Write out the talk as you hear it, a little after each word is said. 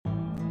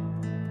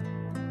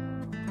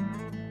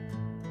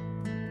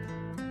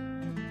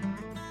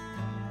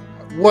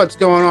What's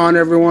going on,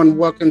 everyone?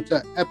 Welcome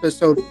to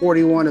episode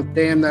 41 of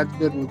Damn That's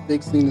Good with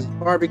Big Salinas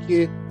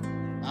Barbecue.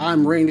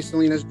 I'm Randy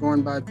Salinas,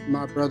 joined by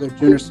my brother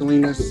Junior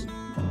Salinas.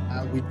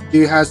 We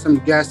do have some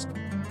guests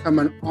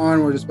coming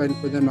on. We're just waiting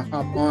for them to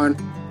hop on.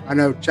 I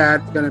know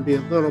Chad's going to be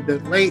a little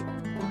bit late.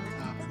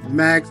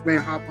 Mags may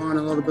hop on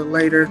a little bit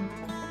later.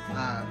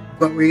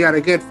 But we got a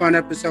good, fun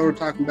episode. We're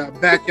talking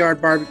about backyard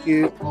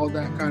barbecue, all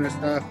that kind of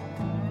stuff.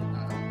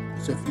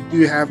 So if you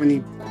do have any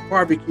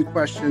barbecue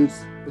questions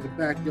for the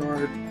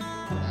backyard,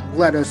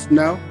 let us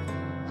know.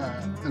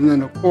 And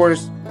then, of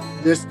course,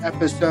 this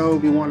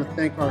episode, we want to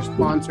thank our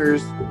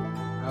sponsors,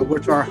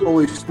 which are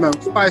Holy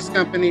Smoke Spice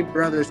Company,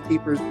 Brothers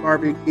Keepers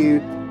Barbecue,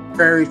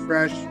 Prairie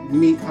Fresh,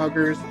 Meat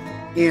Huggers,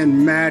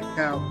 and Mad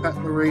Cow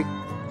Cutlery.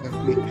 So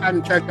if you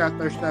hadn't checked out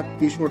their stuff,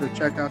 be sure to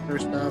check out their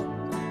stuff.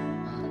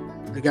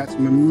 They got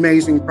some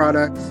amazing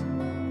products.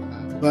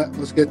 But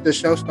let's get this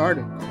show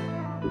started.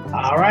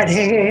 All right.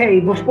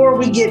 Hey. Before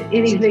we get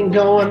anything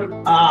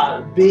going,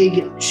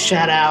 big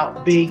shout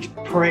out, big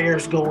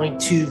prayers going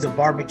to the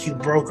barbecue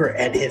broker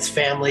and his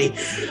family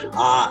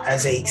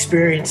as they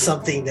experience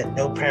something that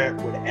no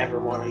parent would ever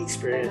want to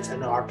experience. I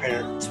know our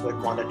parents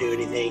wouldn't want to do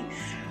anything.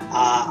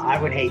 I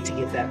would hate to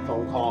get that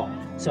phone call.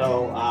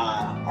 So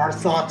our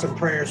thoughts and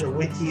prayers are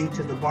with you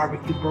to the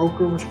barbecue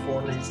broker. We're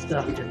pouring his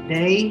stuff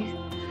today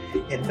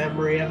in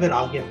memory of it.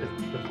 I'll get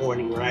the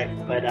pointing right.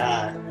 But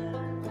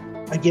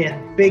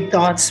again, big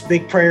thoughts,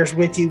 big prayers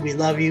with you. We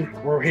love you.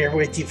 We're here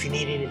with you. If you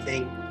need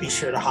anything, be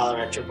sure to holler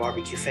at your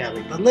barbecue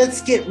family. But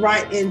let's get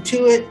right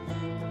into it.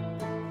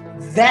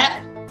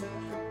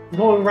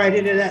 Going right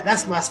into that,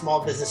 that's my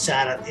small business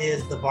shout out,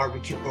 is the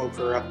barbecue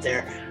broker up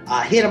there.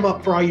 Hit him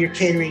up for all your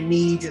catering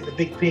needs and the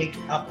Big Pig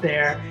up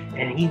there,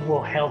 and he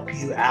will help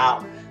you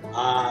out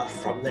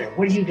from there.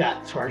 What do you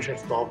got as far as your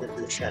small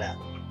business shout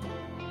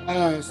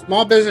out?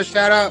 Small business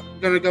shout out,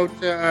 going to go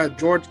to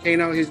George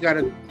Kano. He's got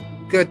a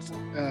good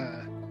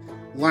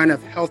line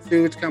of health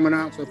foods coming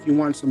out. So if you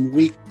want some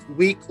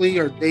weekly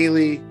or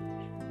daily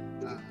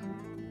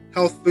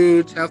health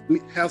foods,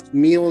 health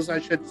meals, I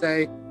should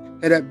say,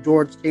 hit up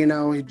George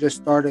Kano. He just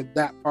started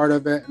that part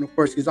of it. And of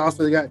course, he's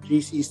also got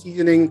GC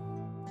Seasoning,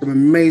 some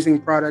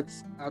amazing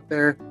products out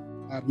there.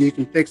 You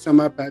can pick some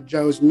up at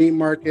Joe's Meat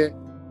Market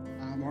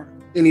or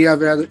any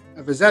of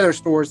his other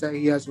stores that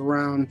he has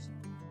around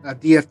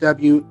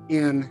DFW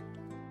in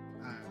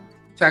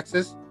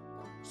Texas.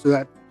 So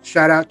that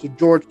shout out to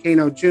George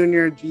Kano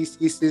Jr.,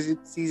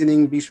 GC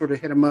Seasoning. Be sure to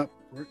hit him up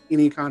for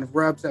any kind of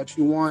rubs that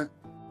you want.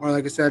 Or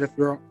like I said, if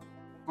you're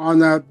on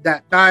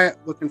that diet,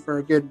 looking for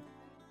a good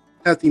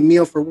healthy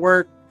meal for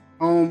work,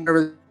 home,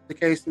 whatever the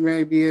case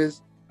may be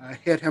is,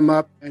 hit him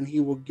up and he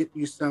will get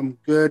you some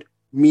good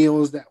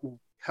meals that will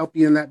help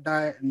you in that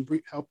diet and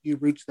help you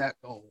reach that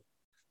goal.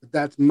 But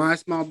that's my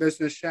small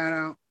business shout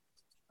out.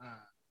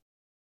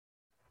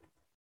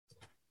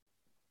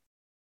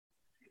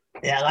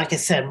 Yeah, like I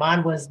said,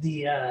 mine was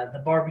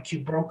the barbecue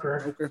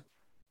broker. Okay.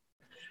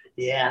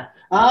 Yeah,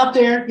 up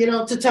there,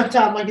 it's a tough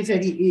time. Like I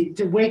said,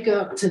 to wake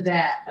up to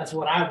that's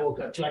what I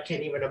woke up to. I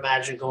can't even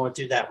imagine going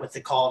through that with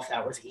the call if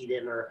that was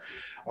Eden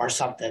or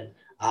something.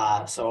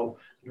 So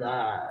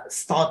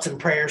thoughts and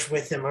prayers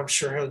with him. I'm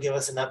sure he'll give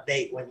us an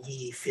update when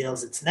he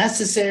feels it's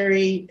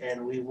necessary,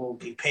 and we will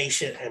be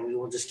patient and we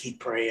will just keep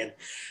praying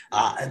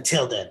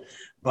until then.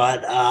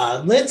 But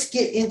let's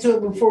get into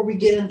it. Before we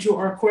get into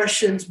our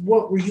questions,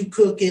 what were you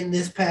cooking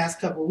this past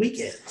couple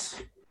weekends?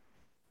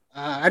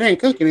 I didn't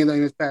cook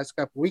anything this past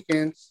couple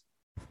weekends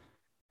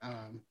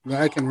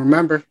that I can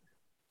remember.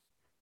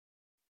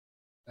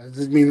 I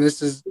mean,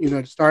 this is,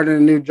 starting a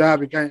new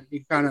job. You kind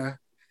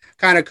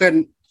of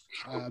couldn't.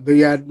 But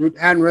yeah, I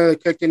hadn't really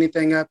cooked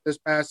anything up this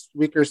past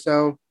week or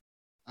so.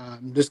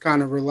 Just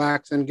kind of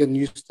relaxing, getting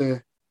used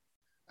to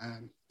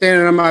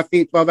standing on my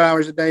feet 12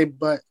 hours a day,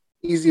 but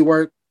easy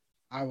work.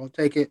 I will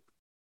take it.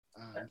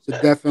 So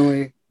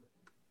definitely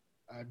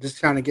just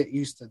kind of get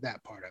used to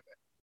that part of it.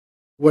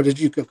 What did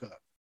you cook up?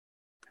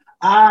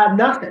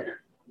 Nothing.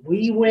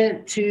 We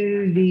went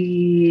to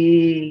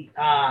the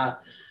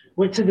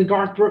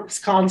Garth Brooks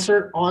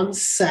concert on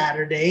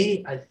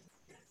Saturday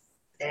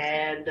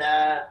and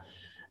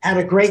had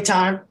a great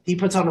time. He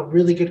puts on a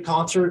really good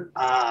concert.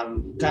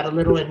 Got a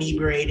little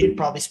inebriated,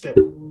 probably spent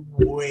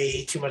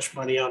way too much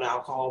money on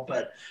alcohol,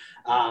 but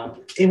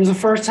it was the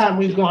first time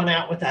we've gone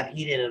out without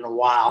Eden in a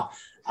while.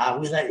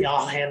 We let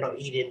y'all handle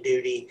Eden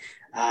duty.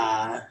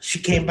 She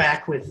came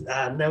back with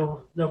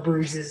no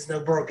bruises,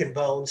 no broken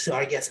bones. So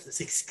I guess it's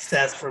a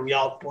success from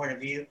y'all's point of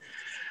view.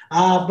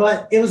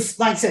 But it was,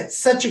 like I said,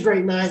 such a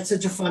great night,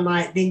 such a fun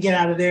night. Didn't get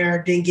out of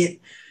there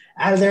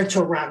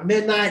till around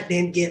midnight.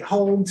 Didn't get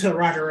home till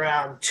right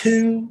around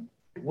 2.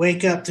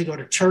 Wake up to go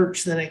to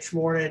church the next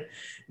morning.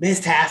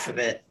 Missed half of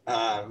it.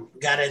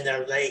 Got in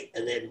there late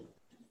and then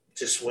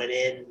just went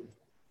in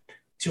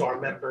to our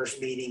members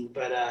meeting.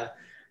 But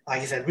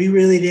like I said,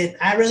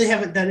 I really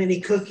haven't done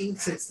any cooking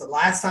since the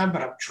last time,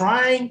 but I'm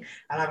trying,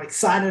 and I'm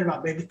excited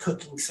about maybe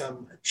cooking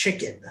some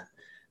chicken,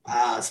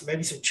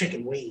 maybe some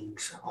chicken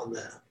wings on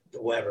the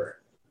Weber.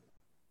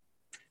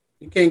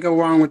 You can't go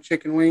wrong with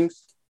chicken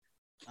wings.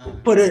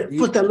 Put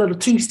that little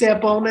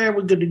 2-step on there.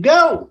 We're good to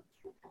go.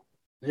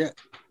 Yeah.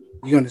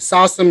 You gonna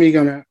sauce them?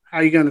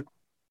 How you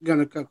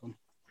gonna cook them?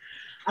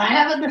 I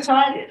haven't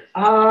decided.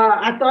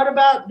 I thought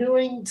about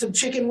doing some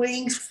chicken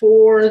wings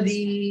for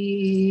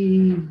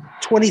the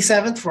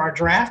 27th for our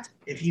draft.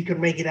 If you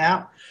can make it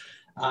out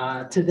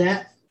to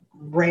that,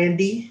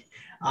 Randy,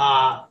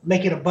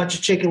 making a bunch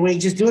of chicken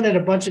wings, just doing it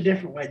a bunch of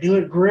different ways. Do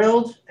it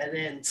grilled and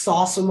then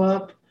sauce them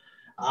up.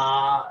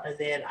 And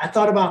then I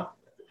thought about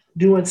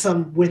doing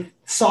some with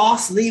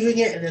sauce, leaving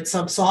it, and then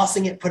some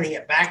saucing it, putting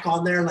it back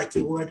on there like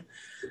you would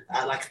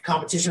like a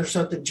competition or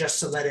something, just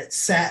to let it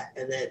set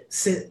and then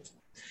sit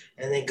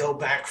and then go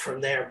back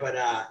from there. But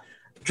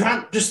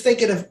just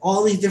thinking of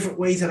all these different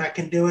ways that I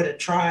can do it and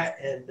try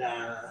it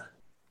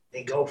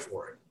and go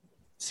for it.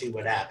 See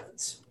what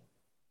happens.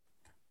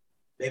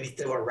 Maybe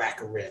throw a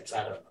rack of ribs.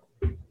 I don't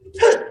know.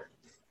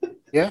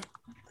 Yeah.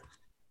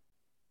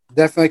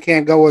 Definitely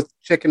can't go with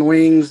chicken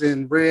wings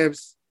and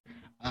ribs.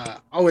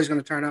 Always going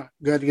to turn out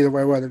good either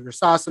way, whether you're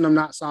saucing them,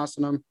 not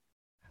saucing them.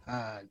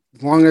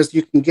 As long as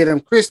you can get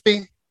them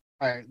crispy,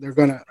 they're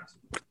going to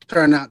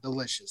turn out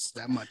delicious.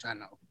 That much I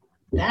know.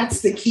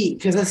 That's the key,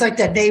 because it's like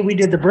that day we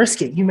did the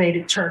brisket. You made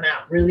it turn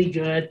out really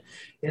good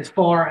as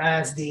far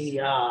as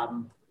the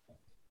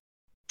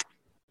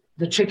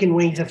chicken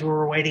wings as we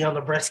were waiting on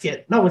the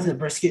brisket. No, was it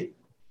brisket?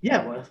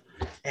 Yeah, it was.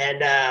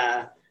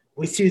 And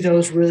we threw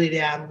those really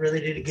down, really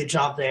did a good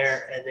job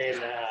there. And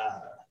then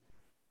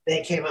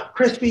they came out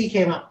crispy,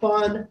 came out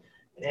fun,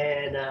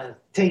 and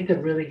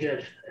tasted really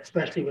good,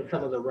 especially with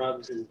some of the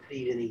rubs and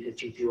seasonings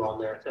that you threw on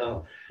there.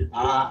 So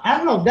I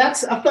don't know.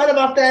 I've thought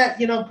about that.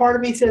 You know, part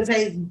of me says,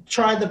 hey,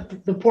 try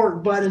the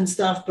pork butt and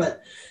stuff,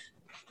 but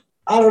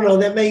I don't know.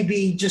 That may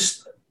be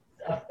just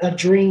a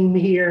dream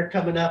here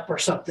coming up or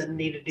something.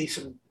 Need to do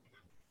some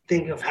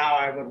think of how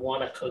I would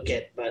want to cook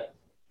it, but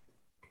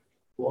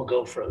we'll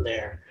go from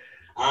there.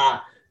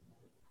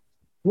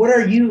 What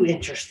are you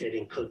interested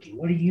in cooking?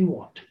 What do you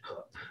want to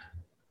cook?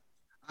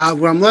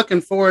 Well, I'm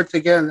looking forward to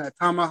getting that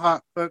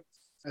tomahawk cooked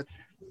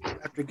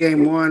after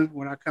game one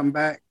when I come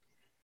back.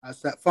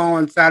 So that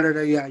following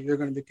Saturday, yeah, you're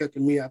going to be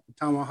cooking me up a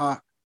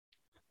tomahawk.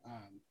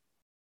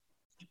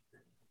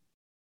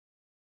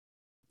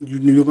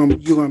 You're going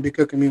to be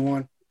cooking me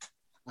one.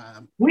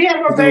 We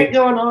have a bet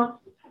going on.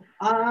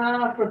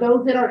 For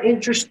those that are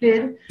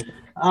interested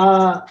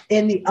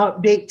in the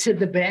update to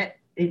the bet,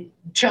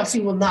 Chelsea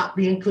will not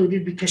be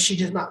included because she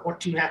does not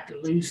want to have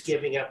to lose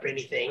giving up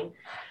anything.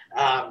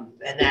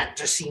 And that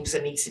just seems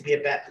there needs to be a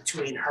bet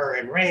between her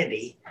and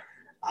Randy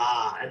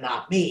and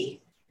not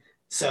me.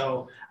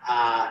 So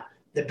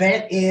the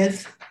bet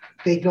is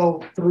they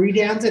go 3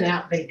 downs and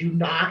out. They do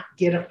not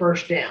get a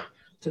first down.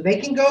 So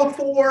they can go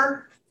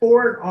for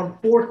on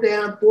 4th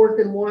down, 4th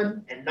and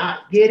 1 and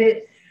not get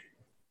it.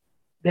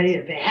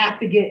 They have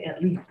to get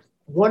at least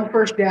 1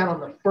 first down on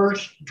the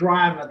first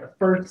drive of the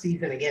first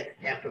season against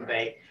Tampa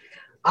Bay.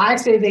 I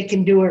say they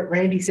can do it.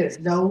 Randy says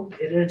no.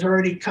 It has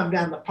already come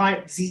down the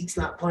pipe. Zeke's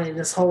not playing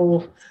this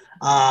whole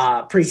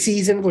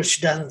preseason,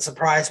 which doesn't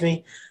surprise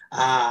me.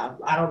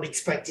 I don't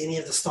expect any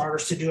of the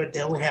starters to do it.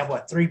 They only have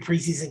 3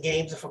 preseason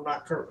games, if I'm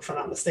not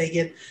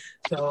mistaken.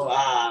 So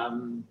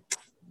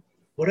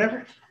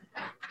whatever.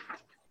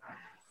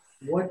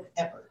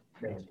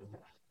 Randy.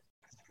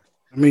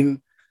 I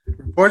mean,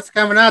 reports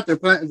coming out.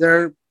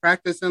 They're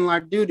practicing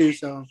like doo-doo,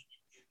 so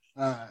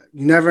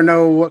you never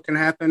know what can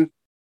happen.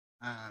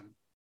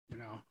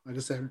 Like I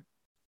said,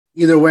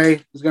 either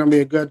way, it's going to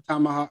be a good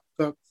tomahawk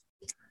cooked,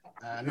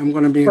 and I'm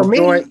going to be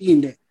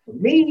eating it.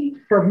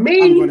 For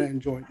me, I'm going to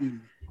enjoy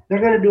eating it.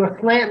 They're going to do a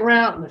slant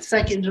route, and the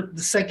second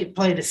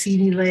play to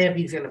CeeDee Lamb,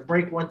 he's going to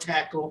break 1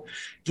 tackle,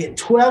 get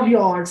 12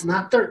 yards,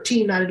 not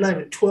 13, not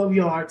 11, 12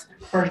 yards,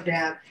 first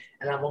down,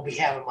 and I'm going to be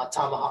having my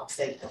tomahawk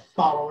steak the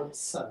following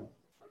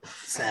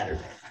Saturday.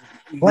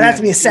 Well,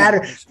 that's be a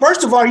Saturday.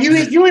 First of all, you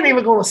ain't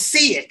even going to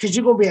see it because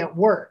you're going to be at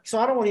work, so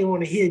I don't even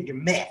want to hear your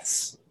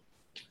mess.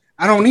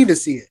 I don't need to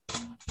see it.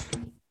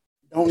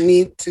 Don't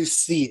need to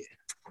see it.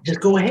 Just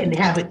go ahead and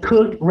have it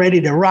cooked,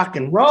 ready to rock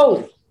and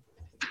roll.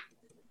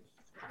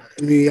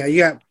 Yeah,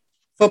 you got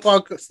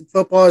football.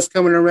 Football is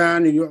coming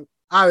around, and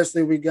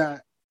obviously we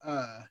got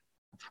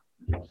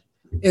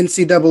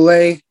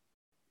NCAA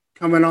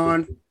coming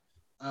on.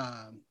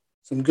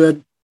 Some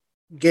good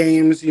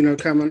games,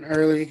 coming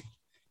early.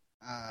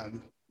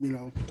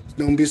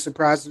 Don't be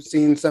surprised if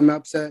seeing some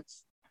upsets.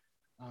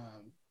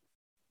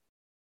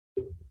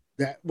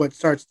 That what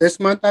starts this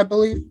month, I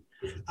believe.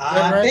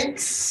 I think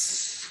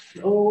so.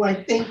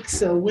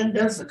 When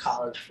does the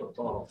college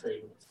football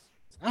thing?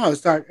 Oh,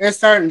 it's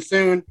starting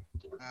soon.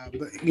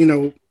 But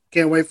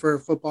can't wait for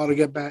football to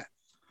get back.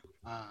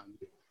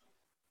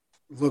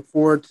 Look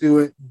forward to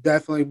it.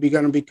 Definitely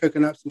going to be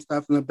cooking up some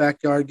stuff in the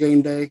backyard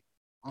game day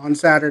on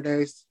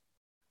Saturdays.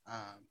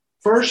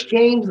 First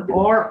games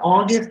are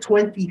August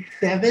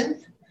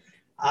 27th.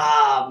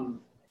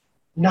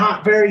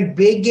 Not very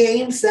big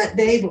games that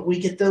day, but we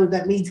get those.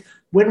 That means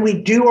when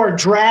we do our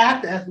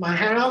draft at my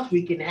house,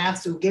 we can have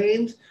some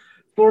games.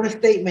 Florida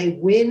State may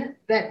win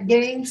that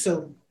game,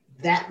 so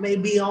that may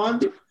be on.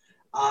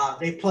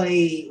 They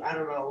play, I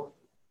don't know,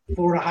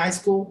 Florida High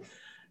School.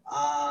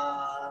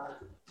 Uh,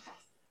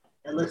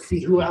 and let's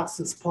see who else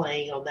is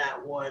playing on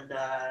that one.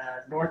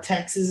 North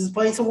Texas is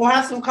playing, so we'll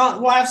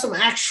have some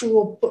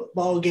actual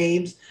football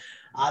games.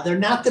 They're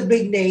not the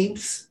big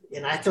names,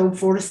 and I throw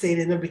Florida State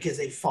in there because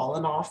they've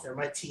fallen off. They're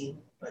my team,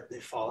 but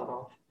they've fallen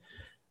off.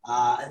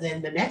 And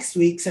then the next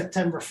week,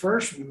 September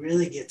 1st, we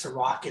really get to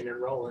rocking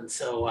and rolling.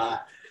 So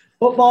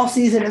football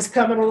season is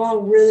coming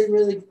along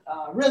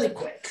really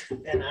quick,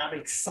 and I'm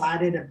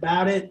excited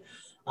about it.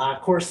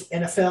 Of course,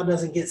 NFL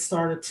doesn't get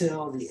started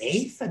till the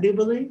 8th, I do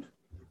believe.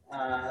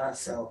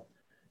 So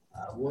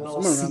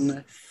we'll see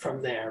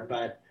from there.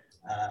 But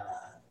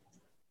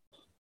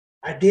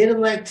I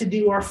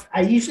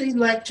usually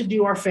like to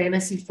do our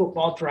fantasy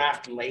football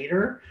draft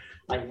later,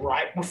 like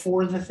right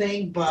before the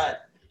thing,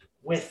 but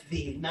with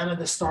none of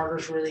the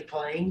starters really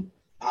playing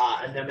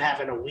and them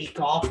having a week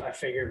off, I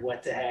figured,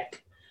 what the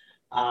heck,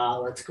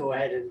 let's go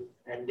ahead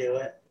and do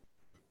it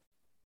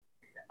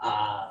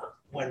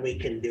when we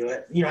can do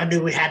it. I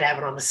knew we had to have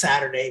it on the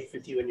Saturday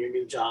with you and your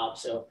new job,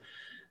 so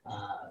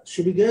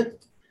should be good.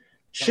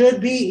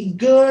 Should be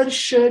good,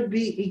 should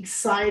be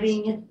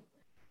exciting,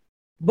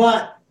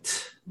 but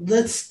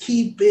let's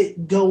keep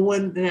it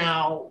going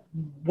now.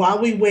 While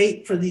we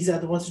wait for these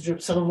other ones to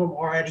drip, some of them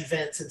are at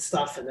events and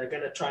stuff, and they're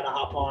going to try to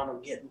hop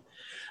on.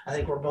 I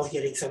think we're both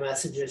getting some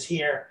messages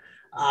here.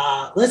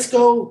 Let's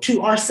go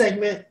to our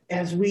segment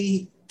as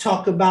we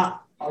talk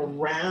about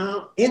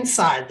around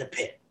inside the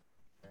pit.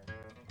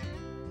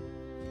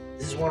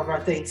 This is one of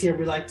our things here.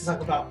 We like to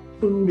talk about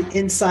food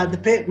inside the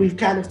pit. We've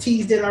kind of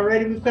teased it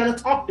already. We've kind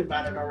of talked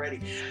about it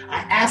already. I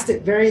asked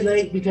it very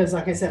late because,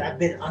 like I said, I've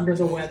been under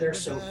the weather,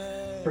 so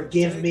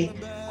forgive me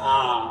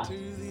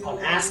on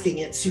asking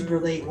it super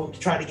late. We'll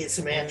try to get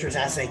some answers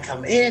as they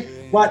come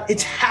in. But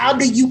it's, how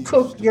do you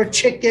cook your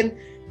chicken?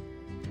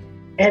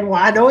 And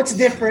while I know it's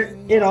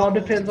different, it all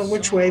depends on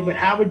which way, but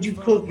how would you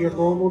cook your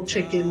normal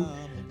chicken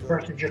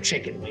versus your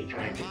chicken wings,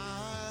 right?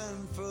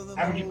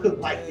 How would you cook,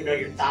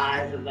 your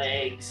thighs and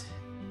legs,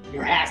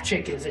 your half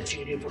chickens that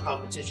you do for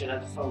competition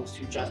as opposed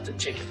to just a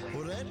chicken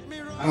wing?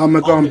 I'm going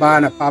to go and buy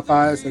it at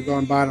Popeyes or go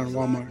and buy it on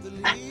Walmart.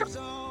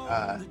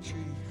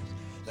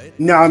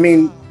 No, I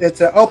mean,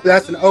 that's an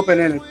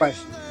open-ended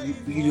question.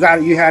 You have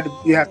to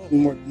be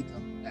more detailed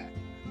than that.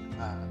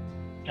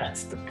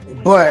 That's the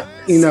point. But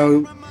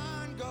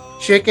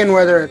chicken,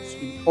 whether it's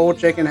whole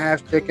chicken,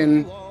 half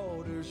chicken,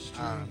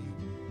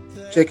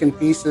 chicken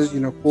pieces,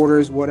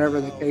 quarters, whatever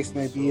the case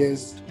may be,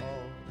 is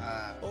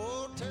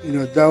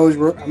those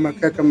I'm gonna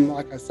cook them,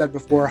 like I said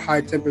before,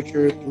 high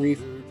temperature,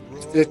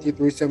 350,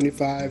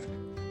 375.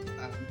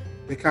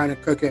 They kind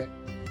of cook it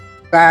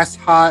fast,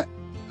 hot.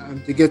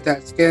 To get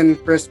that skin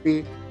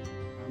crispy.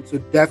 So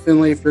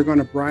definitely, if you're going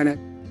to brine it,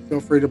 feel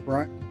free to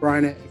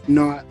brine it. If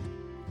not,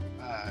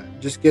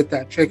 just get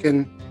that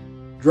chicken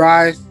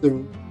dry,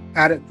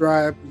 pat it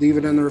dry, leave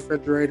it in the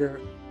refrigerator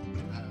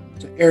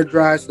to air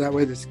dry, so that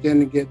way the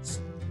skin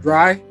gets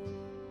dry,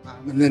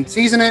 and then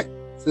season it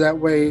so that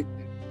way it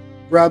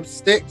rubs,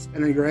 sticks,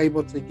 and then you're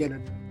able to get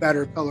a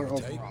better color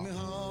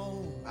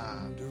overall.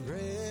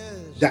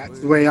 That's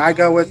the way I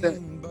go with it.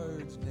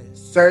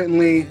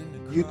 Certainly,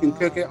 you can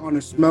cook it on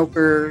a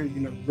smoker,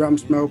 drum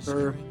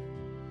smoker,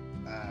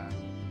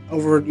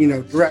 over,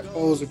 direct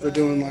coals if you're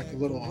doing like a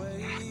little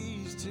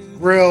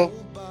grill.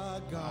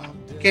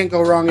 Can't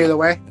go wrong either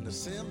way.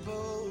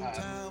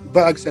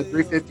 Bugs at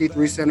 350,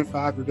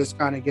 375, we're just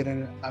kind of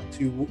getting it up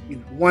to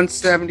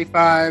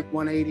 175,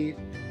 180.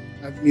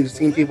 I've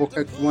seen people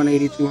cook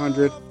 180,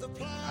 200.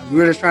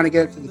 We're just trying to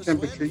get it to the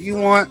temperature you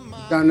want.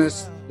 We've done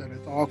this, that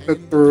it's all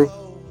cooked through,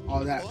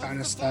 all that kind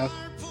of stuff.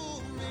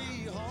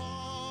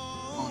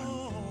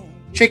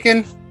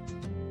 Chicken,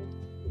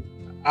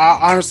 I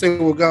honestly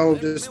will go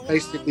just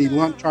basically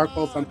lump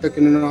charcoal if I'm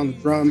cooking it on the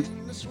drum.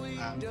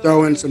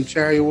 Throw in some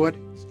cherry wood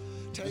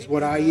is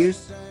what I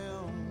use.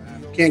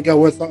 Can't go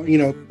with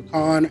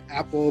pecan,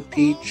 apple,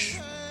 peach.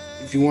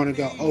 If you want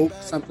to go oak,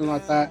 something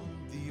like that.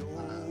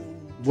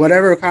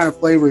 Whatever kind of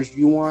flavors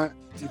you want,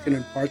 you can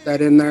impart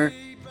that in there.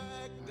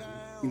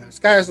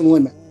 Sky's the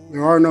limit.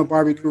 There are no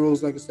barbecue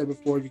rules, like I said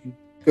before. You can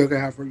cook it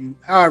however you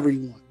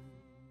want.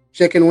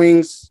 Chicken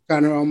wings,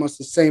 kind of almost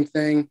the same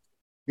thing.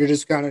 You're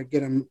just going to get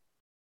them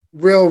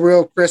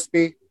real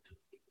crispy.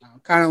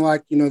 Kind of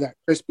like, that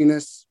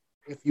crispiness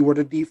if you were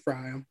to deep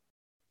fry them.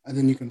 And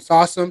then you can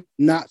sauce them,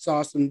 not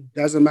sauce them,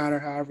 doesn't matter,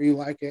 however you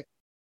like it.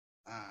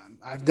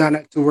 I've done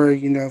it to where,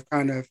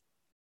 kind of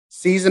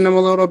season them a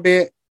little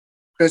bit,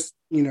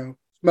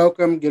 smoke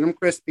them, get them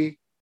crispy,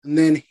 and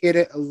then hit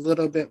it a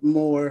little bit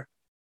more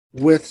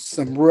with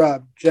some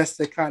rub just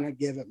to kind of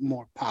give it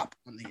more pop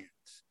on the end.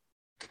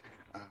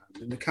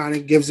 And it kind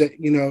of gives it,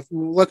 if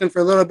you're looking for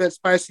a little bit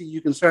spicy,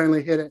 you can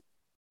certainly hit it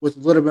with a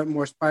little bit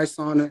more spice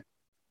on it.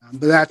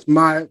 But that's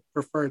my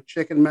preferred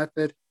chicken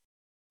method.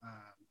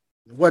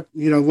 Let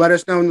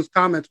us know in the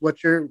comments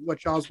what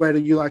y'all's way do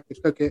you like to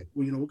cook it.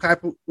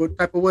 What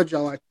type of wood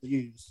y'all like to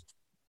use.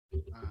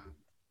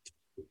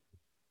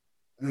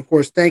 And of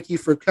course, thank you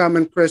for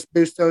coming, Chris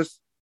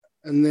Bustos,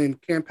 and then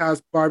Camp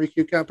House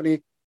Barbecue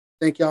Company.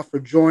 thank y'all for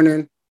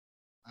joining.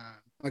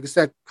 Like I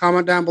said,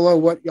 comment down below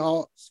what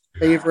y'all's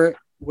favorite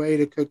way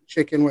to cook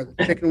chicken, whether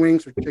chicken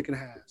wings or chicken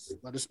has.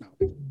 Let us know.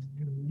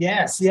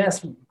 Yes.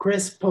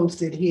 Chris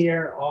posted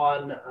here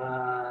on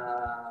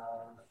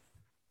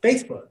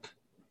Facebook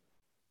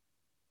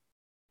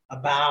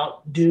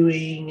about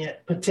doing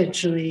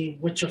potentially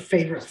what's your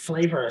favorite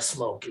flavor of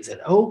smoke? Is it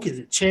oak? Is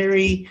it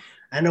cherry?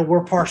 I know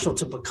we're partial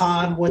to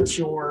pecan. What's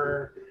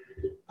your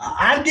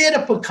I did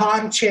a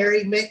pecan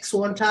cherry mix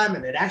one time,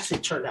 and it actually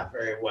turned out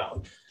very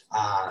well.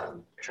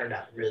 Turned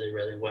out really,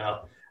 really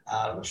well.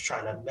 I was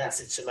trying to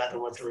message some other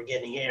ones we're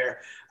getting here.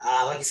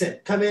 Like I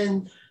said, come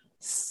in,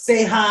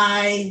 say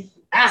hi,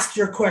 ask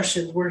your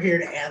questions. We're here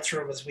to answer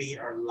them as we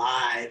are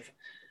live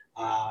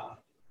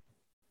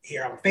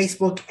here on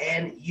Facebook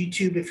and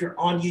YouTube. If you're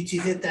on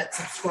YouTube, hit that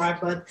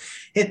subscribe button,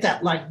 hit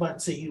that like button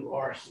so you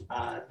are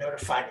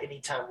notified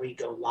anytime we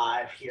go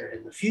live here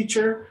in the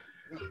future.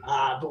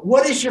 But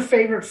what is your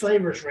favorite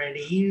flavors,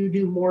 Randy? You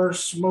do more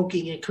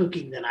smoking and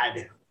cooking than I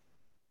do.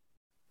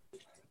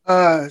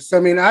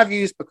 I've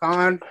used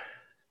pecan,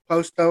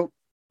 post oak,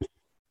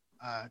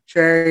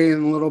 cherry,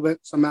 and a little bit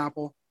some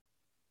apple.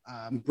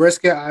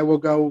 Brisket, I will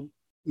go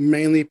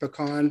mainly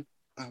pecan,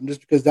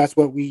 just because that's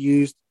what we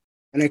used,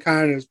 and it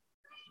kind of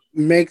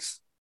makes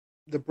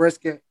the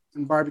brisket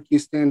and barbecue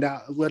stand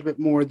out a little bit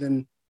more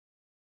than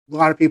a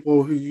lot of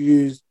people who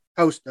use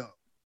post oak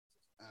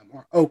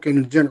or oak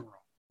in general.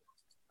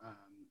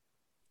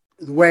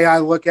 The way I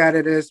look at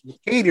it is with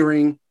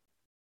catering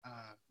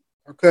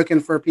or cooking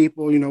for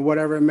people,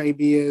 whatever it may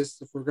be, is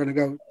if we're going to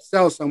go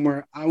sell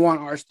somewhere, I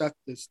want our stuff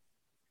to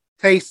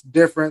taste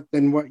different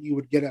than what you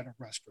would get at a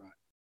restaurant.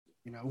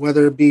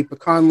 Whether it be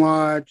Pecan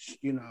Lodge,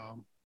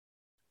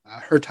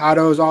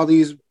 Hurtado's, all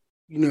these,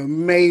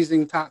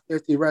 amazing top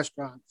 50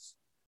 restaurants.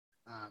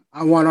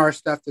 I want our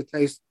stuff to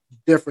taste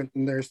different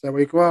than theirs. So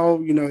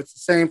it's the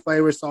same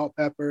flavor, salt,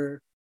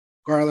 pepper,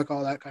 garlic,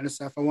 all that kind of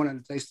stuff. I want it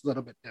to taste a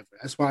little bit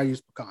different. That's why I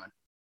use pecan.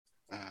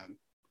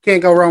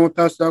 Can't go wrong with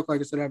post oak. Like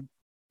I said, I've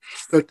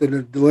cooked in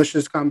a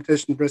delicious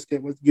competition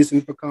brisket with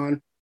using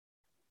pecan.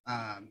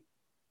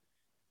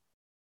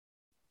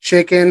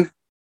 Chicken,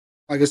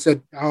 like I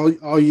said,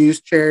 I'll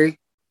use cherry.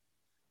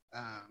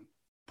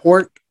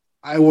 Pork,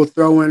 I will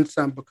throw in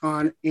some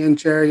pecan and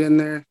cherry in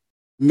there,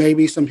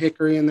 maybe some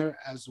hickory in there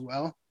as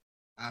well.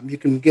 You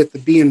can get the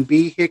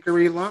B&B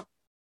hickory lump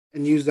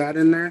and use that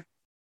in there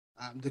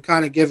to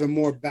kind of give a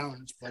more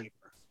balanced flavor.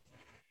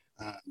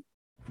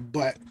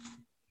 But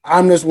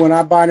I'm just, when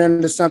I bite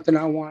into something,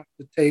 I want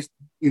to taste,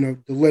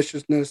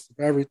 deliciousness of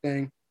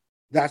everything.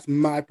 That's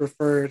my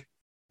preferred.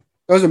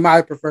 Those are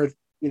my preferred,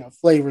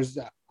 flavors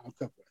that I'll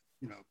cook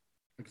with.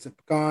 Like I said,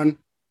 pecan,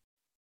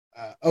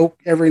 oak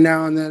every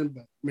now and then,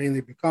 but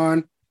mainly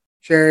pecan,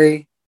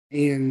 cherry,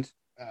 and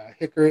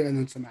hickory, and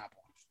then some apple.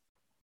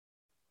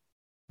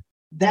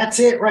 That's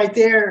it right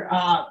there.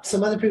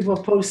 Some other people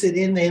have posted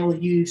in, they'll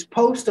use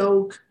post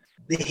oak,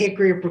 the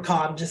hickory or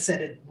pecan. Just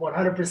said it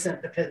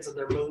 100% depends on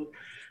their mood.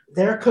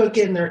 They're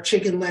cooking their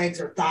chicken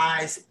legs or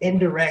thighs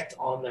indirect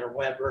on their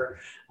Weber.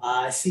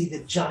 I see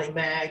that Johnny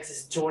Mags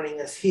is joining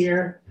us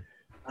here.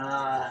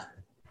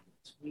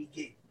 We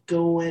get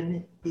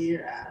going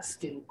here,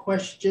 asking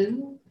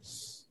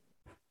questions.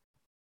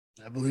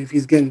 I believe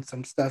he's getting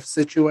some stuff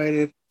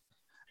situated.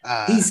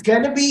 He's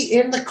going to be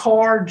in the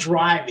car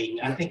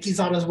driving. I think he's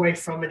on his way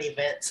from an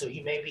event, so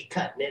he may be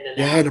cutting in and out.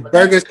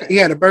 He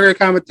had a burger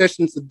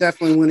competition, so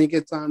definitely when he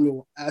gets on,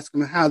 we'll ask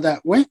him how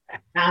that went.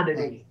 How did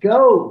it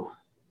go?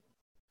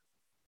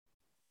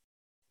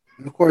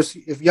 And of course,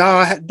 if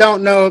y'all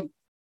don't know,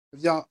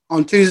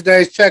 on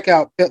Tuesdays, check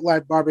out Pit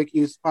Life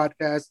Barbecue's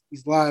podcast.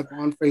 He's live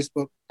on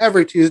Facebook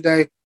every Tuesday.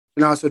 You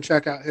can also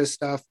check out his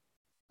stuff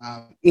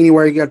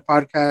anywhere you get a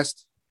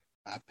podcast.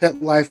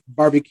 Pit Life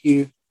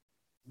Barbecue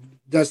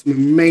does some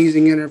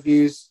amazing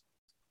interviews.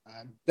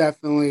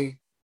 Definitely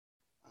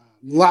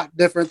a lot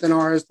different than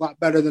ours, a lot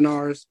better than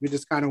ours. We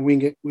just kind of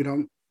wing it. We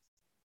don't,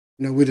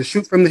 we just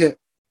shoot from the hip.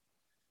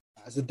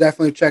 So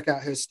definitely check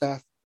out his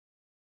stuff.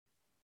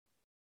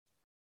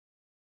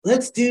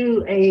 Let's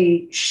do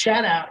a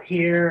shout out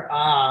here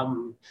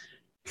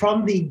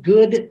from the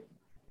Good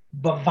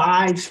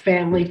Vibes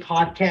Family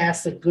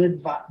Podcast, a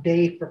Good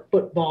Day for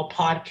Football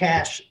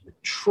podcast.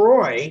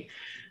 Troy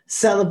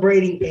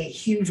celebrating a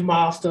huge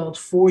milestone,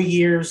 4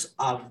 years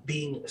of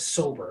being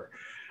sober.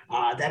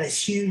 That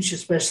is huge,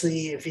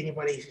 especially if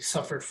anybody who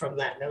suffered from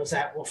that knows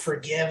that. Will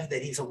forgive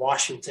that he's a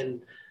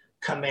Washington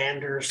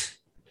Commanders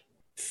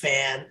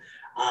fan.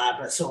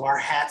 But so our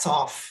hats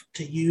off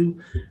to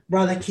you,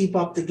 brother. Keep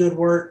up the good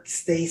work,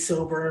 stay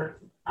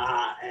sober,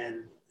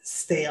 and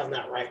stay on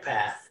that right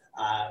path.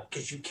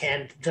 Because you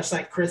can, just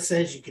like Chris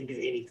says, you can do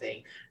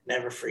anything.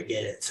 Never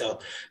forget it. So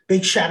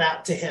big shout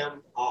out to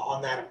him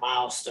on that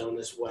milestone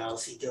as well,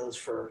 as he goes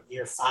for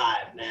year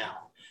 5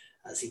 now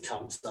as he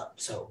comes up.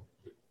 So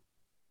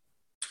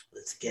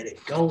let's get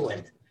it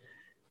going.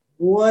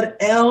 What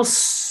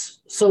else?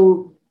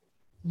 So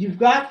you've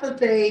got the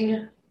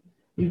thing.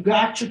 You've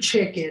got your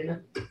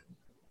chicken.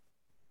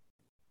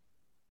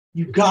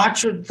 You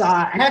got your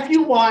thought. Have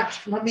you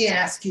watched? Let me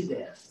ask you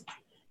this: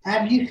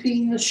 have you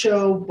seen the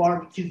show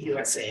Barbecue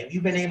USA? Have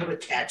you been able to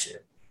catch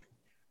it?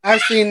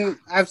 I've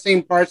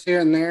seen parts here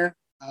and there.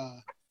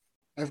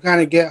 I've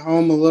kind of get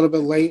home a little bit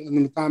late, and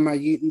by the time I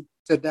eat and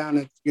sit down,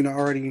 it's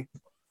already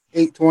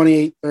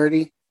 8:20,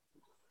 8:30.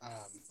 Um,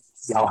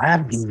 Y'all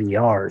have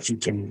DVRs. You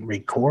can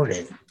record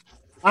it.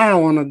 I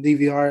don't want to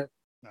DVR it.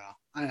 No,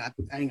 I ain't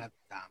got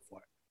the time for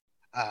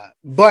it.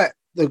 But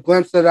the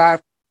glimpse that I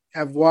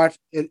have watched,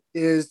 it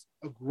is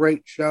a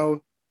great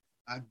show.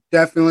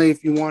 Definitely,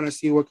 if you want to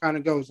see what kind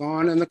of goes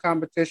on in the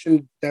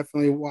competition,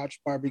 definitely watch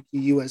Barbecue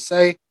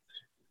USA.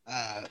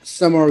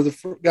 Some of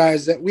the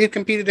guys that we have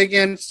competed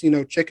against,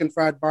 Chicken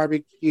Fried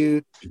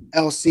Barbecue,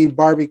 LC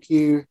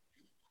Barbecue,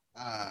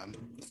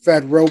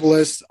 Fred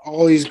Robles,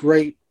 all these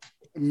great,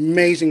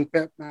 amazing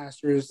pit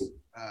masters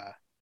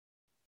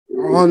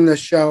are on the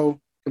show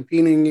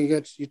competing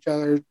against each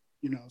other.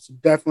 So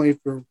definitely, if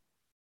you're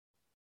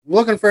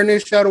looking for a new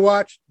show to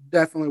watch,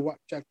 definitely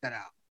check that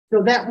out.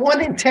 So that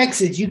one in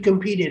Texas, you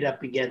competed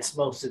up against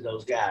most of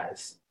those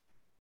guys.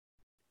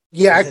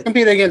 Yeah, I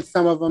competed against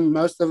some of them,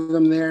 most of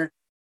them there.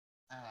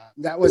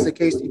 That was the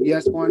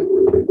KCBS one.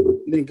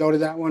 Didn't go to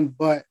that one,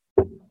 but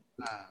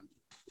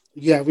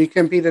yeah, we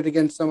competed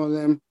against some of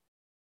them.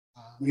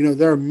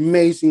 They're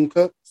amazing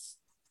cooks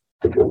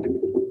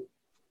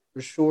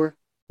for sure.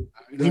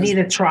 You need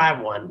to try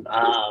one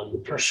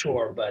for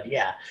sure. But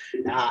yeah,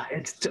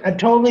 it's a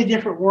totally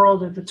different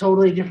world. It's a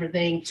totally different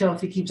thing.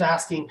 Chelsea keeps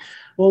asking,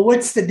 well,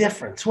 what's the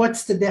difference?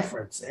 What's the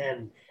difference?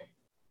 And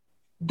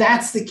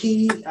that's the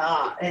key.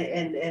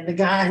 And the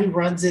guy who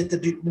runs it,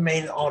 the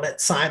main on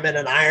it, Simon,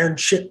 an Iron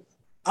Chef.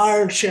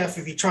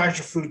 If he tries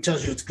your food,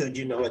 tells you it's good,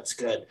 it's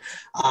good.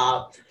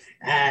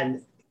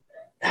 And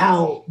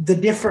how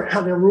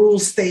the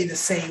rules stay the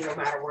same no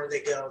matter where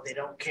they go. They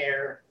don't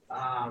care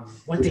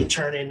what they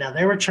churn in. Now,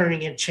 they were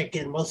churning in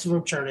chicken. Most of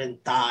them churn in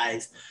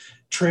thighs,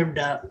 trimmed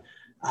up.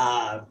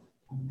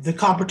 The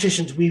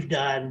competitions we've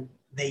done,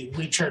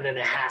 we churn in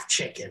a half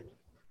chicken.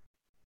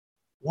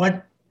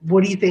 What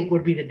do you think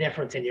would be the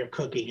difference in your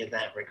cooking in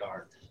that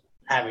regard,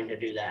 having to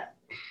do that?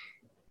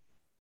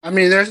 I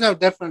mean, there's no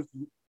difference.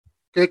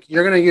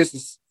 You're going to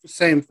use the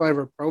same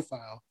flavor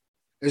profile.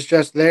 It's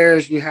just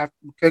theirs. You have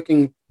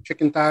cooking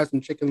chicken thighs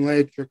and chicken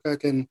legs. You're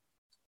cooking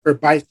for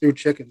bite through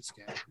chicken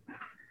skin.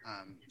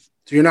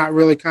 So you're not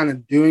really kind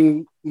of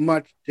doing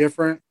much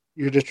different.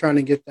 You're just trying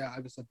to get that,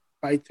 like I said,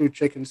 bite through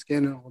chicken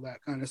skin and all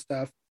that kind of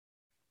stuff.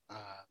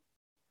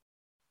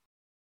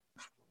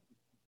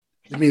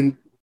 I mean,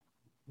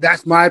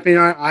 that's my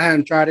opinion. I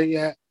haven't tried it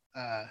yet.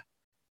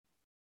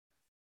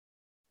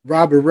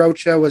 Robert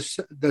Rocha was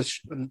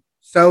the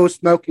So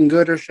Smoking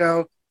Gooder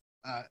show.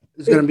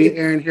 Is going to be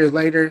airing here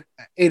later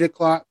at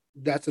 8:00.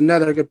 That's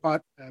another good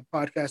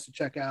podcast to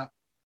check out.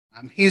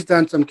 He's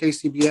done some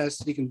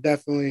KCBS. He can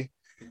definitely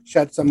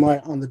shed some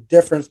light on the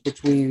difference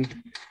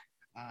between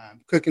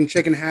cooking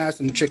chicken halves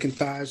and chicken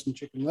thighs and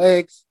chicken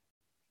legs.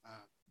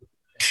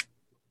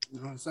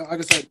 So like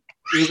I said,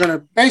 you're going to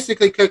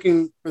basically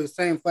cooking for the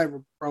same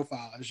flavor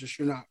profile. It's just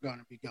you're not going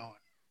to be going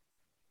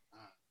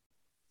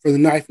for the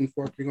knife and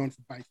fork. You're going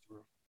for bite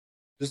through,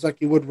 just like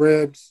you would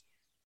ribs.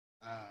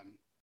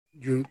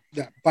 You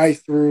that bite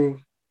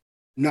through,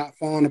 not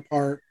falling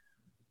apart,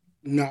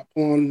 not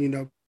pulling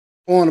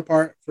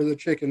apart for the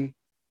chicken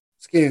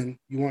skin.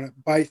 You want to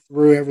bite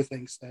through,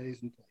 everything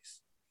stays in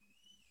place.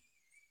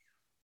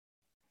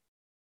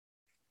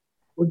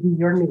 Would be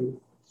your knee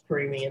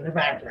screaming in the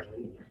background.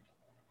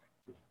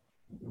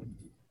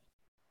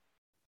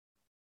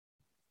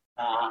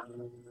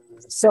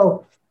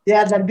 So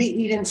yeah, that beat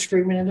you didn't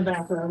screaming in the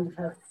background.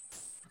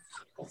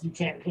 If you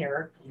can't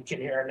hear it, you can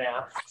hear it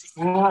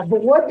now.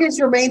 But what is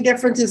your main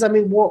differences? I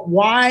mean,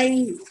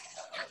 why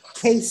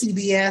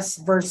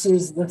KCBS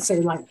versus, let's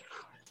say, like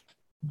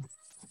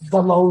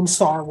the Lone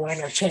Star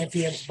winner,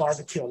 Champions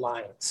Barbecue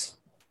Alliance?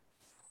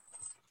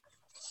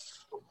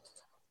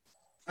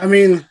 I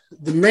mean,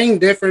 the main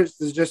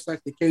difference is just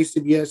like the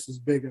KCBS is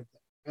bigger.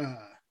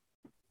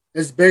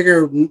 It's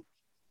bigger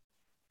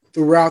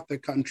throughout the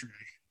country.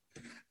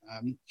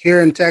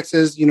 Here in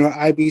Texas,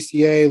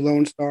 IBCA,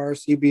 Lone Star,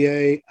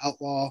 CBA,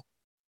 Outlaw,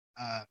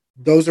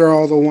 those are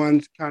all the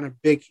ones kind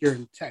of big here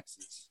in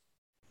Texas.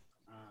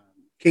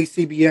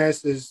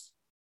 KCBS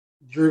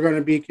you're going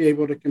to be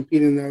able to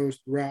compete in those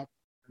throughout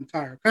the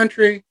entire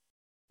country.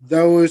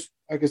 Those,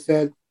 like I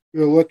said,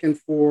 you're looking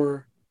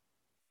for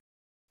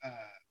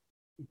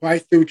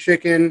bite through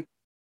chicken.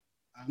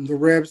 The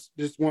ribs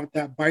just want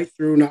that bite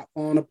through, not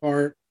falling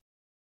apart.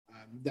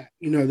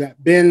 That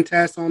bend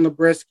test on the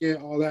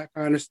brisket, all that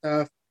kind of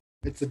stuff.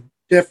 It's a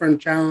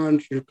different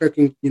challenge. You're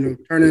cooking,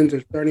 turn-ins are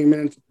 30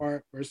 minutes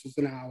apart versus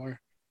an hour.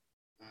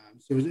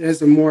 So it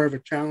is more of a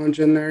challenge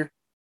in there.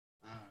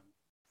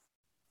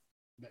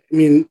 I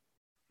mean,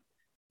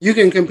 you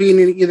can compete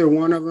in either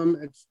one of them.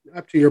 It's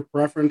up to your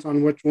preference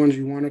on which ones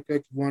you want to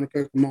cook. You want to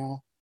cook them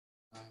all.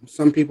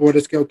 Some people will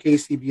just go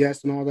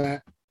KCBS and all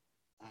that.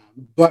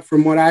 But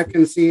from what I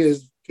can see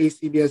is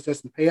KCBS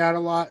doesn't pay out a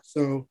lot.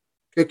 So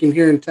cooking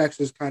here in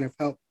Texas kind of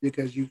helped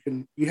because you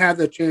have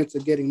the chance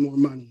of getting more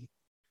money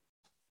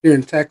here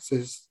in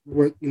Texas,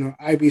 where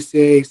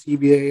IBCA,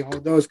 CBA, all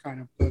those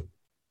kind of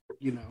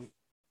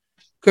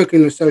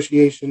cooking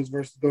associations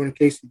versus going to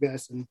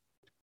KCBS, and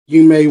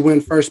you may win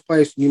first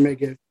place and you may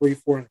get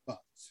 $300-$400.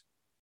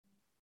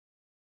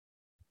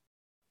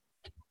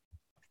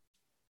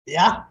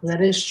 Yeah,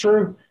 that is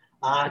true.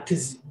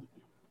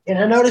 And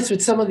I noticed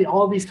with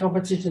all these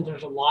competitions,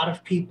 there's a lot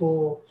of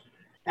people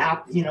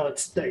out.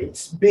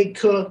 It's big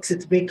cooks,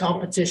 it's big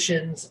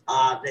competitions.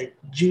 They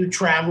do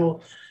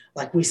travel.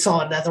 Like we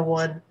saw another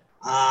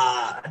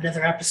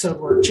episode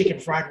where Chicken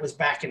Fried was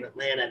back in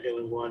Atlanta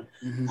doing one.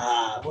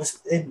 Mm-hmm.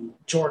 Was in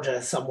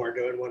Georgia somewhere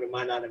doing one. It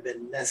might not have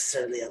been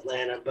necessarily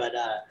Atlanta, but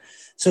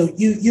so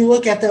you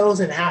look at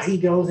those and how he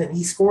goes, and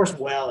he scores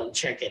well in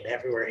chicken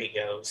everywhere he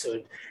goes.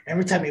 So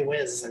every time he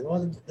wins, it's like,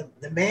 well,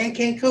 the man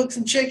can't cook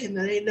some chicken.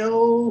 There ain't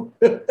no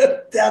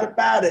doubt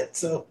about it.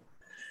 So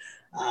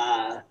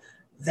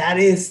that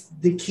is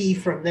the key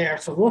from there.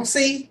 So we'll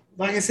see,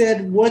 like I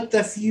said, what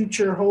the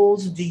future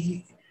holds. Do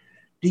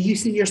you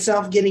see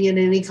yourself getting in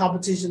any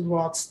competitions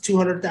while it's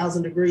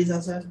 200,000 degrees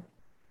outside?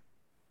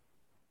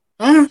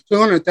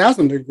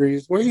 200,000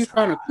 degrees? Where are you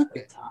trying to cook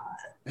it?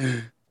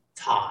 It's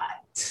hot.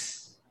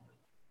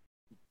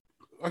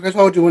 Like I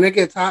told you, when it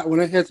gets hot, when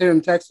it hits here in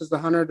Texas,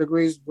 100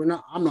 degrees,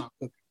 I'm not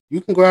cooking.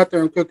 You can go out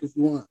there and cook if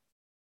you want.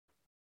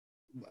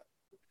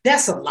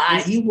 That's a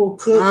lie. You will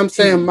cook. I'm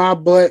saying my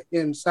butt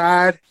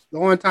inside. The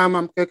only time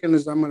I'm cooking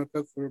is I'm going to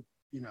cook for,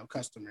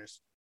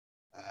 customers.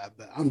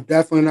 But I'm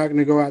definitely not going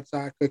to go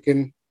outside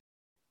cooking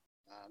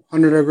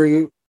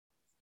 100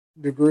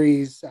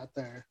 degrees out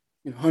there,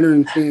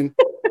 110.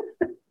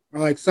 Or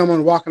like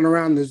someone walking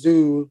around the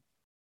zoo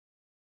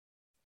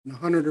in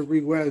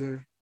 100-degree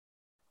weather.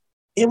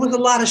 It was a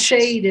lot of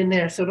shade in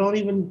there, so don't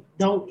even.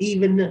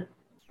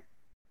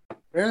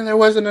 And there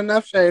wasn't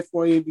enough shade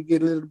for you to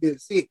get a little bit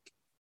sick.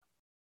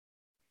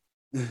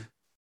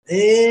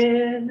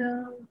 And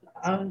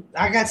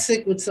I got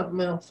sick with something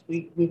else.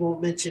 We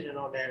won't mention it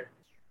on there.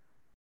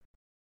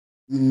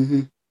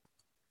 Mm-hmm.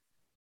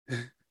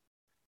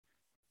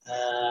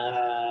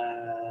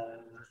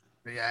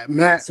 Yeah,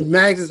 Max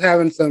is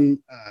having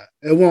some.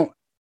 It won't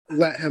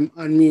let him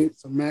unmute,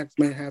 so Max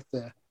may have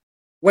to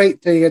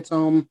wait till he gets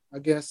home. I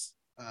guess.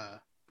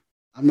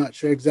 I'm not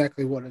sure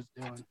exactly what it's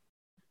doing,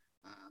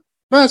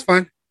 but that's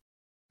fine.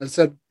 I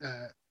said,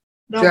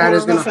 Jad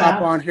is going to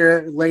hop on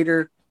here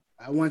later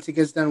once he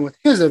gets done with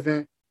his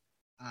event,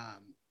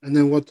 and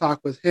then we'll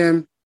talk with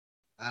him.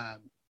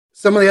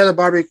 Some of the other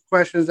barbecue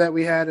questions that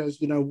we had is,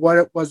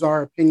 what was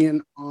our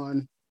opinion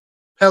on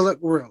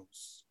pellet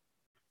grills?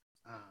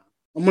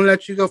 I'm going to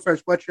let you go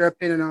first. What's your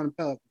opinion on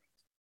pellet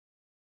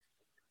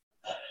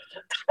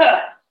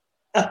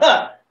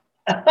grills?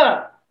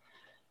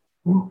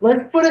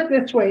 Let's put it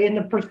this way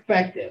into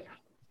perspective.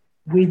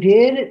 We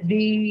did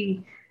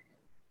the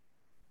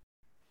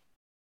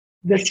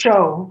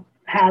show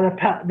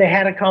they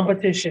had a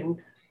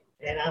competition,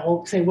 and I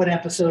won't say what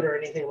episode or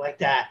anything like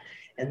that.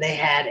 And they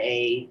had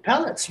a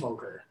pellet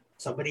smoker.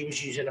 Somebody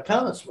was using a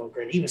pellet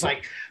smoker, and he was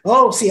like,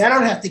 "Oh, see, I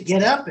don't have to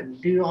get up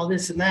and do all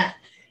this and that,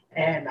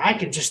 and I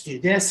can just do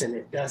this, and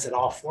it does it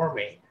all for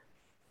me."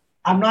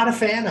 I'm not a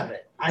fan of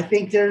it. I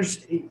think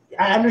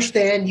I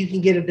understand you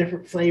can get a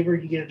different flavor,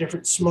 you get a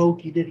different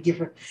smoke, you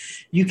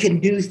can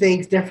do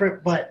things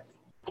different, but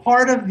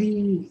part of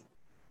the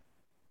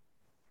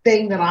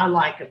thing that I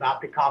like about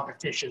the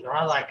competition, or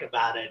I like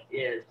about it,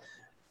 is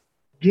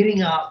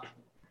getting up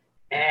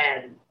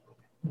and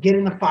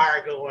getting the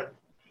fire going,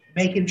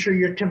 making sure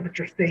your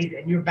temperature stays,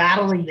 and you're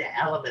battling the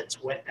elements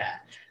with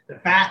that. The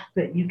fact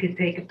that you can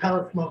take a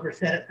pellet smoker,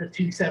 set it to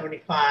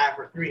 275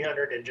 or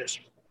 300 and just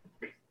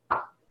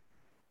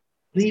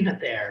leave it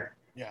there.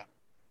 Yeah.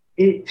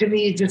 To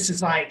me, it just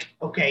is like,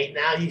 okay,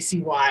 now you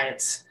see why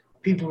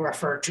people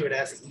refer to it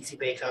as an easy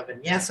bake oven.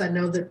 Yes, I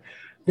know that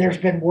there's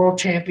been world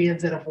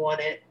champions that have won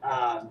it.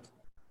 I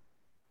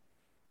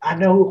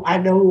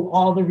know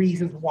all the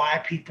reasons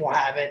why people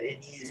have it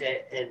and use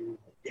it, and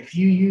if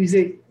you use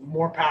it,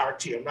 more power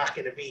to you. I'm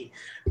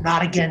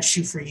not against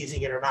you for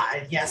using it or not.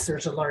 And yes,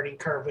 there's a learning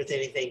curve with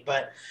anything,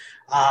 but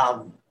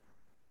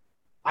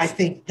I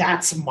think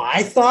that's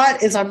my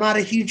thought. Is I'm not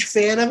a huge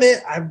fan of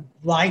it. I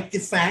like the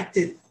fact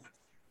that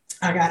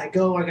I gotta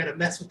go. I gotta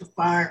mess with the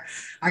fire.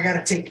 I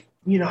gotta take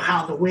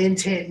how the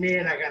wind's hitting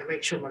in. I gotta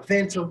make sure my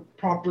vents are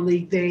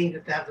properly thinged,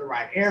 that they have the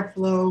right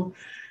airflow.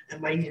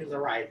 Am I using the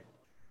right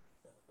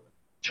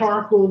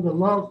charcoal, the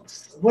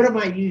lumps? What am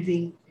I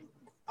using?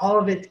 All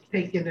of it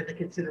taken into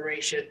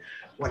consideration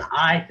when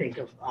I think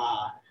of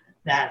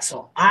that.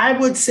 So I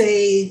would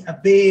say a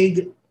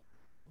big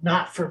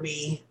not for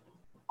me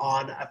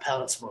on a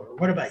pellet smoker.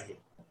 What about you?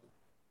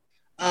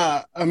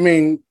 I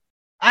mean,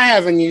 I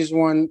haven't used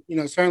one.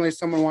 Certainly if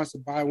someone wants to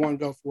buy one,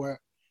 go for it.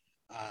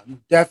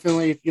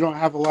 Definitely, if you don't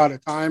have a lot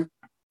of time,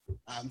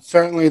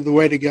 certainly the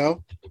way to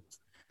go.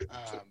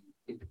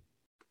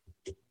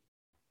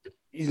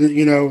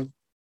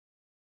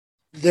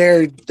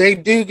 They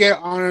do get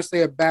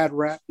honestly a bad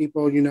rap.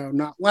 People,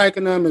 not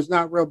liking them. It's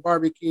not real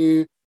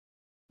barbecue.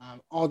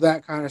 all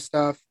that kind of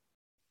stuff.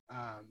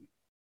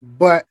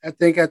 But I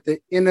think at the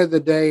end of the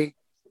day,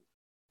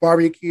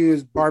 barbecue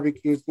is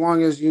barbecue. As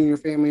long as you and your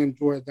family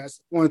enjoy it, that's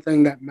the one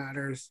thing that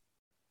matters.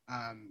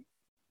 Um,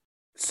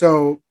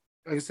 so,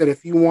 like I said,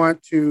 if you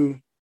want to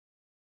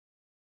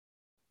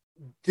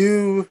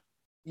do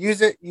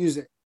use it.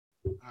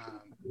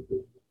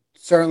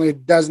 Certainly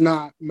does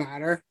not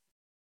matter.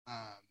 Um,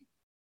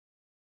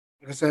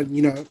 like I said,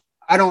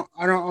 I don't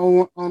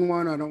own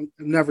one. I've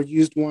never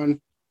used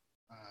one.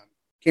 Um,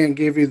 can't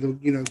give you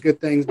the good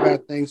things,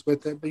 bad things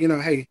with it. But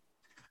hey,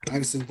 like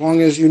I said, as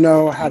long as you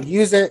know how to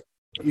use it,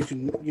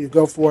 you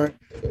go for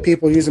it.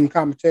 People use them in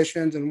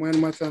competitions and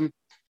win with them.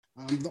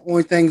 The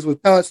only things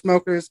with pellet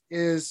smokers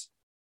is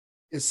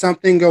if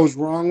something goes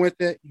wrong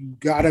with it, you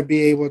got to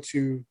be able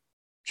to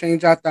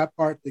change out that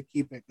part to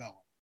keep it going,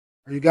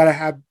 or you got to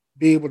have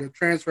be able to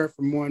transfer it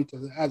from one to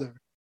the other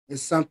if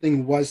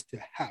something was to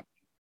happen.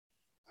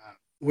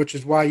 Which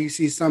is why you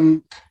see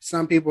some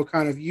people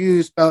kind of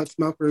use pellet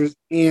smokers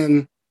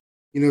in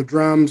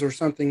drums or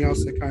something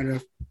else to kind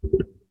of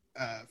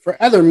for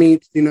other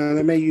meats. They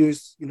may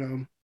use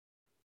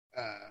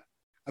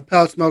a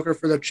pellet smoker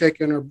for their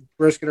chicken or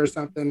brisket or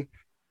something,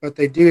 but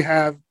they do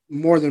have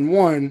more than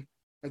one.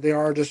 But they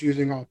are just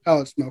using all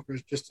pellet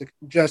smokers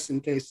just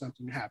in case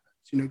something happens.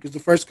 Because the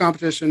first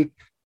competition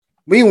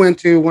we went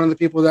to, one of the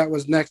people that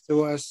was next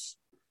to us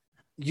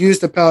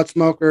used a pellet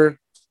smoker,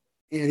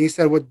 and he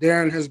said with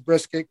Darren his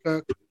brisket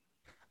cook,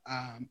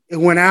 it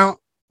went out.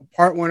 A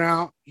part went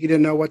out. He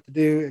didn't know what to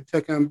do. It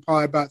took him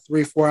probably about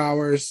 3-4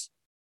 hours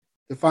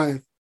to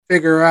finally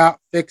figure out,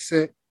 fix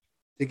it,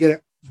 to get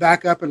it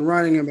back up and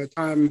running. And by the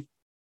time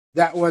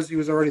he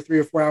was already 3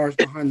 or 4 hours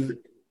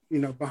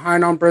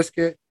behind on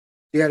brisket.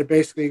 He had to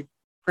basically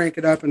crank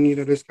it up and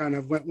just kind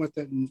of went with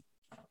it, and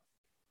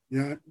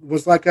it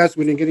was like us.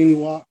 We didn't get any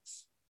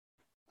walks,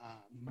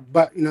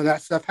 but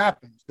that stuff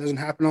happens. Doesn't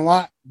happen a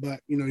lot, but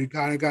you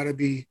kind of got to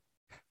be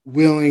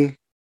willing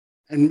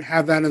and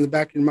have that in the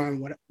back of your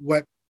mind.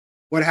 What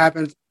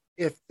happens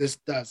if this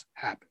does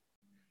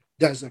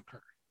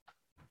occur?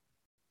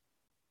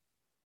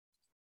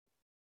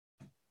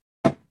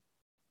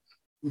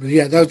 But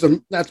yeah,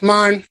 that's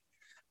mine.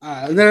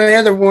 And then the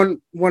other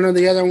one of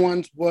the other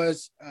ones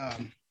was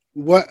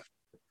what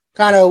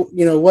kind of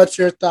what's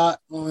your thought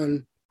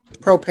on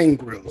propane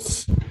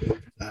grills?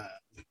 Uh,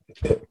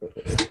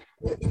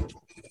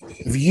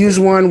 if you use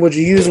one, would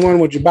you use one?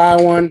 Would you buy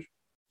one?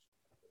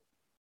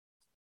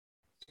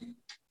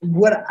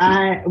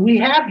 We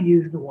have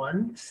used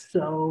one,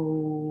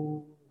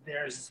 so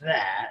there's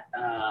that.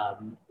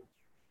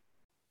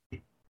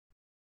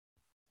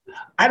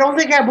 I don't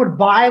think I would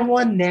buy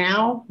one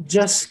now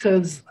just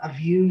because I've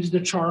used the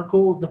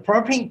charcoal, the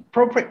propane,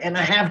 and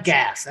I have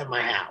gas in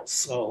my house.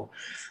 So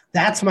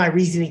that's my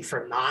reasoning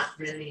for not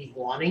really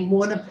wanting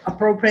a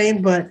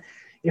propane. But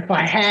if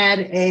I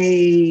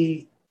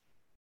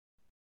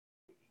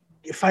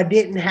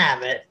didn't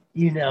have it,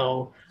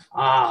 the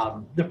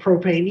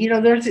propane,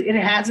 it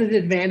has its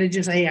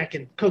advantages. Hey, I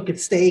can cook a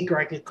steak or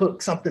I can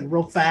cook something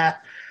real fast,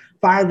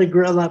 fire the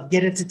grill up,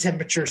 get it to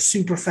temperature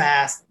super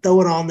fast,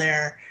 throw it on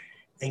there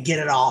and get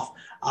it off.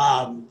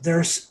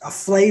 There's a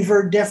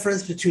flavor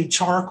difference between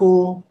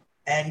charcoal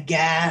and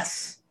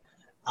gas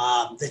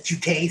that you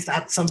taste.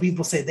 Some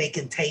people say they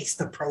can taste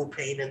the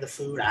propane in the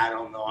food. I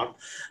don't know.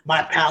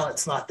 My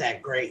palate's not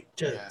that great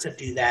to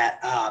do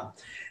that.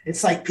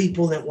 It's like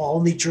people that will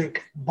only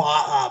drink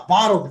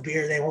bottled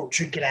beer. They won't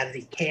drink it out of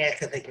the can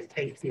because they can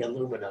taste the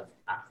aluminum.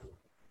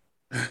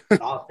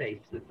 All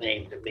tastes the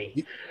same to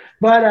me.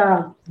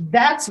 But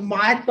that's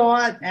my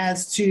thought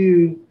as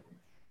to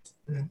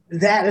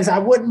that. Is I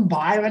wouldn't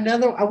buy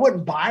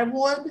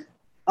one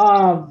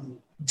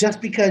just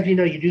because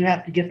you do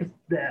have to get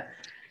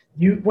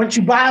once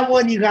you buy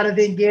one, you got to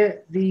then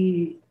get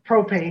the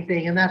propane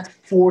thing, and that's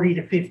 $40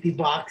 to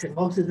 $50, and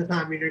most of the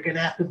time you're going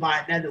to have to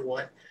buy another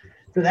one.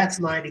 So that's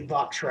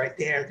 $90 right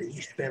there that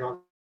you spend on.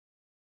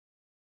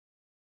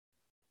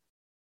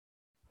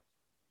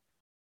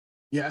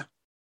 Yeah.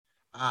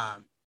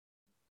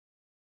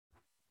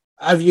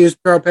 I've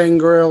used propane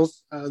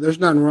grills. There's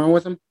nothing wrong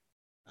with them.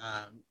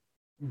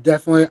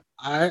 Definitely,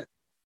 I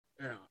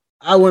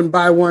wouldn't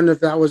buy one if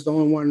that was the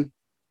only one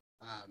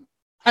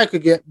I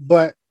could get,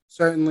 but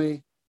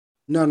certainly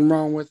nothing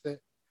wrong with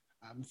it.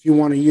 If you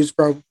want to use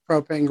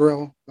propane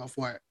grill, go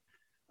for it.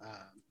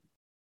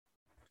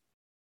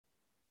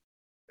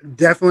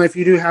 Definitely, if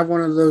you do have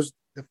one of those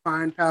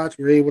defined palates,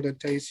 you're able to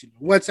taste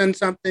what's in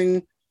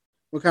something,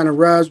 what kind of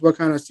rubs, what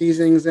kind of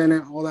seasonings in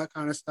it, all that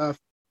kind of stuff.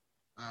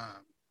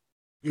 Um,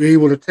 you're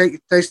able to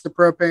taste the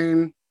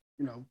propane,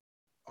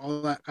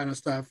 all that kind of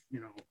stuff.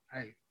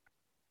 Hey,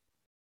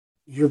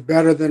 you're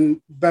better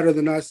than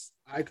us.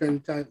 I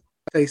couldn't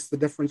taste the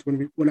difference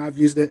when I've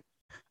used it.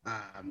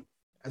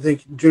 I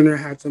think Junior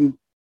had some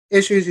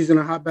issues. He's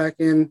gonna hop back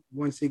in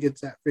once he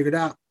gets that figured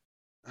out.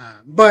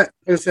 But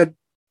like I said,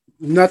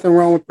 nothing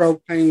wrong with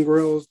propane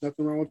grills.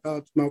 Nothing wrong with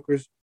pellet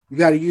smokers. You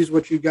got to use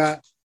what you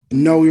got.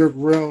 Know your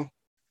grill.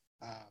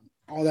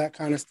 All that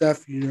kind of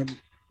stuff. Your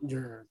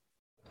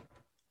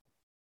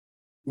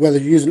whether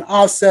you're using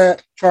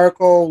offset,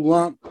 charcoal,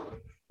 lump,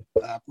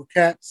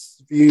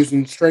 briquettes, if you're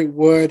using straight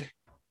wood,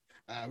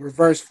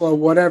 reverse flow,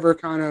 whatever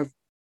kind of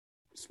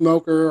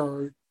smoker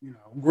or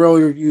grill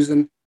you're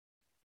using,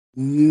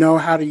 know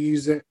how to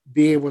use it,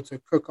 be able to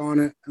cook on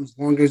it. As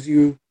long as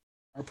you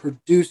are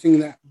producing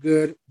that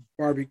good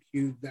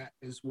barbecue, that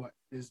is what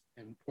is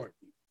important.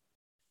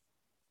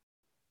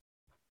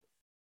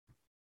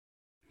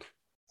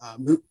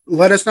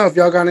 Let us know if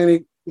y'all got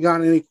any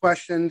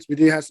questions. We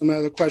do have some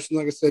other questions.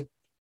 Like I said,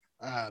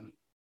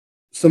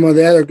 some of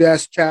the other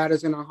guests, Chad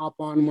is going to hop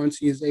on once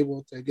he is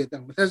able to get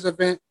done with his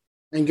event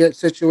and get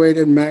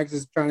situated. Max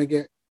is trying to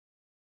get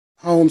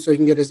home so he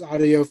can get his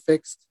audio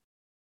fixed.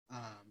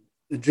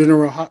 The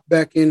general hop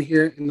back in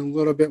here in a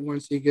little bit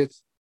once he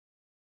gets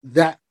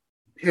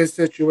his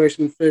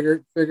situation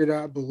figured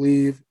out. I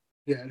believe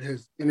he had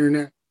his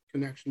internet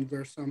connections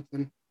or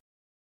something.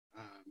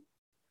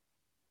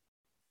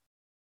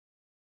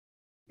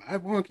 I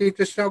want to keep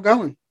this show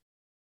going.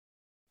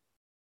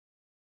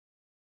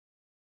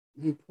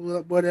 Let me pull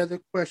up what other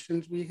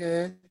questions we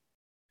had.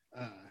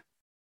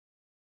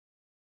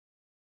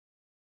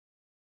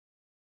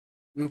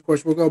 And of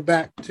course, we'll go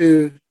back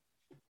to.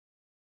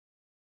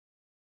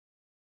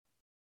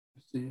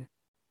 Let's see.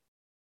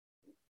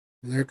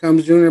 There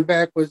comes Junior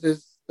back with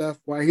his stuff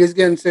while he's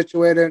getting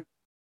situated.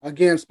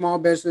 Again, small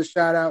business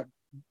shout out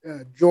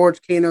George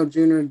Kano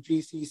Jr. and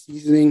GC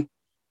Seasoning.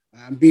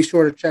 Be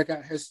sure to check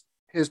out his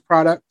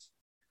products,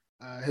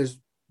 his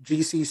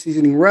GC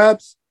Seasoning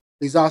rubs.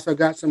 He's also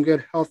got some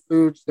good health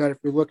foods that if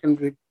you're looking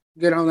to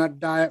get on that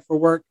diet for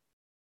work,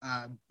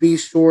 be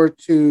sure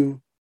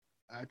to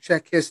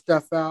check his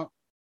stuff out.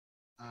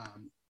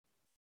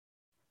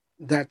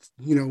 That's,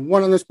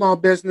 one of the small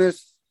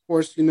business. Of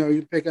course,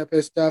 you pick up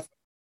his stuff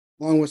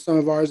along with some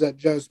of ours at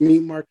Joe's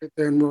Meat Market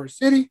there in Roar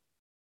City.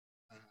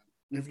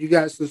 If you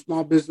got some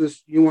small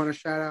business you want to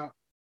shout out,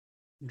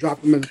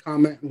 drop them in the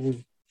comment and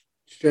we'll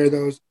share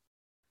those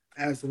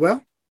as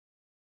well.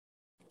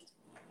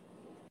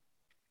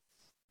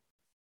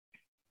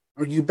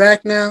 Are you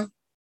back now?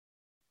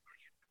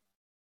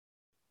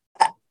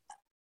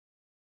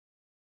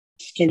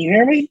 Can you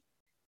hear me?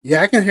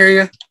 Yeah, I can hear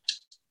you.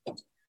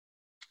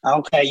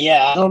 Okay,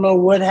 yeah. I don't know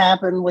what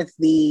happened with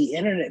the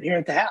internet here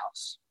at the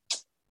house.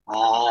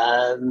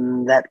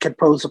 That could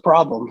pose a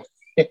problem.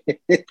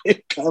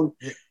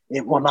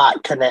 It will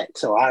not connect.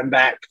 So I'm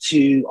back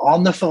to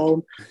on the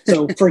phone.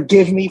 So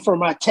forgive me for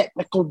my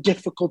technical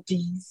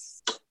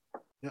difficulties.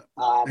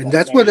 And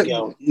that's what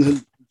like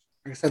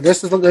I said,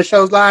 this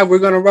show's live. We're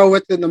going to roll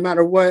with it no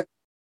matter what.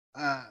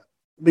 But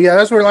yeah,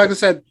 that's where, like I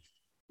said,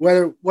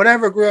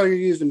 whatever grill you're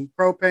using,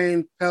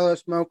 propane, pellet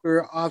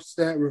smoker,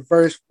 offset,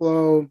 reverse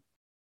flow,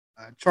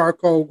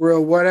 charcoal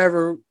grill,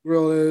 whatever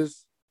grill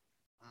is,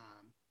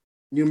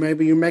 you're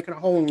making a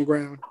hole in the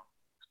ground.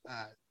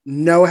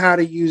 Know how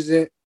to use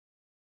it.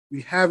 If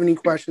you have any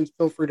questions,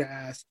 feel free to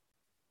ask.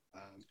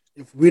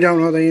 If we don't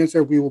know the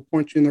answer, we will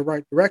point you in the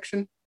right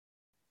direction.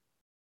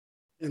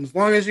 And as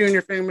long as you and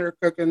your family are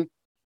cooking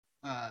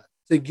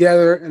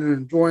together and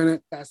enjoying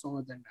it, that's the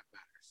only thing that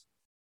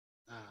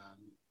matters.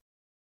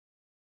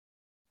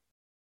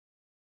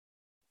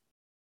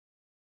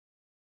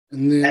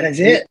 And then that is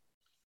it.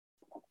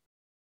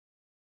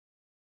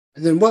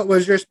 And then what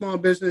was your small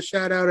business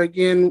shout out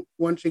again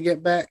once you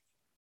get back?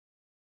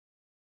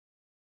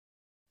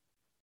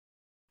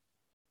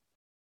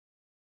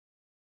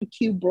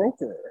 Q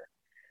Broker,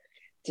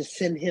 to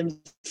send him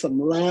some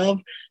love,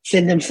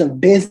 send him some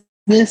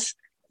business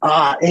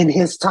in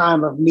his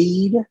time of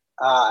need.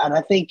 And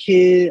I think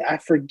I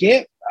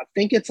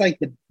think it's like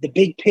the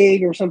Big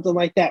Pig or something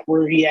like that,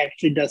 where he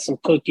actually does some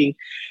cooking.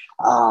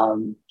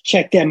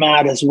 Check them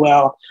out as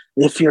well.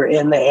 If you're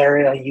in the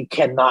area, you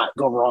cannot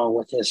go wrong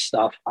with his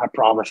stuff. I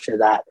promise you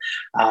that.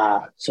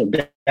 So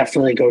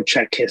definitely go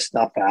check his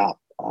stuff out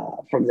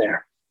from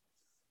there.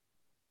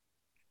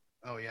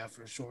 Oh yeah,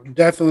 for sure.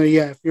 Definitely,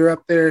 yeah. If you're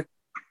up there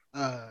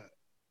going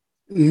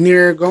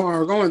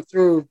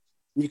through,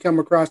 and you come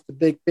across the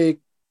Big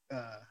Pig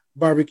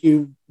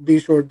barbecue,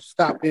 be sure to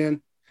stop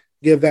in,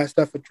 give that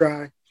stuff a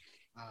try.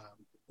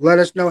 Let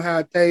us know how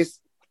it tastes.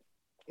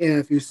 And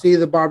if you see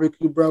the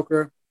barbecue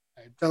broker,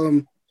 tell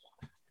them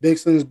Big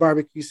Slim's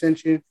Barbecue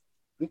sent you.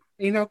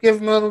 Give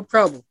them a little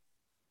trouble.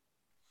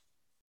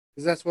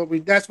 Because that's what we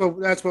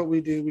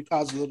do. We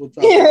cause a little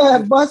trouble.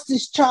 Yeah, bust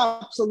his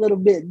chops a little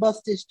bit.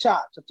 Bust his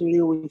chops. That's what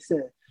he always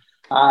said.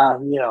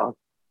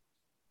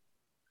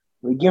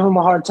 We give him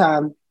a hard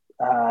time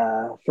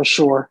for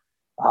sure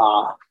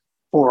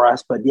for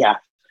us. But yeah,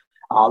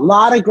 a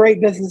lot of great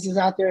businesses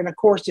out there. And of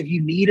course, if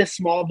you need a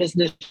small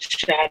business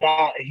shout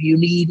out, if you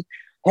need,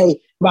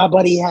 hey, my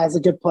buddy has a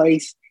good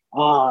place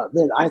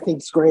that I think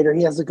is great, or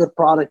he has a good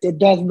product. It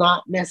does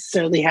not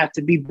necessarily have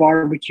to be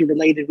barbecue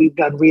related. We've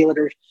done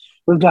realtors.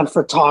 We've done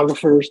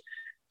photographers,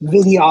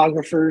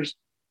 videographers,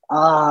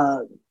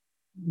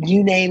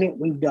 you name it,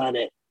 we've done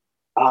it.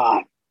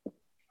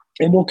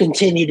 And we'll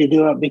continue to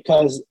do it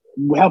because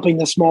helping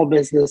the small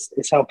business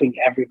is helping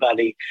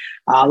everybody.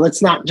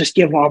 Let's not just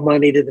give our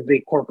money to the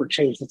big corporate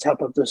chains. Let's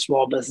help out the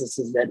small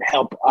businesses that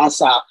help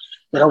us out,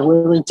 that are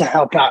willing to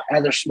help out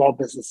other small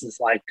businesses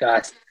like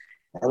us.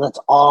 And let's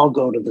all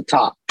go to the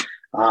top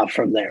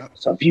from there.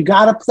 So if you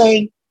got a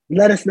thing,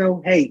 let us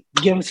know. Hey,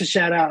 give us a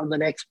shout out on the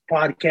next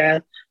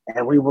podcast,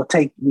 and we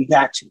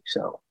got you.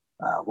 So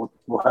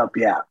we'll help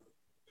you out.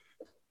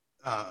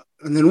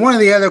 And then one of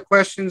the other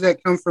questions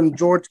that come from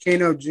George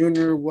Kano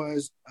Jr.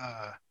 was,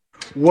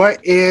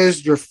 what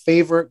is your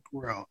favorite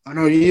grill? I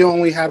know you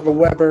only have a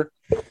Weber,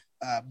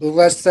 but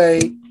let's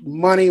say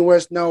money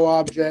was no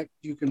object.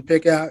 You can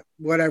pick out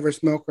whatever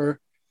smoker.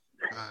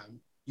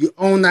 You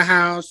own the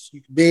house.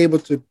 You can be able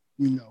to,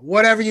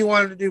 whatever you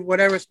wanted to do,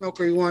 whatever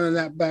smoker you want in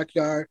that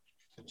backyard.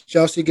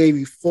 Chelsea gave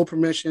you full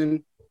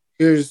permission.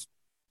 Here's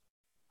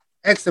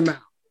X amount.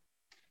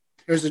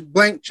 Here's a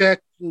blank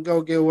check. You can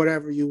go get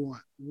whatever you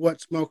want.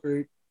 What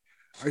smoker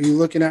are you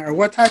looking at, or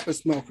what type of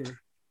smoker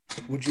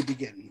would you be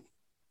getting?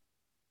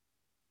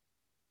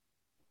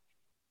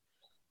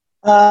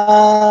 Did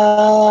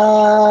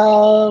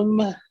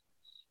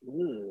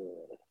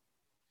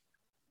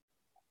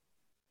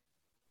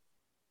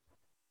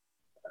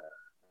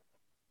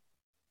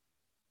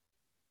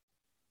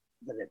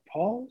it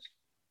pause?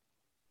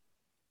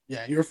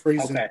 Yeah, you're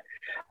freezing. Okay.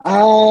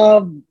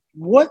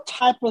 What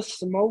type of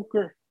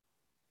smoker?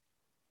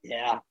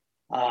 Yeah.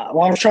 I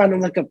was trying to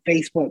look up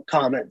Facebook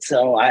comments,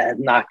 so I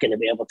am not going to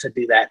be able to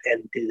do that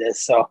and do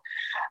this. So,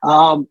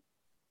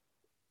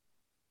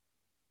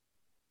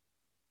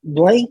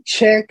 blank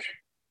check,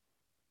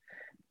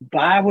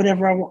 buy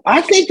whatever I want. I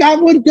think I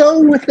would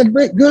go with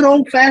the good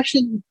old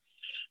fashioned.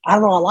 I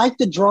don't know. I like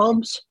the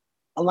drums.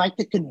 I like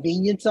the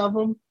convenience of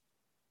them.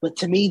 But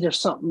to me, there's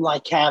something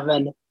like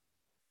having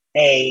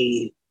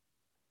a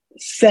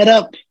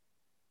setup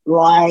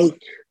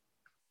like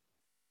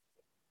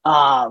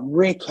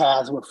Rick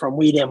has from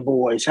We Dem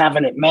Boys,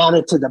 having it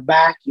mounted to the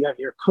back. You have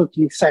your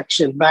cooking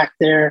section back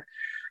there,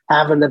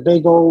 having the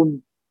big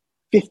old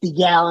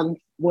 50-gallon,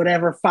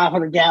 whatever,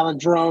 500-gallon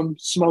drum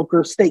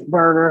smoker, steak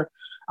burner.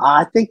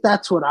 I think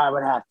that's what I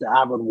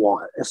would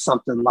want, is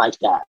something like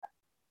that.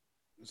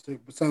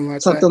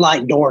 Something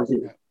like Dorothy.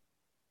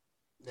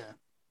 Yeah.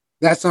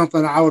 That's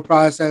something I would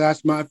probably say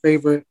that's my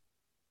favorite.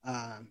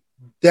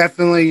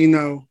 Definitely,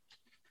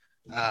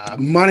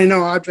 money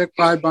no object,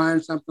 probably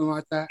buying something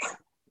like that.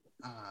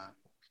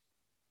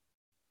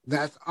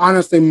 That's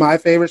honestly my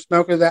favorite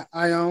smoker that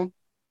I own.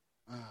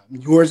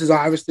 Yours is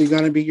obviously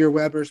going to be your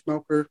Weber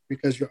smoker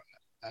because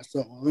that's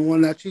the only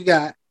one that you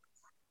got.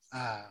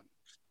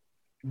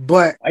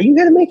 But are you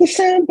going to make it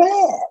sound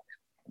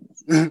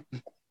bad?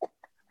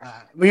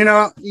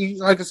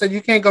 Like I said,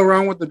 you can't go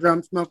wrong with the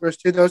drum smokers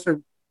too. Those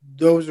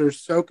are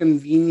so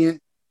convenient.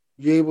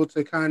 You're able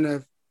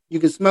to you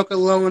can smoke it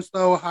low and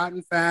slow, hot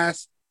and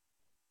fast.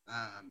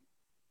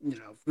 If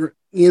you're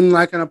in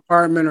like an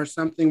apartment or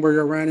something where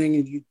you're renting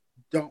and you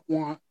don't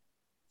want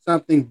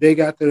something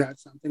big out there,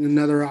 that's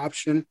another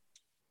option.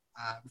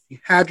 If you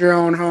had your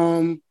own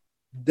home,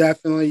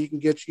 definitely you can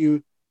get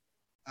you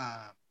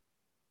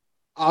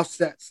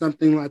offset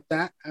something like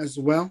that as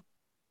well.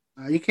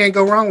 You can't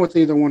go wrong with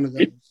either one of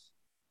those.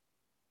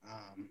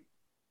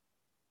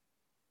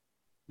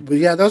 But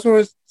yeah, those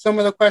were some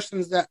of the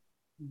questions that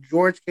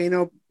George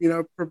Kano,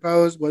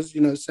 proposed. Was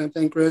same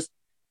thing, Chris.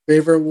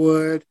 Favorite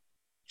wood,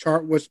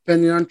 was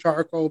opinion on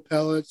charcoal,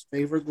 pellets,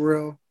 favorite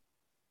grill.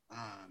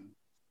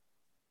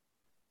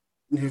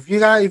 If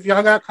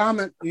y'all got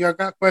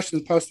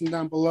questions, post them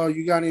down below.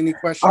 You got any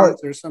questions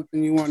or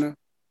something you want to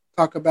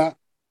talk about?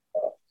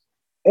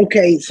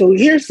 Okay, so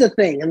here's the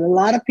thing, and a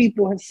lot of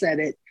people have said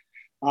it.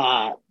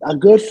 A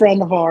good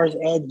friend of ours,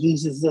 Ed,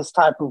 uses this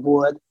type of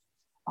wood.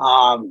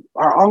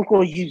 Our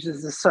uncle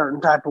uses a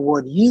certain type of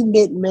wood. You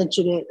didn't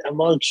mention it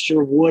amongst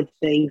your wood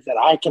things that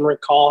I can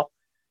recall.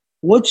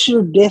 What's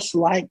your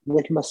dislike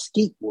with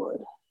mesquite wood?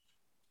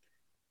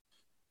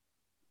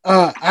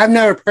 I've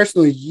never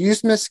personally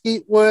used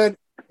mesquite wood.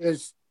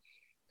 It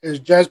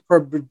just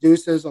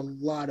produces a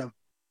lot of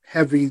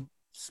heavy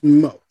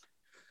smoke.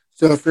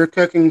 So if you're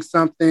cooking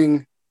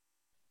something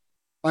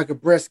like a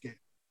brisket,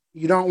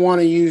 you don't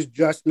want to use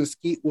just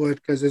mesquite wood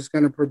because it's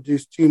going to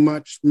produce too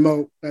much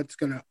smoke that's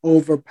going to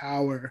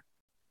overpower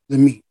the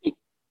meat,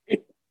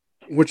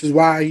 which is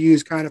why I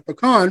use kind of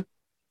pecan,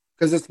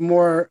 because it's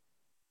more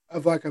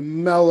of like a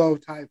mellow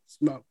type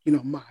smoke,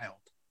 mild.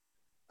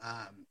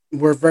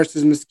 Where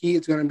versus mesquite,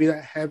 it's going to be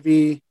that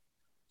heavy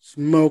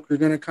smoke. You're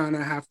going to kind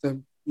of have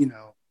to,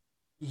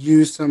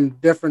 use some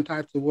different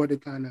types of wood to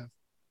kind of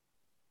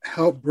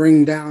help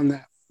bring down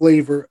that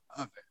flavor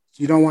of it.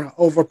 So you don't want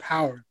to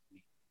overpower it.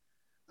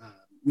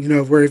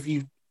 Where if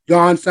you've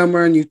gone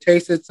somewhere and you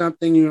tasted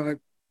something, you're like,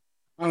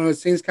 I don't know, it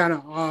seems kind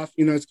of off.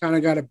 It's kind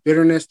of got a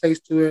bitterness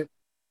taste to it.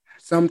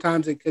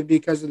 Sometimes it could be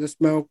because of the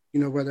smoke,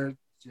 whether it's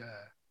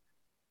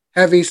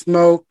heavy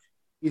smoke,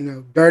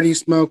 dirty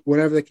smoke,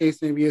 whatever the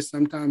case may be.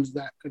 Sometimes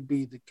that could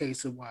be the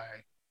case of why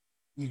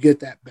you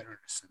get that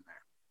bitterness in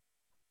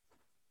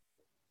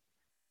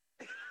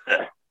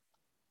there.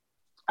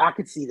 I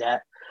could see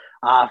that.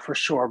 for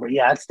sure. But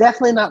yeah, it's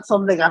definitely not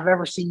something I've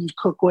ever seen you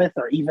cook with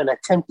or even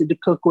attempted to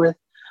cook with.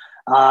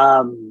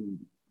 I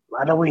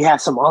know we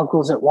have some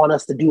uncles that want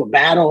us to do a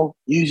battle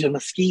using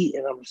mesquite,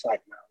 and I'm just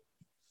like,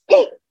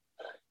 no,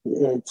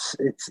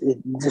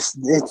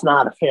 it's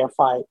not a fair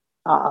fight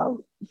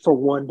for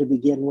one to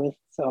begin with.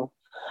 So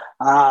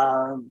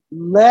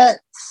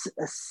let's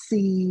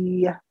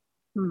see.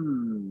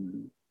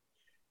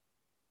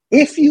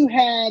 If you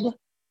had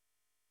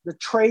the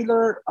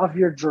trailer of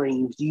your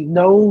dreams,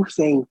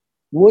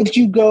 would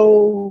you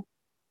go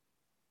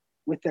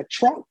with a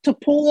truck to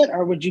pull it,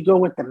 or would you go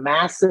with the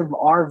massive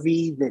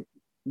RV that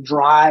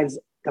drives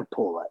to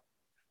pull it?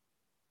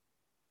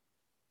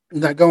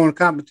 Is that going to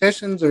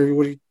competitions, or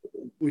what are you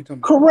talking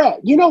about?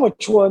 Correct. You know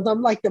which ones.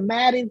 I'm like the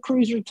Madden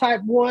Cruiser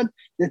type one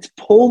that's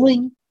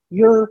pulling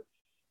your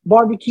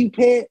barbecue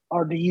pit,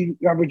 or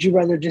would you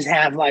rather just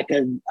have like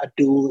a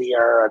dually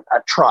or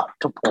a truck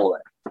to pull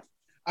it?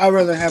 I'd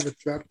rather have a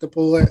truck to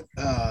pull it,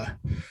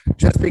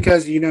 just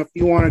because, if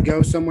you want to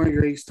go somewhere,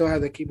 you still have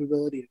the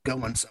capability of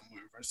going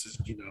somewhere versus,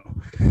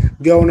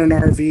 going in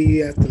an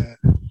RV at the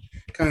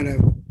kind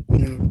of,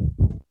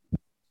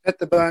 hit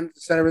the button,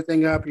 set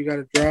everything up. You got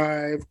to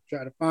drive,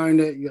 try to find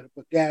it. You got to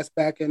put gas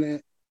back in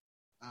it,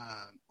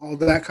 all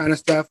that kind of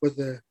stuff. With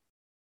the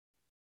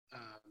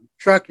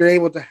truck, you're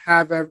able to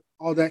have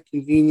all that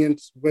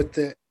convenience with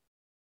it.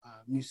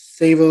 You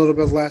save a little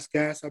bit less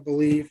gas, I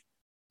believe.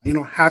 You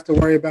don't have to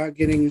worry about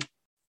getting,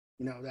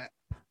 that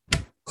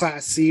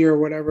Class C or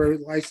whatever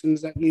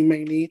license that you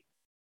may need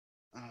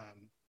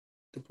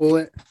to pull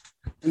it.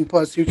 And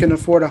plus, you can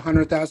afford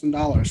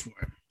 $100,000 for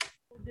it.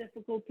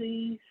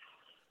 Difficulties.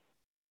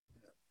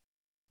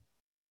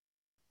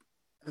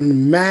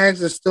 And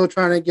Mags is still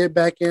trying to get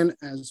back in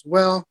as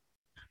well.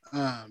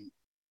 And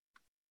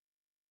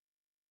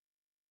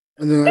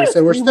then, like I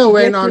said, we're still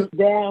waiting on.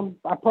 Damn,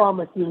 I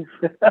promise you.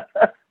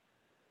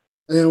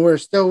 And then we're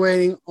still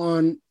waiting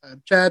on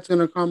Chad's going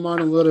to come on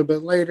a little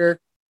bit later.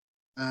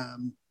 I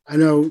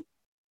know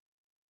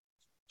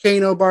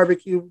Kano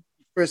Barbecue,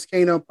 Chris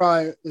Kano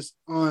probably is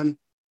on.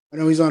 I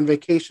know he's on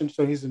vacation,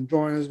 so he's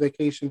enjoying his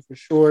vacation for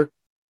sure.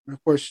 And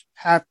of course,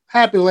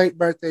 happy late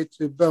birthday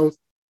to both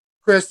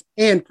Chris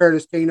and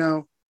Curtis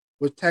Kano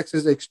with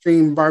Texas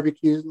Extreme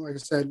Barbecue. Like I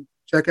said,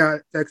 check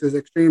out Texas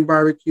Extreme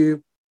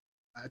Barbecue,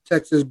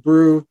 Texas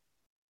Brew,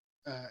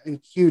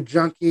 and Q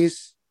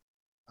Junkies.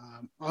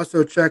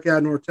 Also check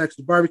out North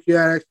Texas Barbecue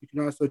Addicts. You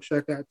can also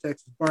check out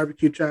Texas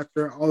Barbecue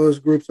Chapter. All those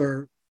groups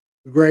are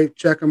great.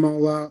 Check them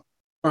all out.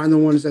 Find the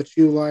ones that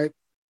you like.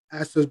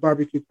 Ask those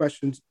barbecue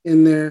questions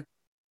in there.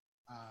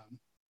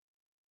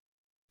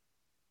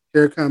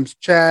 Here comes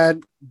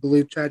Chad. I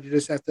believe, Chad, you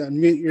just have to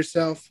unmute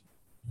yourself.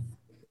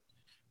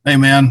 Hey,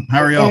 man.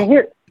 How are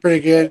y'all? Pretty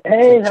good.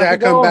 Hey, so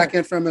Chad come back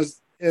in from his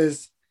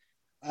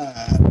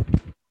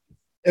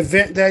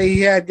event that he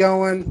had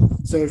going.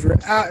 So if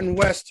you're out in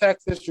West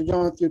Texas, you're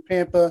going through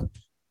Pampa,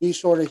 be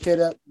sure to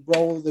hit up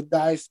Roll the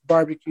Dice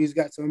Barbecue. He's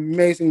got some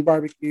amazing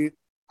barbecue.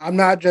 I'm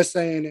not just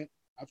saying it.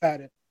 I've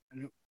had it.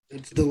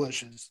 It's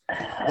delicious.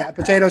 That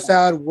potato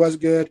salad was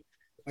good.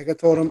 Like I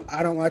told him,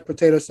 I don't like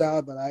potato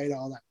salad, but I ate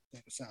all that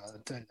potato salad. I'll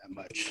tell you that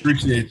much.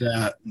 Appreciate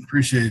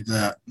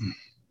that.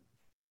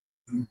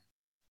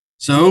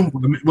 So,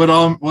 what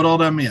all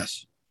did I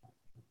miss?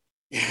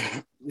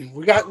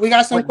 We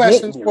got some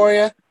questions for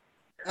you.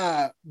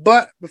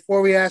 But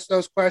before we ask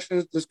those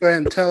questions, just go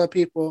ahead and tell the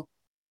people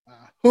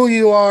who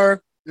you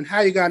are and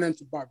how you got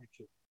into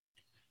barbecue.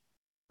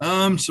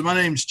 So my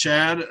name's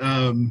Chad.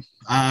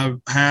 I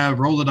have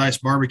Roll the Dice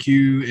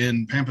Barbecue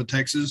in Pampa,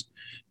 Texas.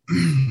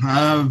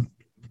 I've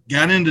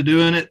got into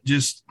doing it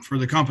just for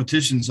the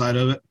competition side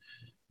of it,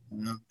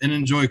 and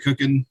enjoy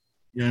cooking.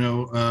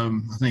 I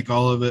think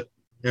all of it,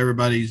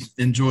 everybody's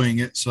enjoying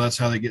it, so that's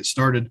how they get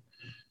started.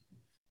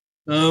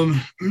 So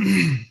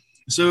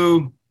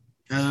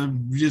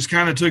we just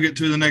kind of took it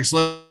to the next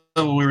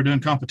level. We were doing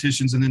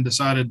competitions, and then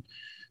decided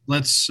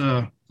let's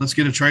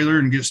get a trailer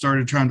and get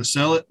started trying to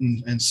sell it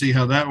and see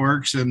how that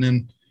works. And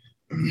then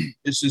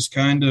it's just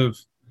kind of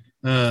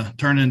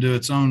turned into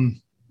its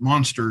own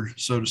monster,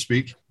 so to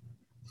speak.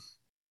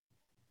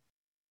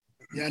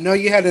 Yeah, I know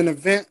you had an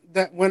event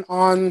that went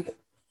on,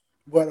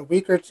 a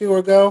week or two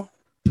ago,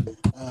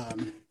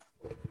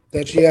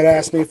 that you had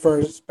asked me for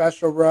a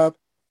special rub.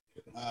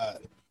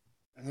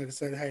 And like I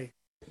said, hey,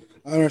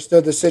 I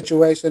understood the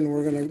situation.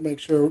 We're going to make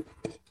sure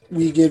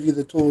we give you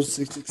the tools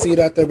to succeed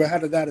out there. But how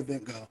did that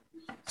event go?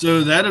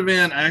 So that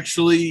event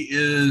actually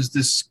is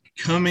this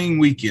coming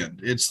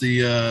weekend. It's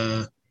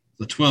the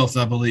 12th,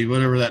 I believe,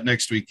 whatever that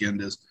next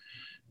weekend is.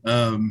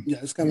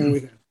 It's coming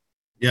weekend.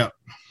 Yeah.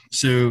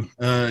 So,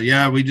 we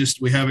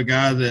have a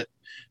guy that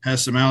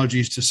has some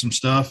allergies to some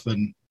stuff.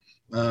 And,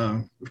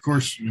 of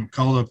course,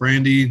 called up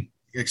Randy,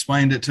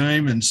 explained it to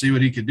him and see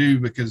what he could do,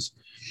 because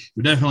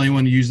we definitely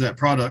want to use that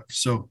product.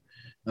 So,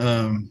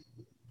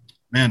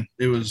 man,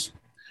 it was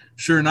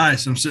sure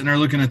nice. I'm sitting there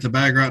looking at the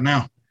bag right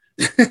now.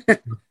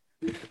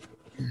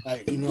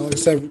 Like I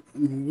said,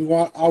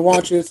 I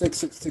want you to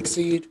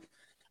succeed.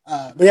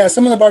 But yeah,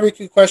 some of the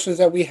barbecue questions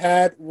that we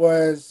had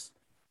was,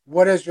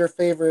 what is your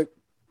favorite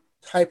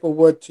type of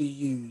wood to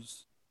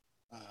use?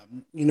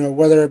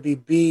 Whether it be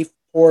beef,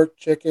 pork,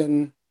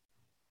 chicken,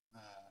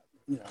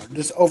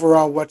 just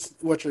overall, what's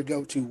your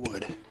go-to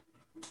wood?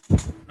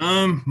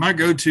 My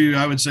go-to,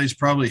 I would say, is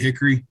probably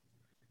hickory.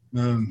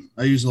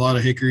 I use a lot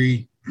of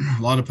hickory,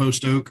 a lot of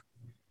post oak.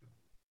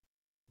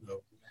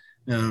 So,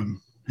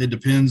 it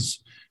depends.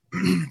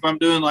 If I'm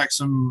doing like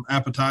some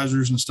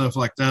appetizers and stuff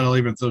like that, I'll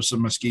even throw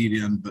some mesquite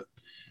in. But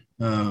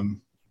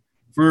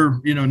for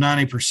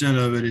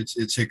 90% of it,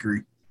 it's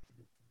hickory.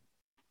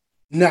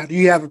 Now, do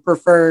you have a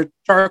preferred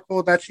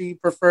charcoal that you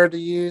prefer to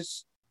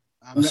use?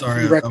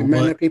 Sorry, you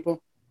recommend to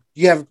people?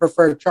 Do you have a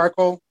preferred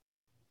charcoal?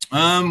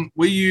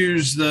 We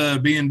use the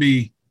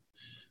B&B.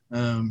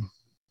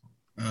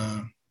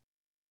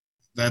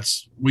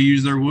 We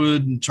use their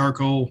wood and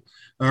charcoal,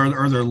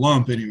 or their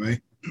lump anyway.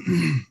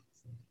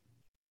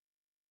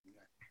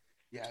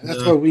 Yeah,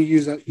 that's what we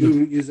use. We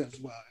use as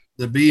well.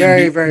 The B&B,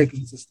 very, very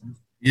consistent.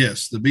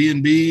 Yes, the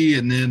B&B,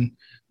 and then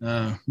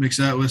mix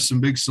that with some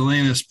big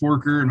Salinas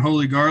porker and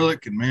holy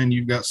garlic, and man,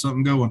 you've got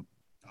something going.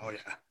 Oh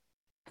yeah,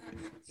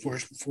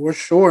 for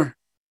sure.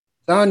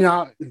 Telling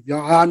y'all, if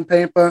y'all out in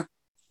Pampa,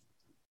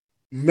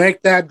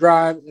 make that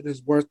drive. It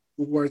is worth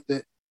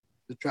it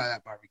to try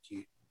that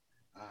barbecue.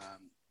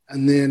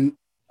 And then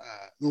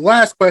the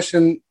last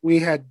question we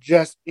had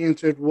just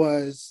answered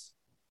was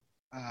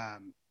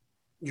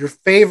your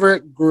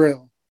favorite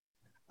grill.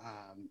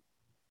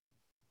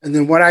 And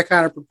then what I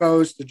kind of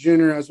proposed to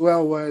Junior as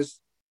well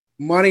was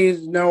money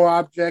is no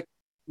object.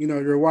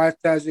 Your wife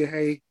tells you,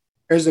 hey,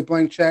 here's a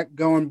blank check,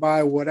 go and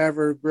buy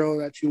whatever grill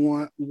that you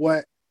want.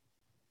 What's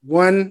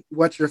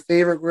your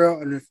favorite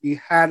grill? And if you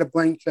had a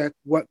blank check,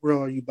 what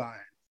grill are you buying?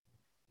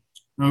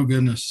 Oh,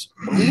 goodness.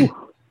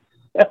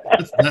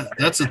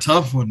 That's a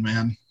tough one,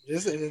 man.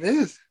 Yes, it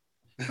is.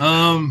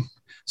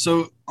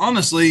 So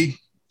honestly,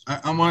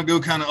 I'm going to go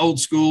kind of old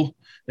school,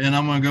 and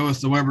I'm going to go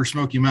with the Weber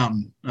Smoky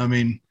Mountain. I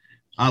mean,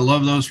 I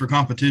love those for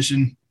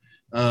competition.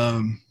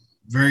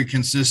 Very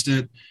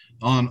consistent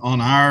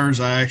on ours.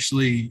 I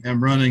actually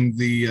am running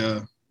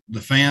the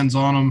fans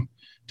on them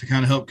to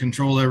kind of help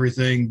control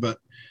everything. But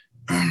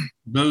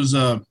those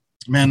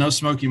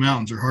Smoky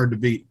Mountains are hard to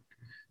beat.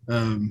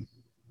 And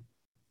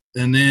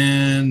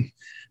then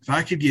if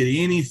I could get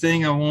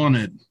anything I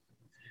wanted,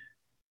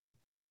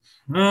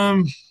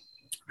 I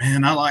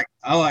like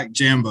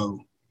Jambo.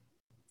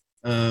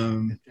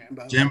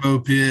 Jambo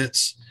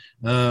pits,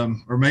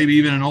 or maybe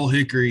even an old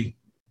hickory.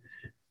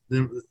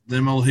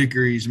 Them old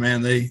hickories,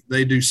 man,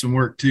 they do some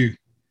work too.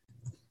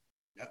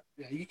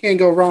 Yeah, you can't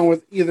go wrong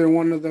with either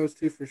one of those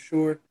two for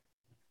sure.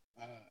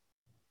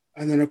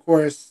 And then, of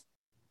course,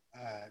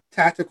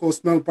 Tactical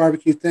Smoke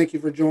Barbecue, thank you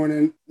for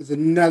joining. There's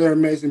another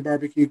amazing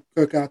barbecue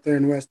cook out there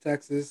in West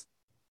Texas.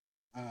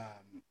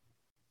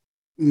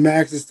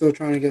 Max is still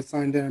trying to get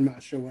signed in. I'm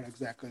not sure what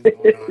exactly is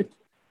going on.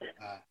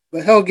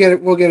 But he'll get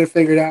it. We'll get it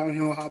figured out, and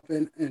he'll hop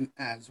in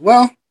as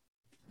well.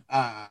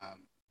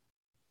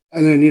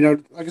 And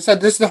then, like I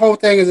said, the whole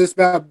thing is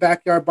about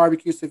backyard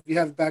barbecue. So if you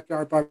have a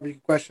backyard barbecue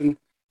question,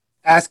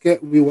 ask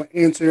it. We will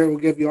answer it. We'll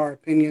give you our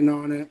opinion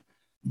on it.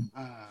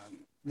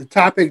 The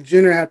topic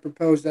Junior had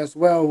proposed as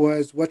well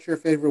was, what's your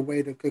favorite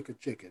way to cook a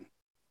chicken?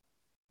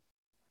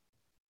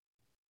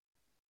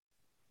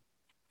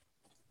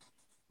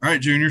 All right,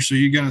 Junior. So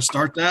you going to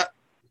start that?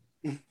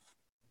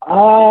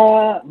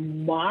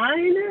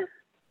 Mine?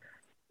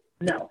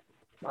 No,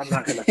 I'm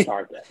not going to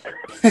start that.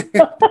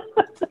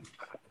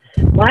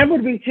 Mine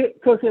would be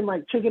cooking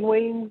like chicken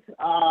wings,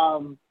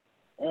 and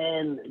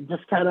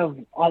just kind of.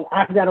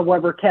 I've got a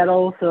Weber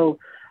kettle, so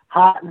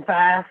hot and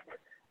fast.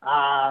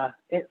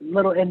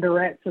 Little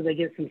indirect, so they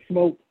get some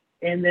smoke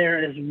in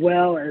there as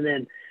well, and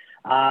then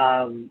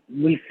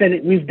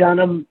we've done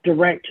them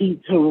direct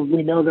heat, so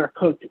we know they're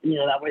cooked.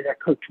 That way they're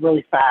cooked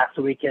really fast,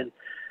 so we can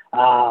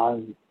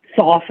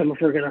sauce them if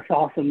we're going to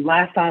sauce them.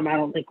 Last time I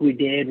don't think we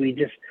did. We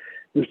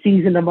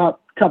seasoned them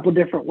up a couple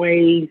different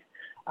ways,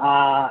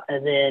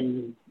 and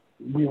then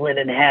we went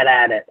and had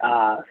at it.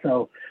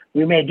 So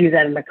we may do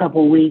that in a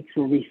couple weeks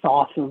where we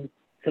sauce them.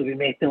 So we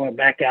may throw it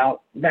back on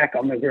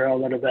the grill a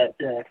little bit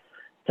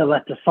to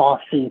let the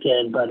sauce sink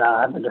in, but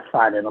I haven't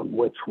decided on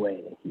which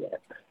way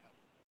yet.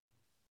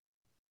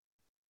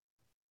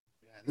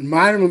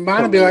 Mine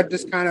will be like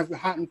just kind of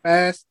hot and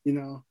fast,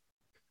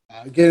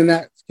 getting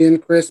that skin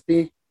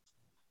crispy.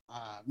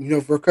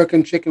 If we're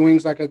cooking chicken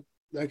wings, like I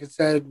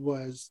said,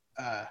 was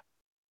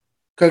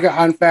cook it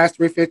hot and fast,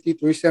 350,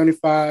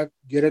 375,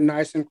 get it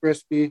nice and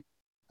crispy,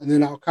 and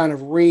then I'll kind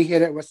of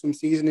re-hit it with some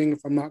seasoning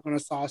if I'm not going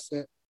to sauce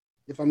it.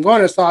 If I'm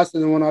going to sauce it,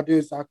 then what I'll do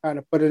is I'll kind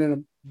of put it in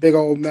a big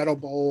old metal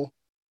bowl,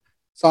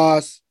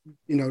 sauce,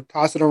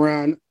 toss it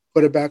around,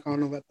 put it back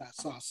on and let that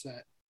sauce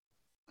set.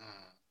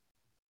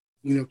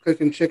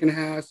 Cooking chicken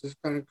halves is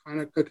kind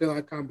of cooking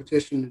like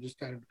competition. You just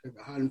kind of cook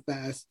it hot and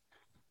fast.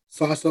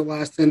 Sauce will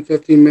last 10,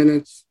 15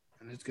 minutes,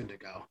 and it's good to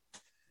go.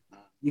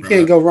 You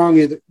can't go wrong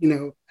either.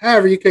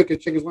 However you cook a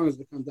chicken, as long as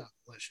it comes out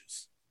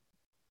delicious.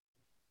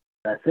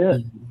 That's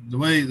it. The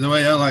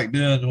way I like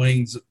doing the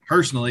wings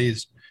personally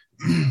is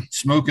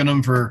smoking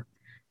them for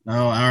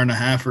hour and a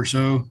half or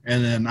so.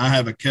 And then I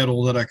have a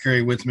kettle that I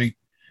carry with me,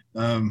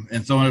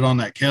 and throwing it on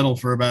that kettle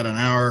for about an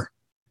hour,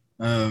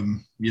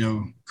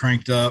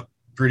 cranked up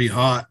pretty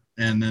hot.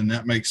 And then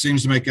that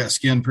seems to make that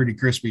skin pretty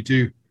crispy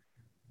too.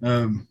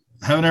 I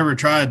haven't ever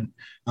tried.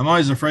 I'm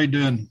always afraid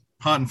doing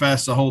hot and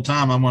fast the whole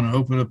time. I'm going to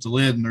open up the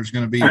lid and there's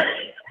going to be,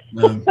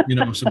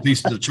 some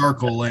pieces of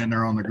charcoal laying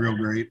there on the grill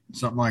grate,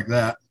 something like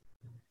that.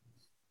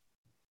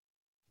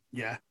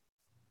 Yeah.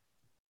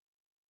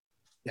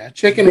 Yeah,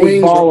 chicken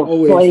wings are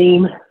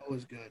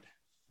always good.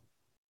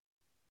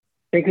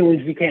 Chicken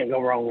wings, you can't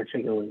go wrong with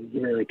chicken wings.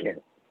 You really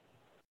can't.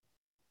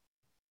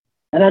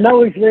 And I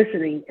know he's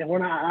listening, and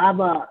I'm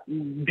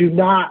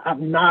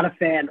not a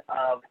fan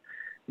of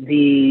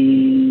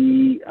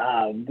the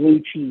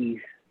blue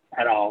cheese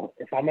at all.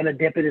 If I'm gonna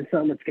dip it in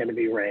something, it's gonna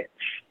be ranch.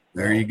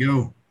 There you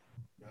go.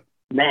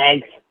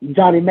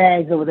 Johnny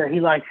Mags over there, he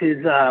likes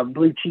his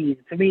blue cheese.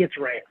 To me, it's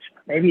ranch.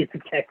 Maybe it's a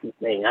Texas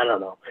thing. I don't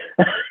know.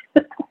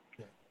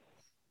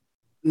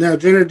 Now,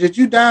 Jenner, did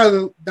you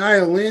dial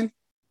in?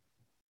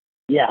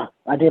 Yeah,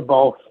 I did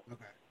both.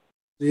 Okay.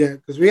 Yeah,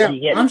 because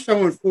I'm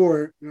showing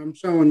 4, and I'm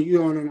showing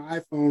you on an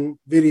iPhone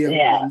video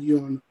and you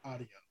on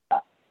audio.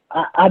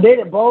 I did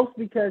it both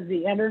because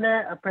the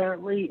internet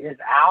apparently is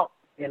out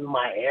in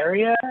my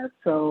area.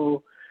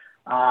 So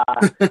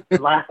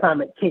last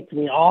time it kicked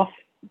me off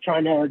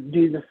trying to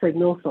do the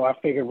signal, so I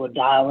figured we'll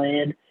dial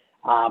in.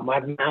 My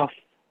mouth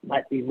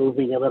might be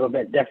moving a little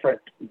bit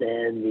different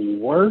than the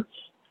words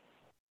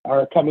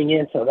are coming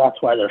in, so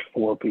that's why there's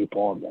 4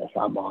 people on this.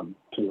 I'm on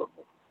 2 of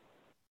them.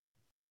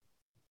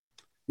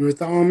 You were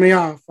throwing me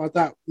off. I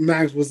thought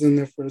Max was in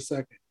there for a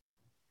second.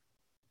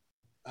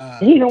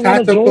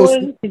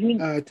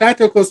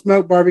 Tactical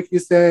Smoke Barbecue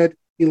said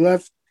he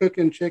loves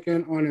cooking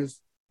chicken on his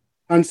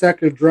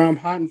unsectored drum,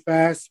 hot and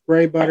fast,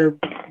 spray butter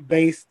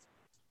based,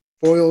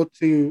 foil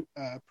to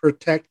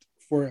protect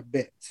for a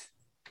bit.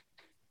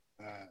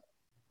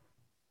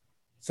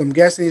 So I'm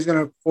guessing he's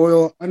going to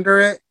foil under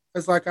it,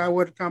 as like I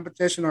would a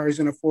competition, or he's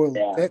going to foil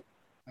it thick.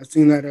 I've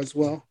seen that as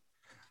well.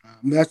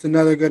 That's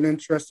another good,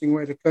 interesting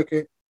way to cook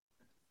it.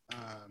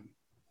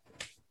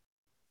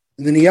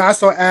 And then he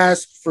also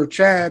asked for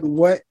Chad,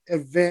 what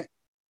event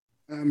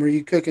are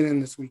you cooking in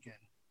this weekend?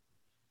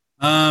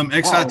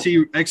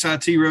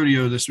 XIT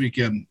rodeo this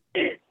weekend.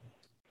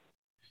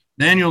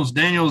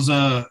 Daniel's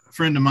a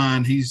friend of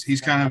mine.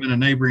 He's kind of in a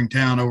neighboring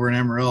town over in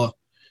Amarillo,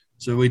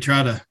 so we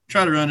try to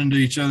run into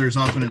each other as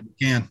often as we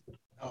can.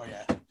 Oh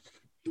yeah,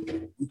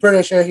 I'm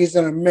pretty sure he's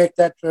gonna make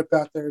that trip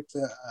out there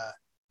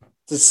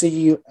to see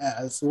you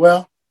as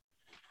well.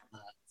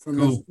 From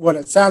what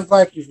it sounds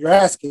like, if you're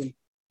asking,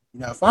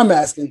 if I'm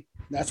asking,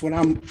 that's when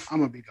I'm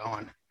gonna be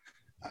going.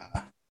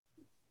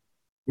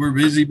 We're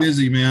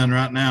busy, man,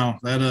 right now.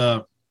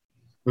 That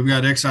we've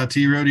got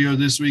XIT rodeo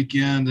this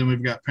weekend, then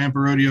we've got Pampa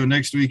rodeo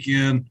next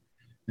weekend,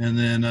 and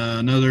then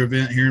another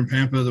event here in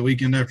Pampa the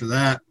weekend after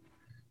that.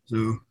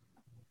 So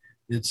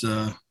it's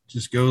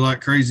just go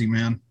like crazy,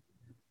 man.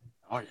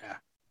 Oh yeah,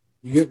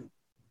 you're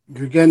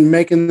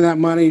making that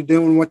money,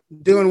 doing what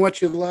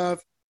you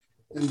love,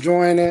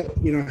 enjoying it.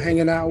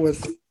 Hanging out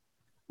with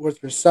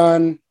your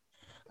son.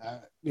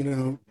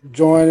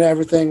 Enjoying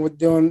everything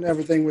doing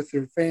everything with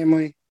your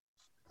family.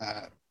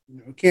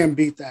 Can't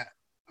beat that.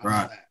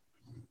 Right.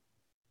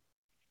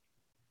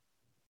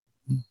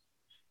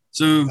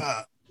 So,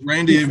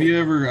 Randy, have you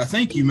ever, I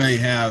think you may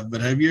have,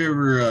 but have you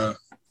ever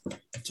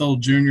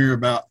told Junior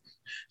about,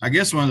 I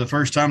guess one of the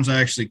first times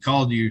I actually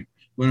called you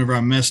whenever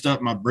I messed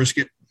up my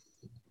brisket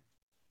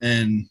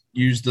and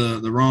used the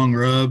wrong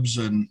rubs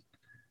and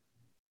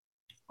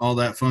all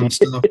that fun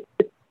stuff?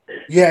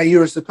 Yeah, you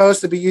were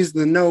supposed to be using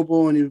the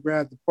Noble, and you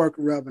grabbed the pork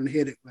rub and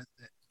hit it with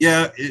it.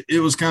 Yeah,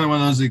 it was kind of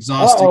one of those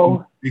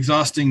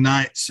exhausting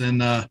nights,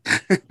 and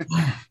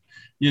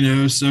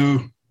so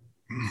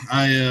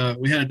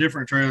we had a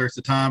different trailer at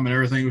the time, and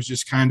everything was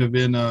just kind of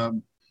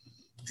in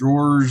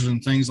drawers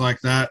and things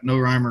like that. No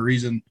rhyme or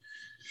reason.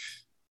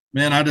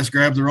 Man, I just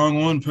grabbed the wrong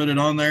one, put it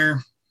on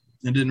there,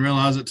 and didn't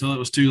realize it till it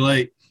was too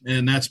late.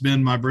 And that's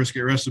been my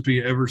brisket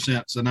recipe ever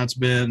since. And that's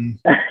been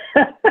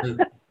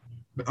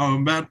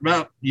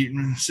about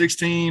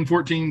 16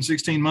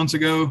 months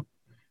ago.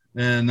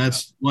 And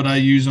that's what I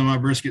use on my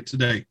brisket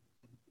today.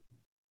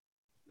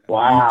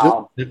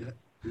 Wow. It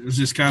was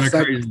just kind of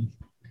crazy.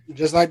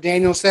 Just like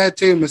Daniel said,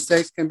 too,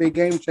 mistakes can be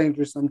game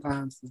changers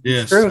sometimes.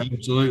 Yes, true.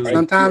 Absolutely.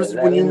 Sometimes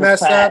when you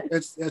mess up,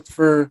 it's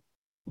for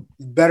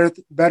better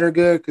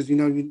good, because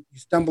you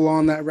stumble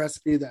on that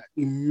recipe that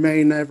you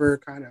may never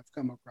kind of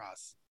come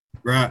across.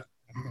 Right.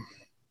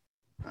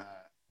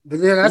 But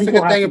yeah, that's the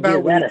good thing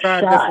about when you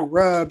try different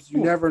rubs. You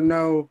never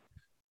know.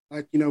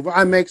 Like, if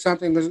I make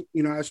something,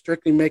 I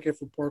strictly make it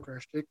for pork, or I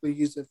strictly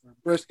use it for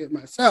brisket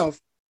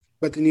myself.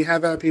 But then you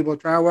have other people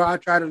try, well, I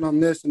tried it on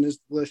this and it's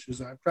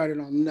delicious. I've tried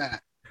it on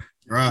that.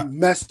 Right.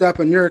 Messed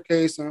up in your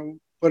case, I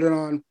put it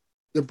on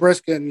the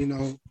brisket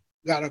and,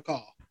 got a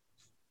call.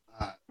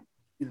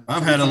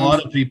 I've had a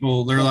lot of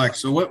people, they're like,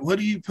 so what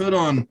do you put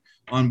on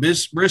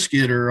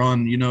brisket or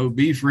on,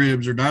 beef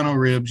ribs or dino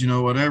ribs,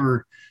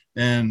 whatever.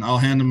 And I'll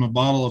hand them a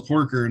bottle of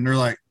porker and they're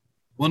like,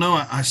 well,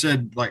 no, I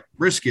said like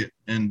brisket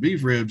and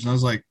beef ribs. And I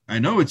was like, I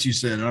know what you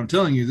said. And I'm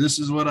telling you, this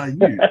is what I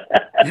use.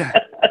 Yeah.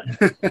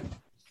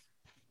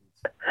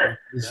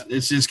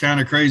 It's just kind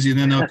of crazy. And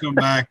then they'll come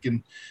back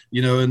and,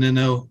 and then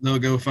they'll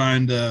go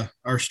find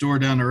our store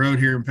down the road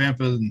here in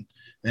Pampa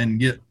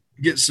and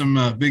get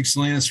some big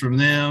Salinas from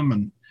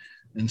them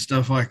and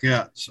stuff like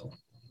that. So.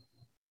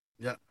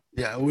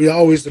 Yeah, we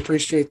always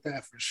appreciate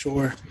that for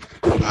sure.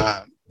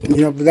 But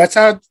that's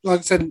how, like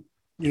I said,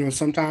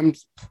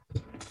 sometimes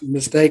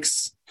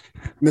mistakes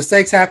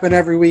happen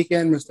every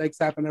weekend. Mistakes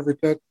happen every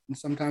cook, and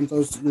sometimes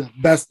those are the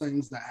best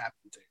things that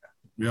happen to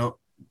you.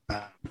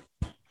 Yep.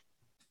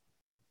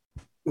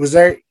 Was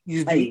there?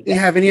 You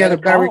have any other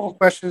barbecue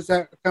questions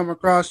that come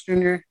across,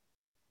 Junior?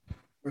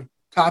 Or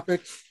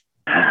topics?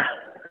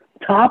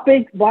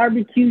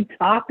 Barbecue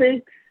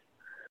topics.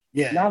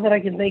 Yeah. Now that I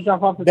can think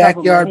off the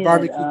backyard top of my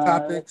barbecue head,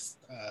 topics.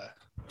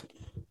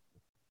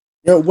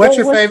 What's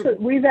your favorite?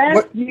 We've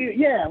asked you,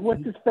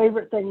 what's his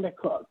favorite thing to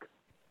cook?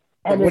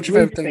 And what's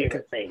your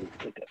favorite thing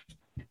to cook?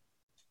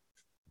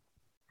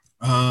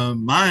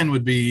 Mine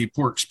would be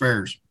pork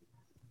spares.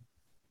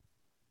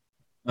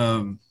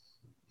 I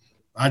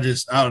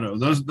don't know.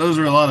 Those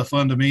are a lot of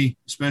fun to me,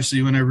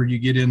 especially whenever you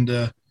get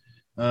into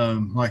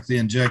like the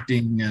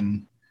injecting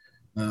and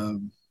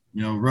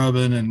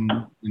rubbing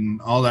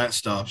and all that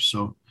stuff.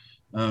 So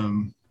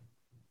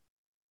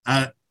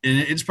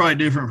it's probably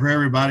different for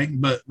everybody,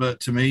 but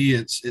to me,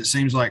 it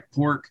seems like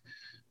pork,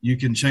 you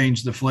can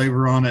change the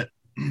flavor on it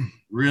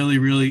really,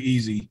 really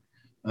easy.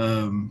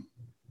 And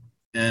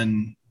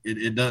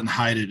it doesn't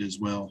hide it as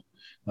well,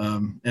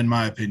 in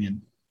my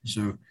opinion.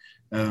 So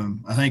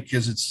I think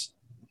because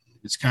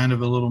it's kind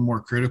of a little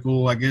more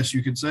critical, I guess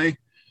you could say.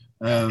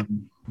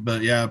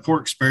 But yeah,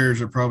 pork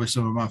spares are probably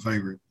some of my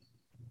favorite.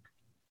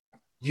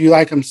 Do you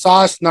like them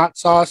sauce, not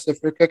sauce, if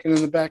you're cooking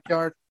in the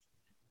backyard?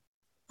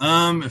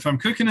 If I'm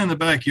cooking in the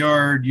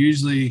backyard,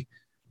 usually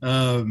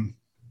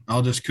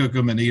I'll just cook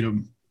them and eat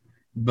them.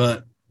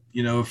 But,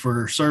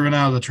 for serving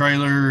out of the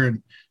trailer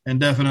and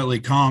definitely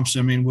comps,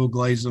 I mean, we'll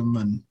glaze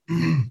them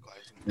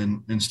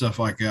and stuff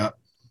like that.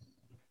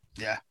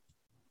 Yeah.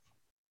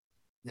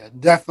 Yeah,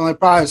 definitely.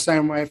 Probably the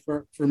same way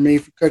for me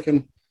for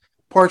cooking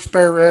pork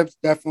spare ribs.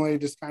 Definitely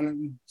just kind of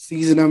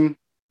season them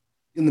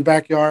in the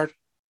backyard.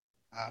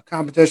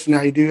 Competition,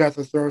 now you do have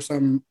to throw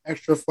some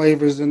extra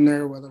flavors in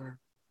there, whether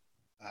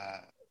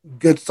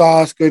good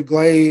sauce, good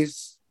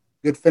glaze,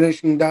 good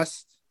finishing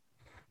dust.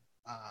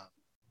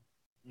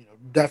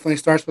 Definitely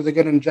starts with a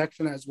good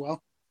injection as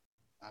well.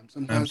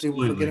 Sometimes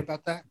Absolutely. People forget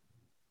about that.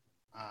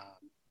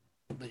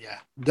 But yeah,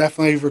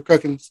 definitely for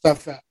cooking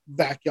stuff at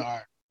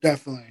backyard,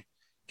 definitely.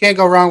 Can't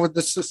go wrong with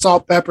the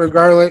salt, pepper,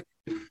 garlic.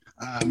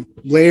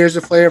 Layers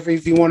of flavor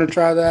if you want to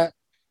try that.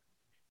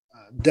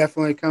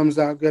 Definitely comes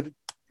out good.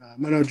 I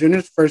know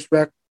Junior's first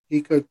rec,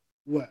 he cooked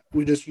what?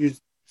 We just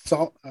used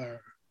salt,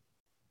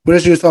 we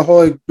just used the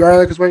holy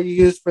garlic is what you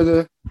use for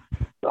the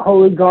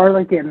holy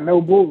garlic and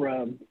no bull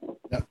rub.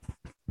 Yep,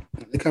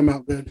 they come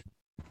out good.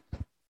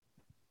 Of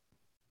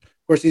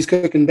course, he's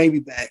cooking baby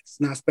backs,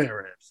 not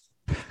spare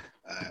ribs.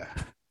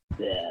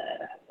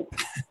 Yeah,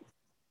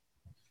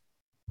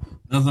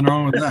 nothing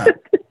wrong with that.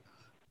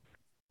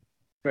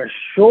 For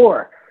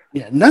sure.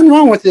 Yeah, nothing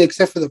wrong with it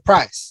except for the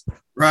price.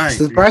 Right.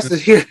 So the price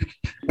is here.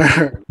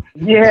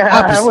 Yeah,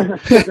 I was a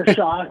sticker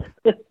shock.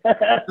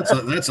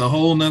 That's a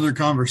whole nother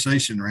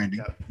conversation, Randy.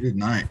 Yep. Good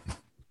night.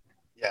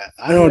 Yeah,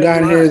 I know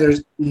down here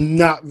there's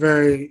not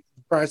very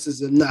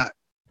prices have not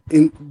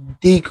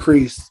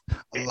decreased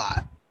a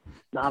lot.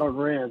 Not on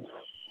ribs.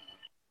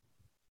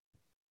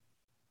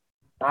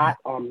 Not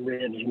on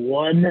ribs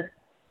 1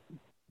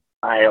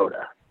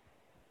 iota.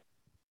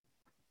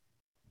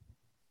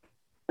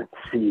 Let's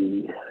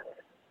see.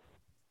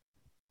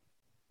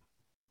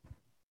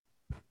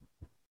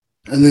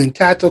 And then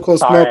Tactical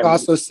Smoke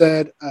also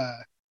said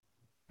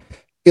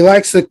he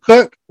likes to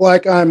cook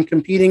like I'm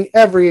competing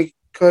every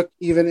cook,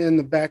 even in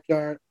the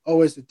backyard.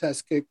 Always a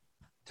test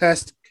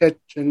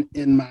kitchen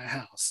in my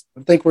house.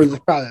 I think we're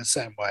probably the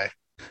same way.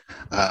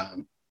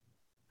 And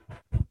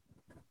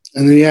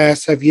then he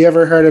asked, have you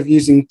ever heard of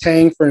using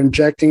Tang for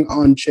injecting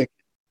on chicken?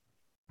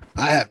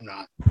 I have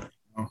not.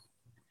 Oh.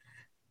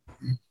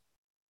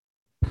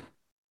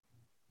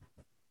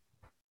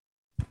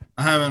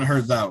 I haven't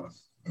heard that one.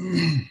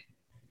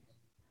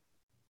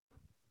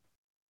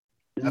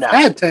 I've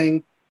had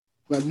Tang,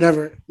 but I've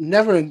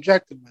never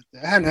injected with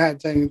it. I hadn't had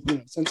Tang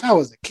since I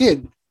was a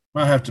kid.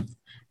 Might have to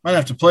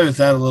play with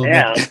that a little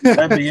bit.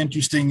 That'd be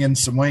interesting in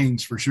some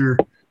wings for sure.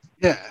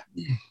 Yeah,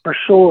 for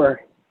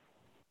sure.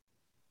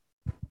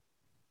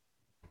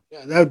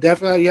 Yeah, that would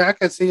definitely. Yeah, I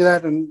could see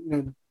that,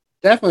 and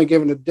definitely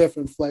giving a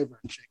different flavor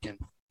in chicken.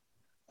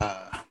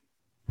 I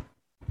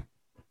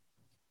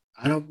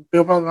don't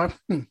feel about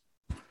that.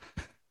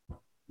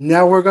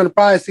 Now we're going to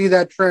probably see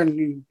that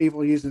trend.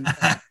 People using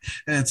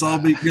it's all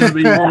going to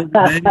be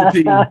Daniel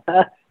P.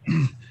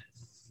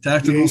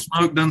 Tactical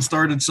Smoke done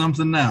started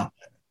something now.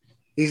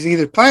 He's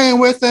either playing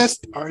with us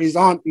or he's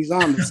on to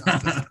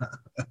something.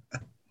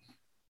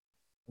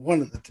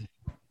 One of the two.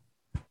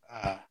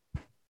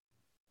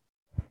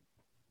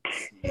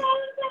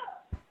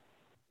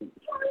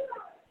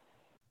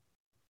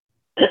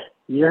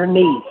 Your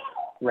niece,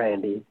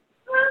 Randy.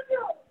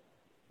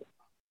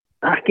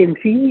 I can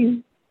see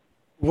you.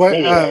 What?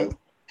 Anyway.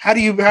 How do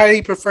you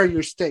prefer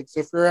your steaks?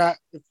 If the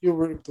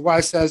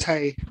wife says,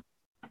 "Hey,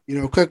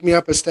 cook me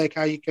up a steak,"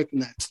 how you cooking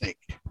that steak?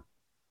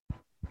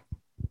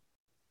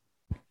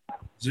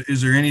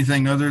 Is there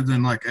anything other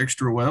than like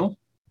extra well?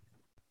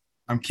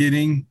 I'm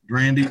kidding,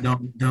 Randy.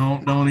 Don't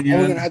even. I'm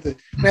gonna have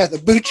to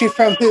boot you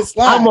from this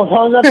I line. almost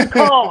hung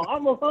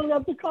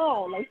up the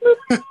call. Like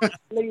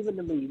leaving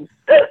the meeting.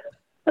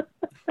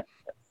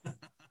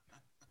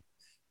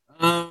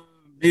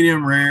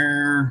 Medium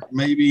rare,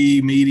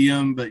 maybe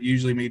medium, but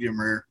usually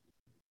medium rare.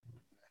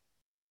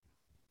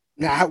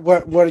 Now,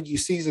 what are you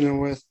seasoning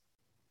with?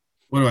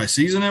 What do I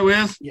season it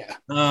with? Yeah,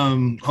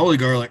 holy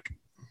garlic.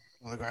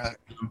 holy garlic.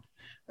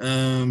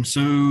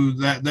 So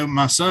that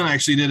my son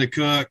actually did a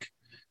cook,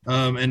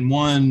 and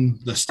won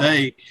the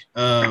steak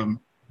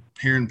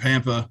here in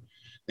Pampa,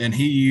 and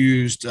he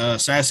used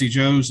Sassy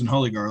Joe's and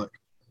holy garlic.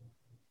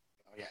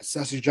 Oh yeah,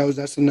 Sassy Joe's.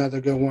 That's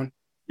another good one.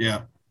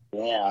 Yeah,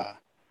 Yeah.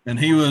 and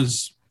he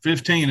was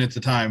 15 at the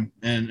time,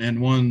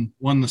 and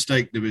won the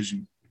steak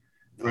division.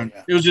 Oh,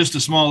 yeah. It was just a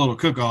small little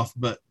cook off,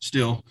 but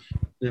still,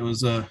 it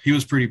was he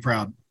was pretty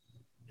proud.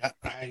 Yeah,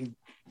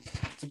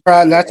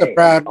 that's a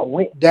proud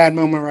dad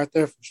moment right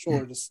there for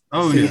sure. To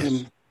see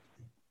him,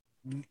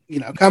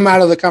 come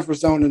out of the comfort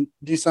zone and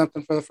do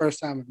something for the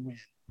first time and win.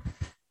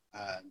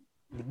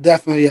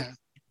 Definitely, yeah.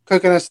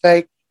 Cooking a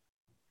steak,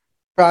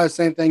 probably the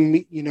same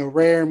thing.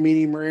 Rare,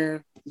 medium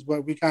rare is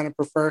what we kind of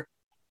prefer.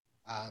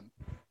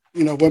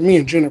 What me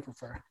and Jenna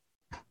prefer.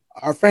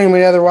 Our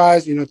family,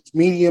 otherwise, it's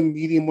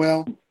medium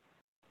well.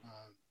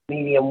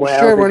 Medium well.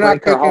 Sure, we're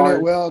not cooking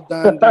it well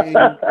done.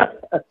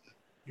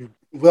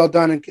 Well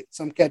done and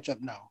some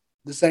ketchup. No,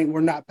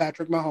 we're not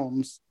Patrick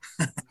Mahomes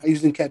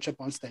using ketchup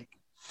on steak.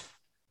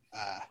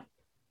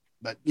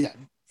 But yeah,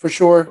 for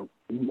sure,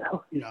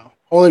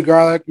 holy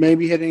garlic,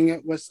 maybe hitting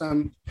it with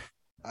some.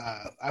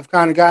 I've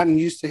kind of gotten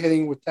used to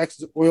hitting with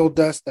Texas oil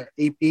dust, their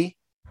AP.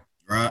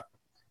 Right.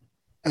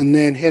 And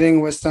then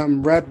hitting with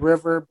some Red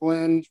River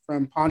blend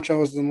from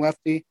Ponchos and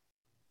Lefty.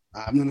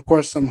 And then, of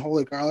course, some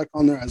holy garlic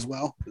on there as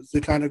well. It's a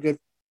kind of good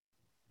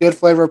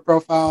flavor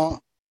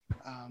profile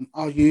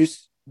I'll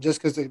use just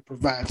because it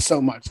provides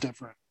so much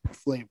different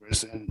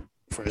flavors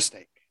for a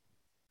steak.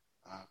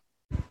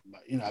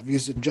 But, I've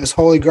used it just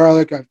holy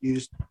garlic. I've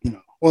used,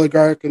 holy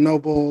garlic and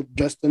noble,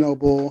 just a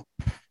noble.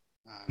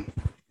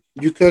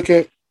 You cook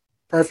it,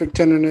 perfect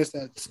tenderness.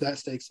 That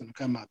steak's going to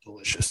come out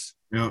delicious.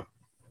 Yeah.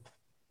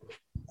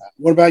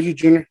 What about you,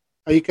 Junior?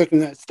 How are you cooking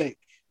that steak?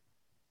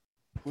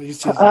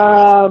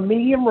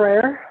 Medium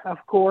rare, of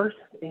course.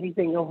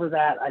 Anything over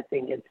that, I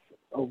think it's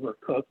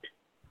overcooked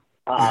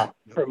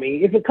for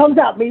me. If it comes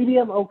out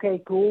medium,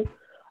 okay, cool.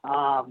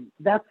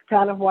 That's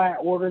kind of why I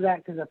order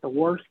that, because at the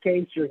worst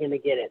case, you're going to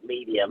get it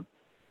medium.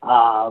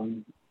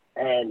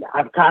 And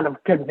I've kind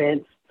of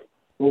convinced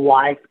the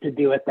wife to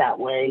do it that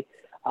way.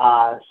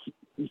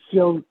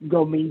 She'll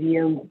go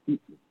medium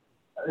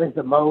is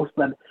the most,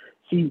 but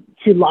she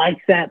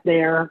likes that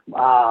there.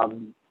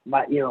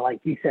 But,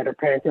 like you said, her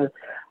parents,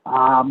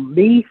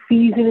 me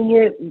seasoning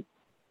it,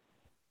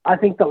 I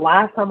think the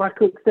last time I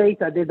cooked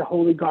steaks, I did the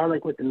holy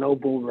garlic with the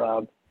noble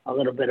rub, a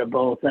little bit of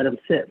both, let them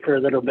sit for a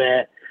little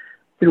bit,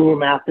 threw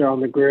them out there on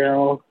the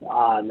grill,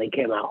 and they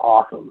came out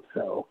awesome.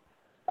 So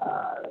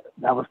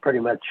that was pretty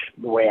much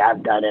the way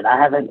I've done it. I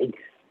haven't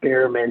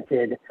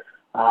experimented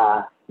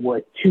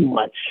with too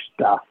much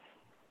stuff.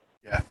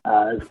 Yeah.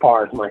 As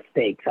far as my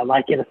steaks, I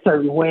like it a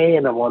certain way,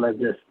 and I want to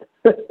just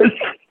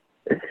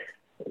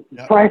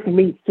price of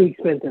meat's too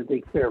expensive to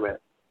experiment.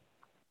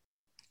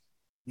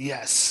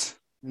 Yes,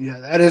 yeah,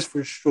 that is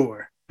for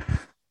sure.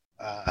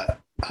 I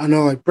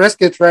know, like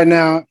briskets right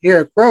now here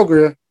at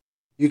Kroger,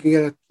 you can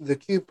get the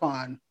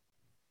coupon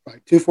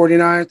like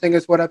 $2.49. I think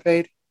is what I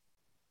paid.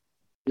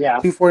 Yeah,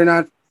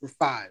 $2.49 for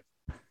 5,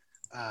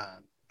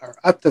 or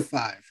up to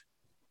 5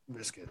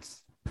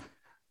 briskets.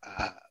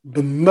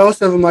 But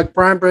most of them, like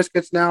prime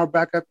briskets, now are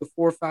back up to $4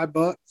 or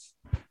 $5.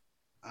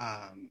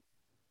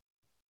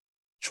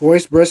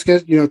 Choice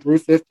brisket,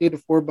 $3.50 to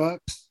 $4.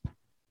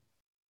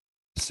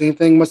 Same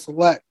thing with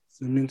select.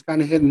 I mean, it's kind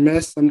of hit and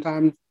miss.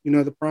 Sometimes,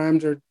 the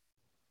primes are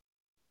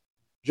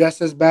just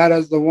as bad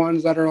as the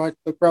ones that are like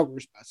the Kroger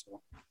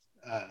special.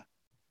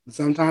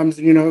 Sometimes,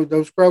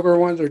 those Kroger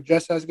ones are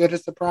just as good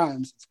as the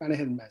primes. It's kind of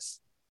hit and miss.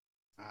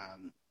 I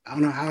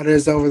don't know how it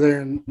is over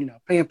there in,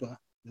 Pampa.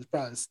 It's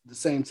probably the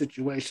same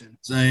situation.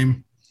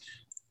 Same.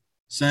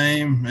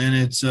 And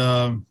it's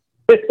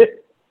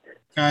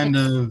kind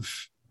of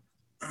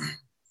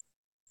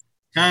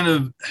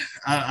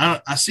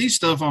I see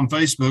stuff on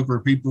Facebook where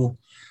people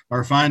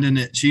are finding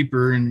it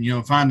cheaper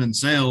and finding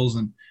sales,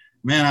 and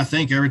man, I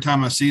think every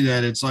time I see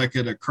that, it's like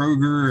at a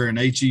Kroger or an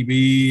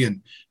HEB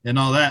and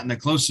all that, and the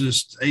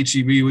closest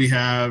HEB we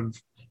have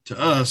to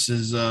us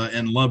is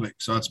in Lubbock,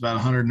 so it's about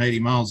 180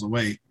 miles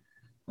away.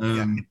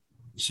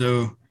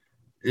 So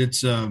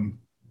it's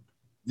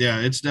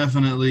it's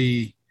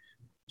definitely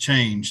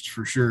changed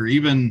for sure.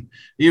 Even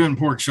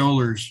pork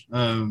shoulders,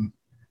 man,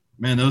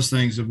 those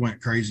things have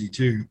went crazy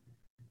too.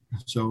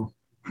 So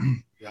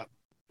Yep.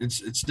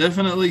 it's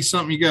definitely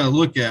something you got to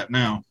look at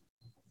now.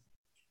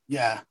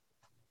 Yeah.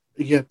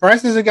 Yeah.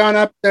 Prices have gone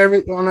up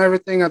on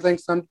everything. I think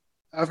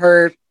I've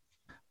heard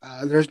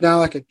there's now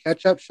like a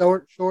ketchup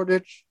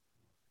shortage.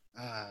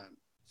 Uh,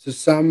 so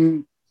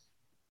some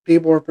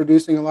people are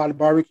producing a lot of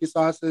barbecue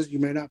sauces. You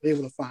may not be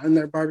able to find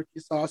their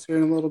barbecue sauce here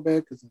in a little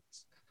bit because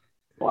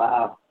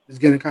Wow. it's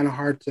getting kind of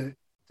hard to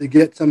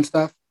get some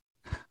stuff.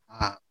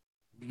 Uh,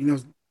 you know,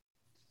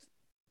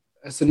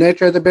 it's the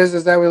nature of the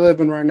business that we live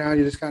in right now.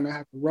 You just kind of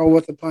have to roll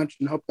with the punch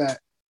and hope that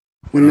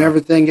when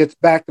everything gets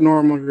back to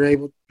normal,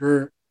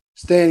 you're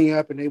standing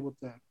up and able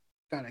to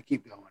kind of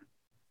keep going.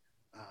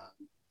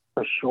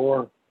 For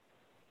sure.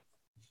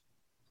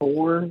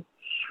 For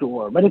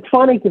sure. But it's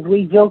funny because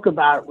we joke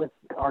about it with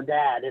our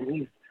dad,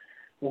 and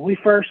when we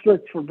first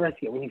looked for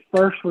brisket, when we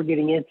first were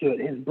getting into it,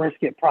 his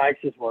brisket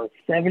prices were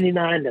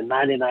 79 to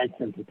 99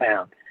 cents a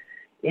pound.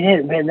 It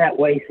hadn't been that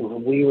way since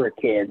we were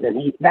kids,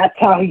 and that's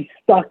how he's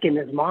stuck in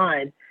his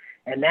mind.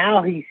 And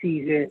now he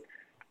sees it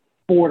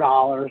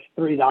 $4,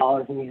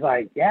 $3, and he's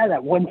like, yeah,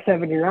 that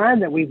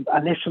 179 that we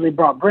initially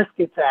brought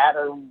briskets at,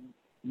 or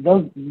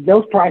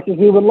those prices,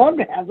 we would love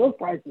to have those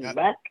prices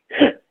back.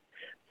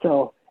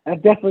 So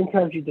that definitely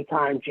tells you the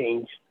time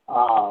change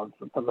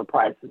from the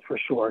prices for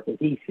sure, because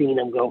he's seen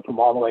them go from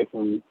all the way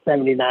from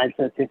 79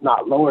 cents, if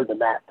not lower than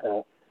that, to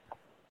 $4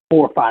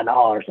 or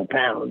 $5 a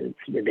pound. It's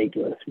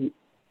ridiculous. Yep.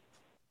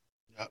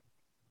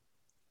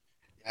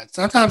 Yeah.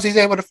 Sometimes he's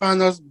able to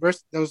find those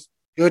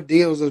good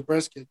deals, those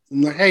briskets,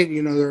 and like, hey,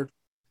 they're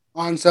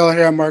on sale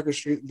here on Market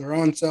Street. They're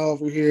on sale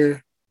over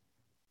here,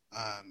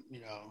 at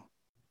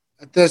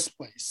this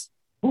place.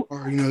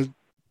 Or,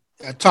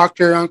 I talked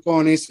to your uncle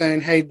and he's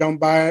saying, hey, don't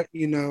buy it,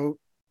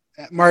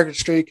 at Market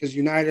Street because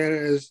United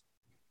is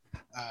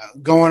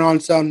going on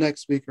sale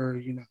next week,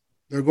 or,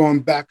 they're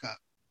going back up.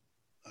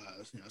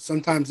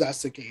 Sometimes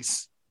that's the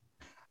case.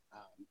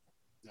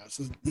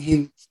 So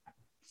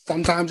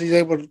sometimes he's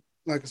able to,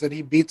 like I said,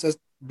 he beats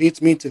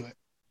me to it.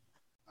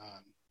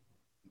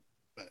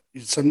 But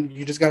you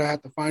just gotta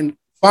have to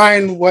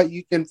find what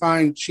you can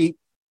find cheap,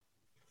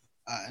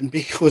 and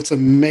be able to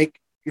make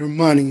your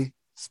money,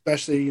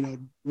 especially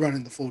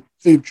running the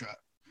food truck,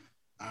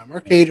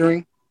 or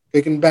catering,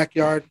 cooking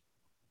backyard.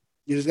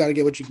 You just gotta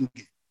get what you can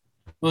get.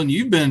 Well, and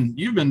you've been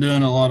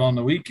doing a lot on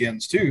the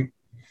weekends too,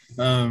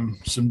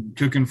 some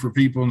cooking for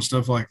people and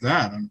stuff like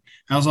that. And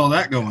how's all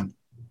that going?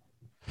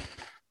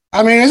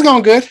 I mean, it's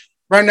going good.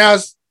 Right now,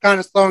 it's kind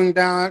of slowing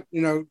down.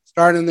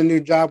 Starting the new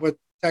job with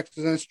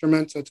Texas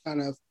Instruments, so it's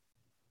kind of.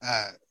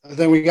 I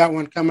think we got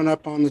one coming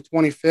up on the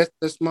 25th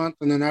this month,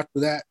 and then after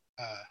that,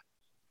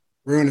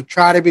 we're going to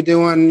try to be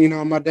doing,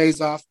 on my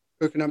days off,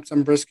 cooking up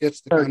some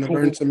briskets to kind of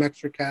earn some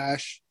extra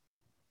cash.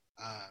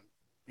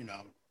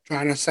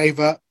 Trying to save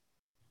up.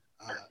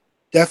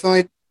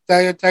 Definitely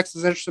tell you,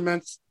 Texas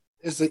Instruments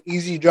is an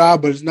easy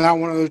job, but it's not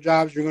one of those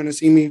jobs you're going to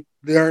see me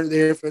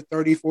there for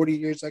 30, 40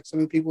 years like some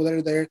of the people that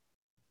are there.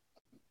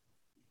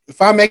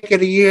 If I make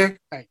it a year,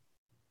 hey,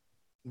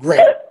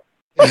 great.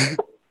 But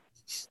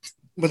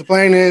the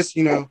plan is,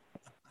 to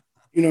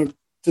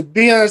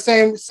be in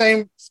the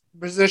same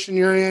position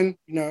you're in,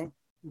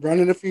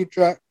 running a food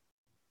truck,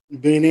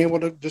 being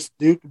able to just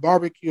do the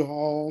barbecue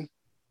all,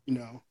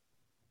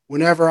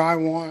 whenever I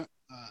want.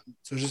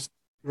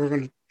 We're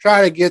going to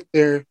try to get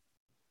there.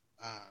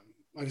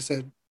 Like I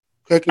said,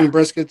 cooking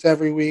briskets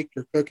every week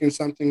or cooking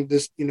something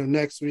this,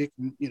 next week,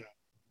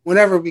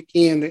 whenever we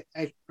can to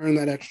earn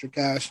that extra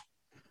cash.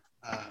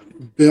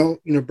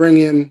 Bring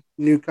in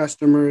new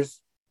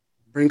customers,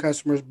 bring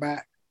customers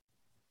back.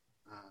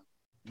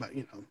 But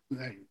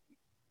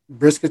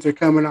briskets are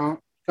coming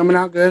out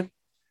good.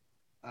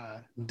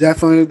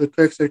 Definitely the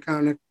cooks are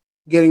kind of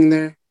getting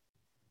there.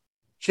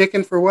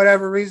 Chicken, for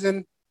whatever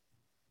reason,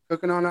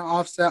 cooking on an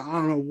offset, I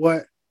don't know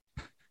what.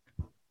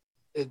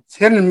 It's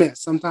hit and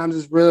miss. Sometimes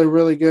it's really,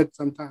 really good.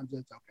 Sometimes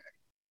it's okay.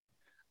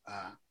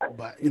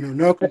 But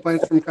no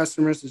complaints from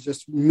customers. It's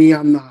just me.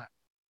 I'm not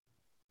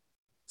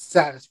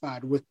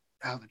satisfied with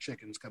how the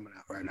chicken's coming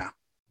out right now.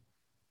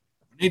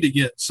 I need to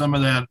get some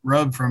of that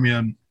rub from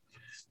you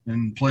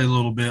and play a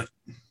little bit.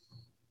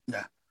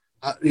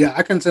 Yeah,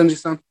 I can send you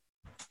some.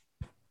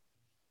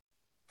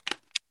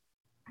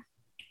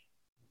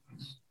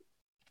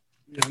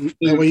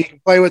 That way you can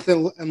play with it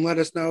and let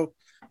us know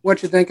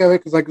what you think of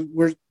it,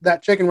 because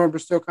that chicken rub, we're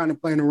still kind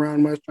of playing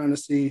around with, trying to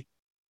see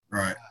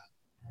right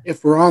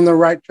if we're on the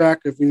right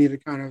track, if we need to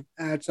kind of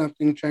add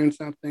something, change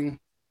something.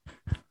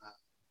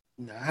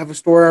 I have a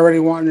store already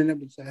wanting it,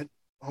 but said,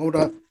 hold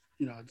up,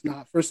 it's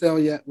not for sale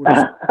yet. We're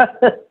just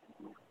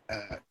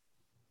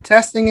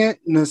testing it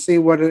and see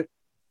how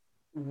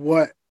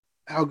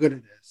good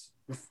it is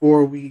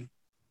before we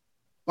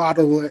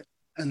bottle it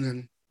and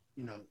then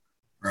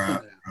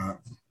right.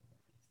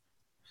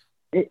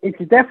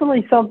 It's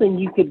definitely something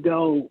you could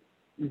go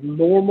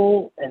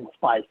normal and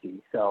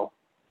spicy, so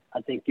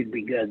I think you'd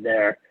be good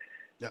there.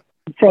 Yep.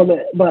 From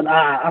it, but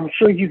I'm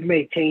sure you've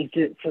made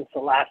changes since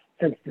the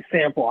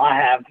sample I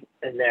have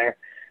in there.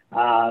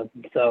 Because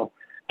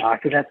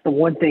that's the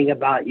one thing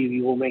about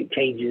you will make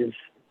changes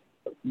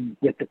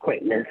get the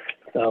quickness.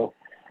 So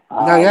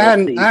No, yeah,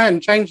 I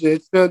hadn't changed it.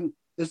 It's been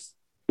this.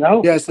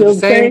 No, yeah, so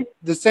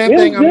the same It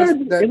thing was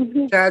good. It was that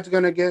good. Chad's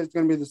gonna get is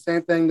gonna be the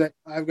same thing that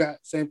I've got,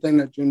 same thing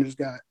that Junior's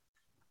got,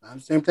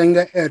 same thing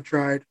that Ed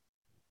tried.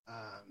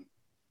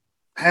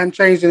 I haven't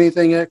changed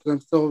anything yet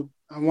because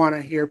I want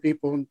to hear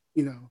people,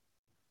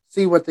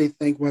 see what they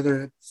think,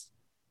 whether it's,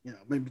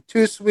 maybe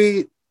too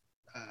sweet,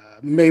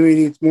 maybe it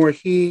needs more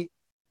heat,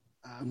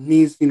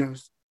 needs,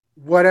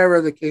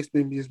 whatever the case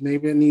may be, is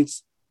maybe it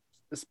needs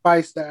a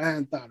spice that I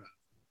hadn't thought of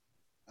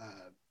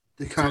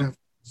to kind of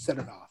set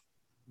it off.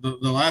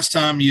 The last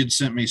time you'd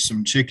sent me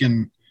some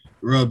chicken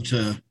rub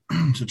to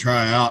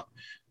try out,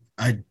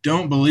 I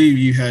don't believe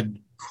you had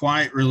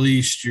quite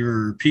released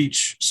your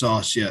peach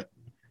sauce yet.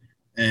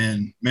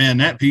 And man,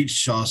 that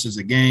peach sauce is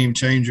a game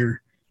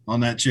changer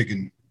on that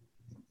chicken.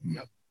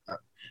 Yep.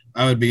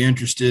 I would be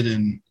interested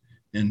in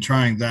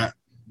trying that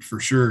for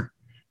sure,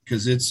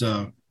 because it's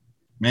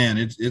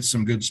it's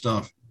some good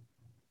stuff.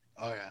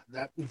 Oh yeah,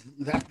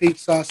 that peach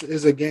sauce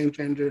is a game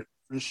changer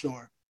for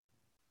sure.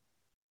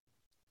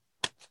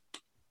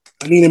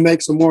 I need to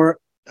make some more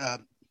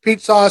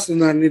peach sauce,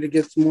 and I need to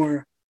get some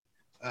more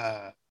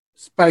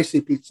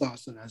spicy peach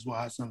sauce in as well.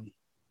 I have some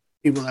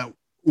people that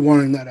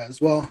wanting that as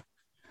well.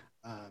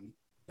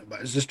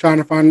 But it's just trying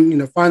to find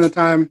the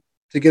time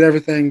to get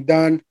everything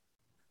done.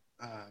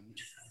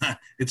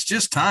 It's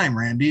just time,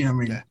 Randy. I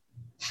mean,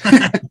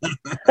 yeah.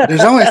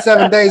 There's only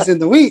 7 days in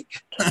the week.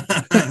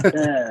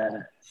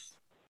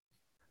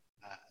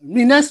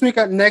 Next week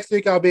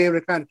I'll be able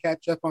to kind of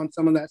catch up on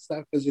some of that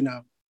stuff because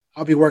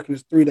I'll be working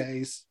 3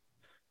 days.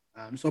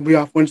 So I'll be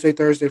off Wednesday,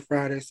 Thursday,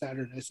 Friday,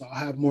 Saturday. So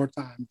I'll have more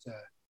time to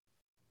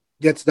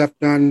get stuff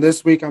done.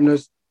 This week I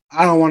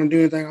don't want to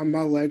do anything.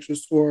 My legs are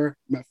sore.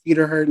 My feet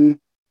are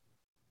hurting.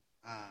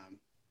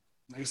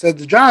 Like I said,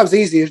 the job's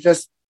easy. It's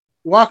just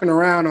walking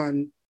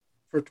around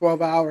for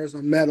 12 hours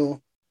on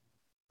metal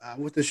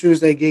with the shoes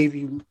they gave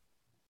you.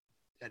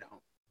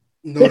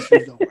 No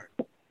shoes don't work.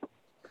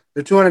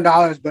 They're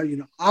 $200, but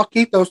I'll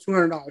keep those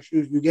 $200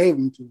 shoes you gave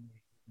them to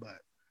me. But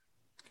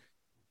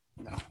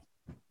no,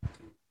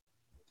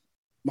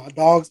 my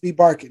dogs be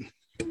barking.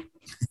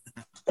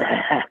 But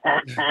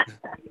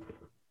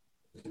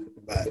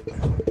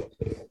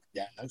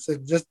yeah, so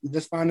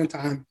just finding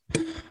time.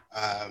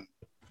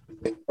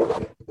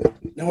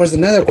 There was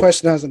another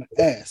question I was going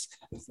to ask.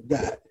 I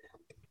forgot.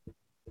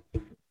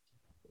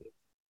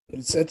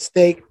 You said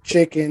steak,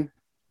 chicken.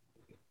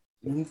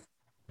 Is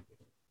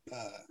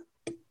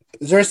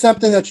there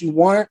something that you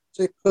wanted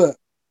to cook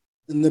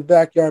in the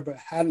backyard but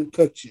hadn't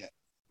cooked yet?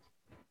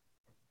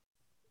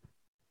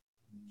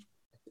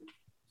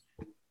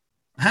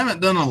 I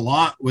haven't done a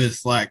lot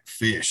with like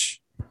fish,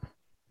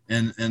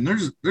 and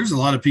there's a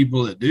lot of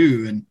people that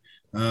do. And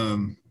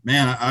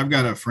man, I've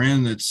got a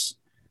friend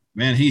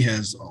he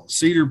has all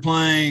cedar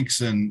planks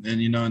and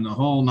in the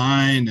whole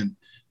nine,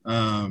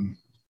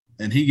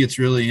 and he gets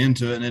really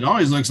into it, and it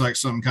always looks like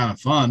something kind of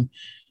fun.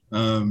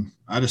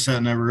 I just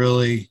had never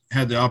really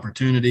had the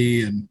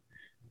opportunity, and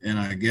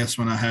I guess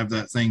when I have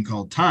that thing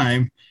called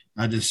time,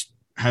 I just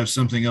have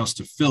something else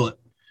to fill it.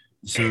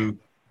 So,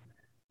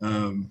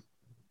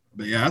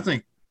 but yeah, I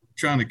think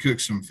trying to cook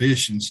some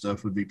fish and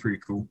stuff would be pretty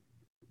cool.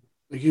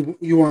 Like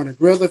you want to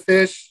grill the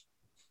fish,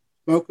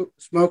 smoke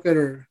it,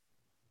 or?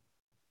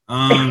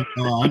 No,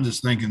 I'm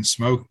just thinking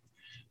smoke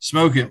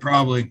it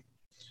probably.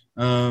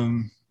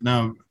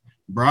 Now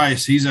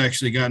Bryce, he's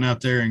actually gotten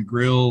out there and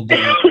grilled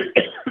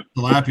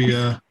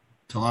tilapia,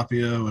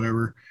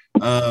 whatever,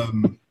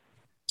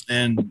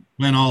 and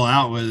went all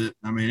out with it.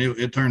 I mean,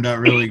 it turned out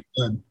really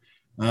good.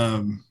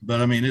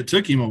 But I mean, it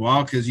took him a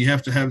while because you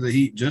have to have the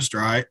heat just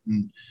right,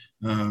 and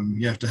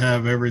you have to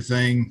have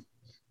everything,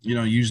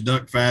 use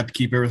duck fat to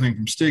keep everything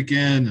from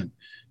sticking,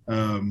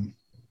 and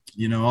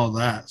all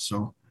that.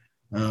 So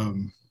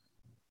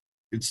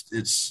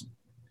it's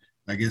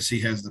I guess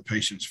he has the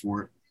patience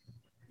for it.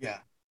 Yeah.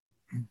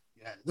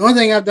 The only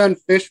thing I've done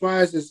fish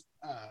wise is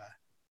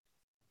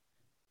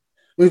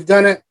we've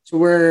done it to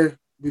where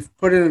we've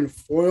put it in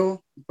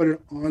foil, put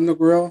it on the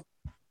grill.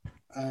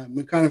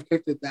 We kind of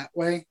cooked it that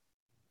way.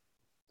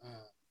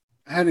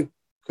 I hadn't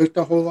cooked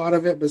a whole lot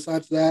of it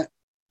besides that.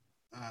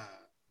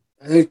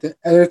 I think the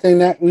other thing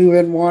that we've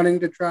been wanting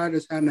to try,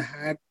 just hadn't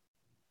had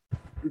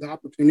the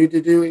opportunity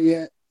to do it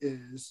yet,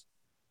 is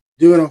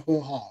doing a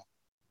whole hog.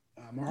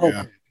 Or whole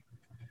pig.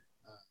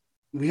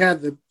 We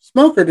had the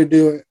smoker to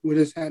do it. We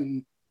just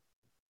hadn't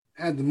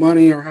had the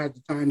money or had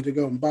the time to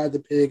go and buy the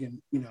pig,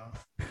 and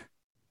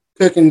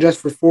cooking just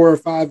for 4 or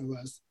 5 of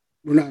us,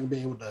 we're not going to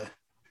be able to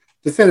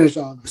finish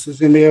all this. It's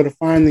going to be able to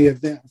find the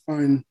event,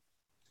 find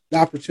the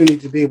opportunity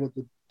to be able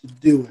to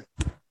do it.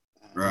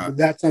 Right. But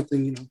that's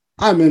something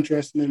I'm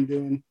interested in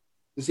doing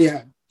to see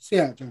how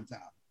it turns out.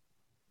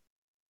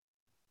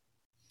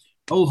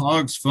 Whole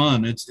hog's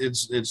fun. It's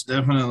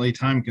definitely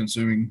time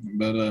consuming,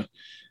 but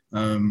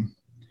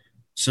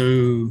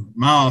so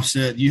my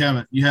offset, you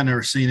haven't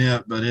never seen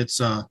it, but it's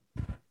I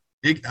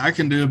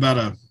can do about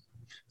a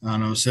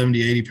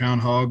 70, 80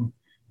 pound hog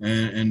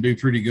and do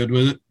pretty good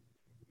with it.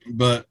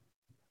 But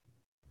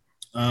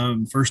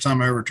First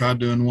time I ever tried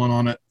doing one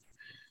on it,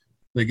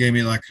 they gave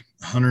me like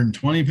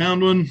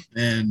 120-pound one,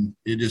 and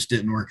it just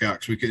didn't work out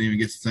because we couldn't even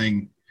get the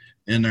thing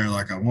in there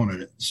like I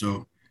wanted it.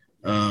 So,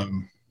 but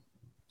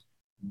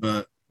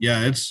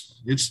yeah,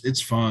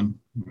 it's fun.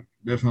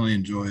 Definitely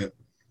enjoy it.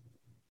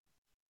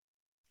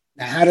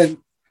 Now,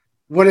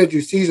 what did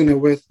you season it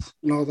with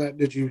and all that?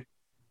 Did you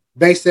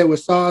baste it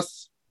with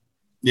sauce?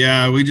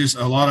 Yeah, we just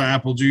a lot of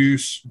apple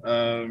juice.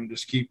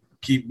 Just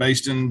keep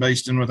basting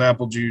with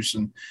apple juice,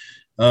 and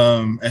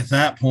at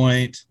that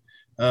point,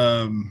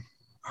 I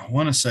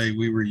want to say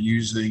we were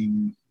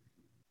using.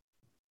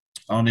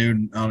 I don't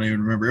even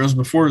remember. It was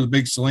before the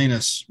big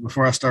Salinas,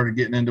 before I started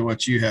getting into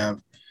what you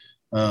have.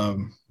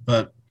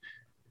 But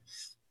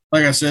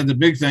like I said, the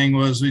big thing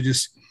was we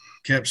just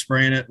kept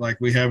spraying it. Like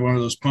we have one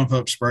of those pump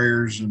up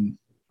sprayers, and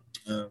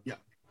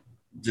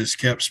just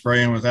kept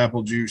spraying with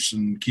apple juice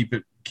and keep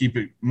it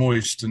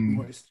moist and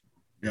moist.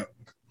 Yeah.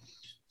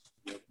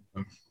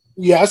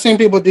 Yeah, I've seen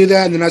people do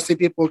that, and then I see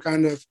people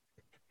kind of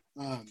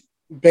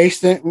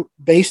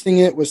basting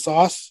it with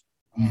sauce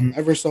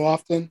ever so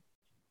often.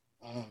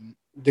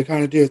 To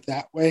kind of do it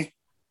that way.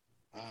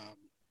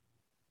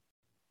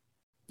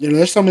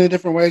 There's so many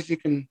different ways you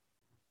can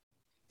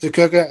to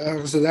cook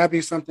it. So that'd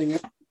be something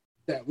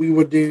that we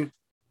would do.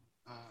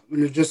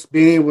 Just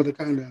being able to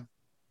kind of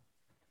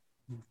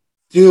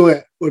do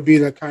it would be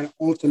the kind of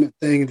ultimate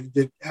thing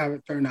to have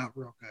it turn out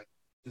real good.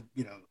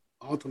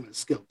 Ultimate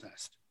skill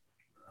test.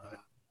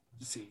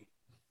 To see.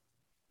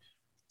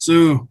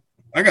 So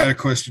I got a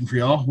question for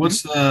y'all.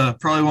 What's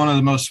probably one of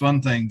the most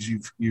fun things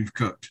you've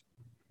cooked?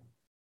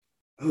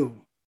 Oh,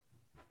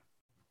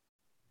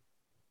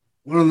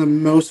 one of the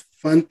most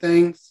fun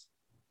things.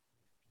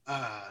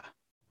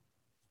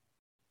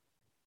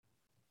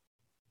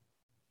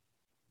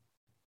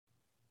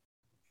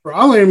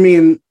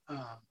 Probably,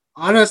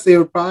 honestly, it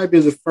would probably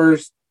be the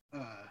first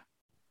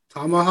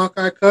tomahawk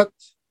I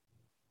cooked.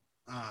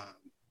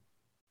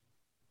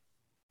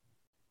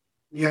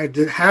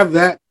 To have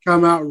that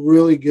come out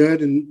really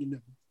good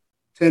and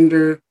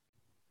tender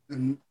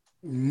and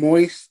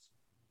moist.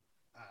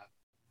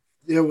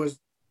 It was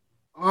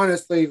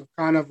honestly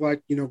kind of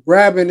like,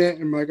 grabbing it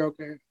and like,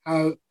 okay,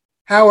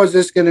 how is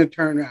this going to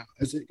turn out?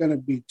 Is it going to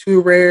be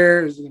too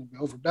rare? Is it going to be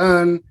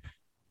overdone?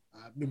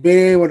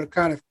 Being able to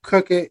kind of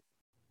cook it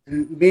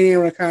and being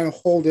able to kind of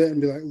hold it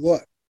and be like,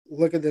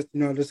 look at this,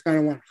 just kind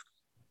of want.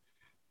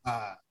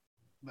 But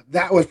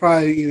that was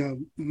probably,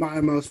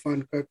 my most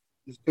fun cook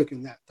is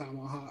cooking that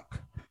tomahawk.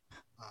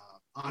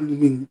 I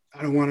don't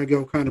want to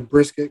go kind of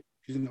brisket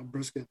because,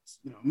 brisket's,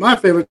 my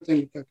favorite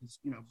thing to cook is,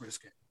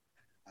 brisket.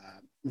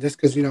 Just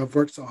because, I've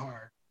worked so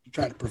hard to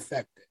try to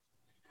perfect it.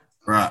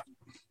 Right.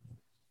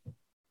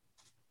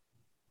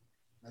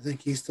 I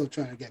think he's still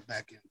trying to get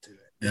back into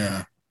it.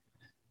 Yeah.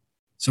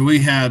 So we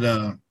had,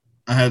 I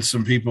had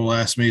some people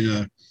ask me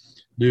to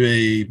do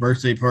a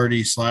birthday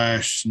party /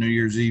 New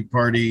Year's Eve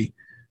party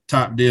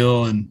type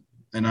deal. And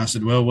I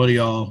said, well, what do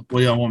y'all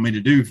want me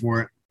to do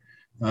for it?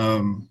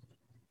 And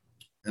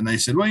they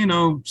said,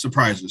 well,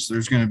 surprise us.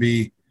 There's going to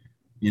be,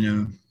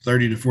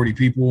 30 to 40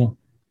 people.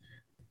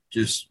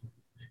 Just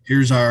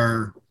here's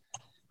the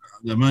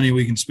money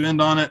we can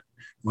spend on it,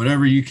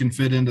 whatever you can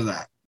fit into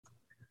that.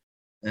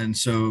 And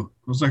so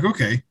I was like,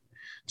 okay.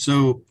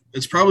 So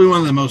it's probably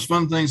one of the most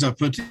fun things I've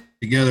put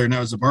together, and that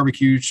was a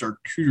barbecue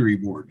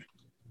charcuterie board.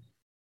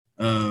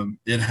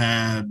 It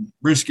had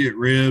brisket,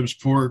 ribs,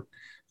 pork.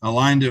 I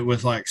lined it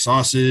with like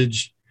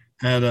sausage,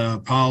 had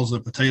piles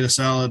of potato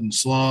salad and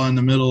slaw in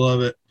the middle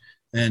of it,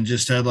 and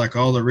just had like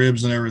all the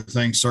ribs and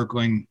everything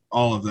circling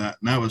all of that.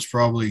 And that was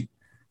probably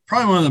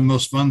one of the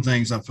most fun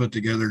things I put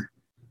together.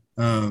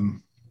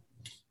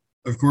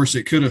 Of course,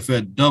 it could have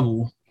fed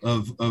double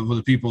of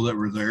the people that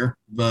were there,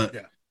 but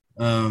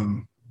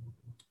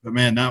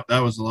man, that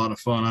was a lot of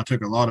fun. I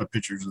took a lot of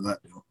pictures of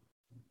that deal.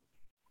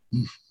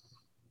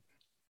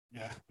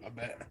 Yeah, I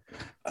bet.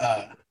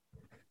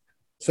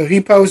 So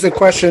he posed a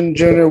question,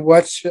 Junior.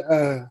 What's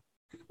the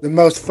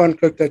most fun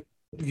cook that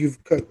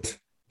you've cooked?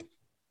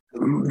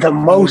 The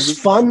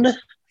most funner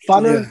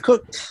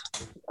cooked?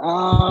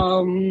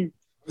 The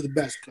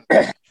best cook.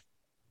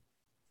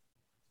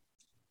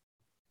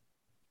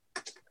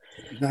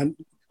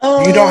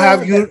 You don't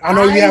have I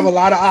know you have a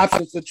lot of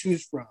options to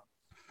choose from.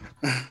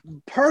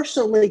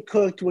 Personally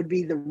cooked would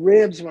be the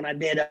ribs when I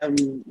did them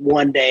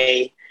one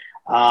day.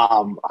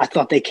 I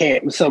thought they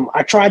came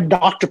I tried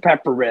Dr.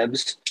 Pepper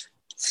ribs,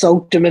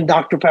 soaked them in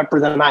Dr. Pepper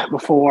the night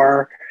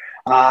before,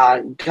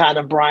 kind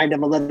of brined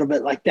them a little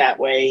bit like that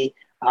way.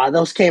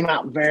 Those came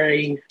out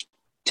very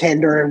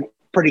tender and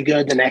pretty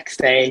good the next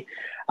day.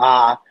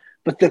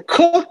 But the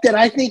cook that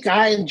I think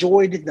I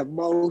enjoyed the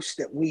most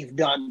that we've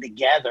done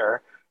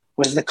together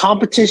was the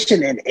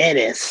competition in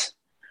Ennis.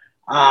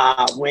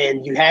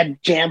 When you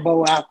had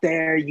Jambo out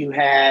there, you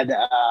had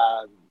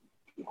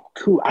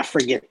I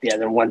forget the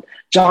other one.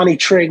 Johnny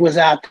Trigg was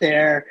out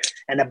there,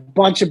 and a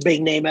bunch of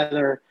big name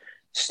other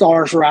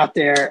stars were out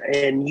there.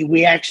 And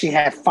we actually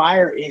had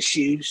fire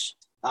issues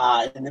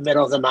in the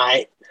middle of the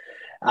night.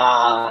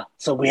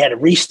 So we had to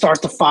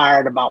restart the fire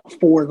at about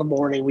 4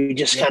 a.m. We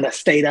just kind of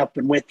stayed up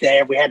and went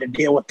there. We had to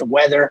deal with the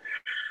weather.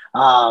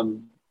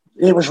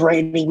 It was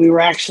raining. We were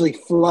actually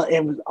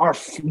our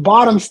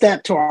bottom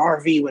step to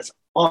our RV was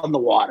on the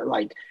water.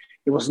 Like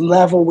it was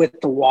level with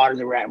the water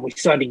that we're at. We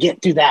started to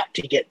get through that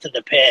to get to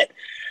the pit,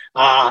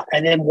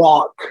 and then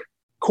walk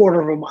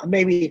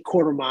maybe a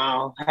quarter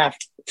mile, half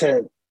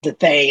to the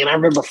thing. And I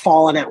remember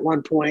falling at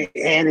one point,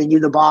 handing you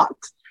the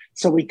box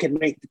so we could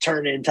make the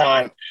turn in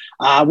time.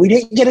 We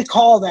didn't get a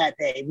call that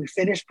day. We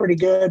finished pretty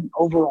good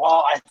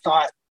overall, I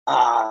thought.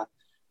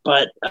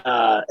 But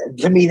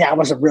to me, that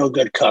was a real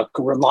good cook.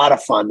 We were a lot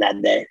of fun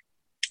that day.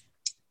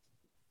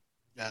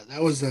 Yeah,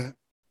 that was a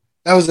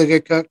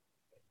good cook.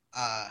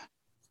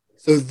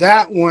 So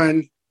that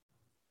one,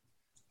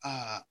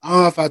 I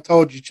don't know if I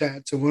told you,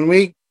 Chad. So when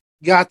we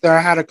got there,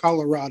 I had a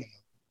Colorado,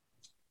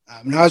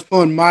 and I was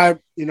pulling my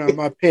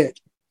pit.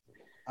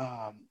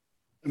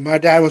 And my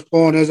dad was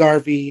pulling his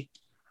RV.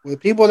 Well, the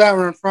people that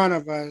were in front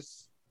of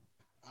us,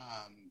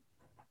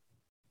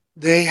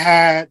 they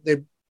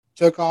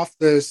took off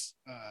this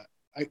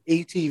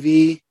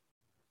ATV.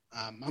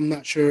 I'm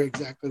not sure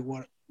exactly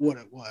what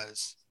it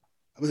was,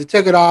 but they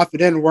took it off. It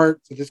didn't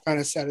work, so just kind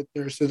of set it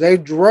there. So they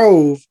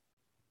drove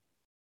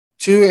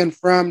to and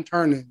from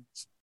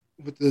turn-ins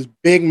with this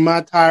big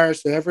mud tire.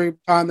 So every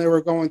time they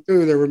were going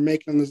through, they were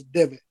making this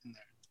divot in there.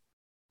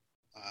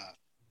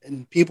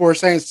 And people were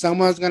saying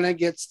someone's going to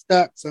get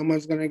stuck.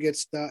 Someone's going to get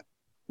stuck.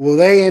 Well,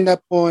 they end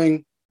up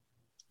pulling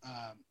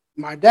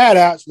my dad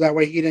out so that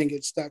way he didn't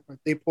get stuck. But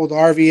they pulled the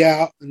RV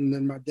out, and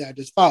then my dad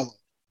just followed.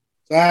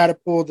 So I had to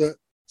pull the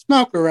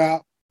smoker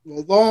out.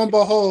 Well, lo and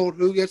behold,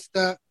 who gets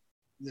stuck?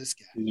 This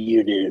guy.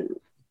 You do.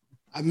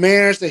 I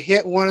managed to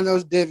hit one of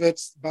those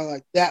divots by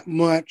like that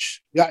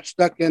much, got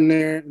stuck in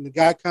there, and the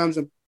guy comes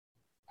and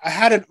I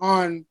had it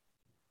on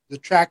the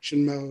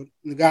traction mode,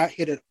 and the guy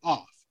hit it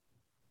off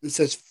and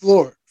says,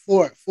 floor it.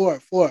 Well,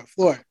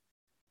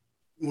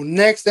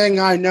 next thing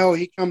I know,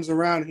 he comes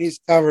around and he's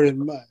covered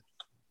in mud.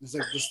 He's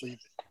like, just leave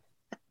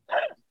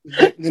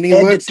it. And then he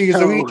looks, he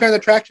goes, "Oh, you turn the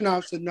traction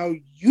off." I said, "No,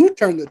 you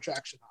turn the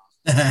traction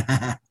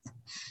off."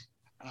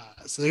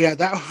 So yeah,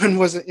 that one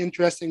was an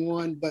interesting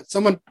one, but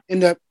someone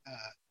ended up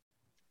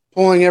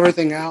pulling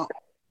everything out.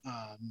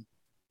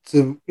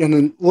 And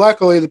then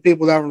luckily the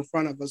people that were in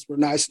front of us were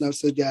nice enough,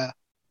 said, "Yeah,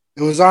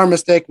 it was our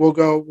mistake. We'll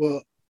go.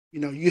 Well,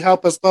 you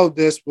help us load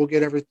this. We'll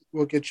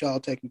get y'all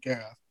taken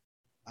care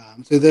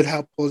of." So they did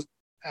help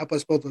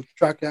us pull the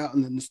truck out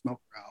and then the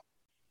smoker out.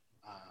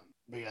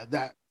 But yeah,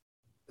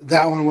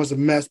 that one was a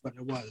mess, but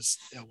it was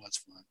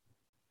fun.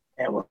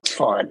 It was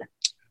fun.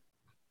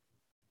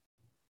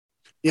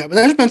 Yeah, but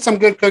there's been some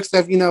good cook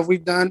stuff,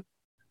 we've done.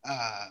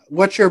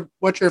 What's your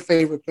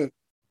favorite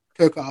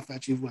cook-off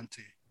that you've went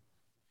to?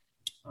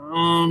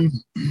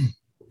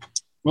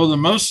 Well, the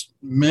most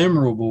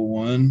memorable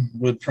one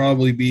would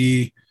probably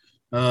be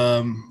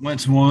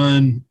went to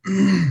one.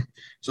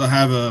 So I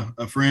have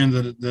a friend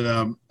that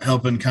I'm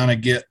helping kind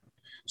of get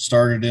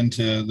started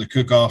into the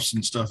cook-offs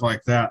and stuff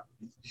like that.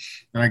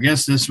 And I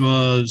guess this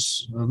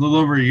was a little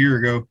over a year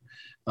ago.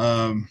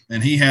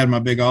 And he had my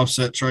big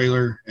offset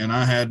trailer, and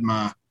I had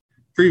my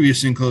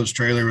previous enclosed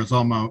trailer with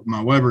all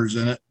my Webers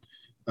in it.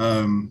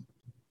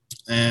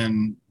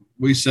 And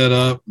we set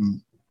up,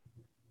 and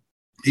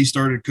he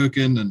started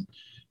cooking,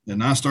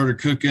 and I started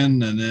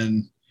cooking, and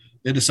then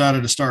it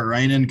decided to start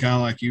raining, kind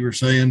of like you were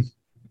saying.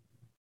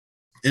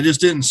 It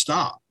just didn't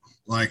stop.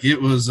 Like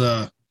it was,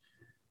 there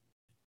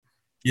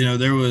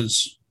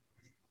was,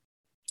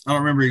 I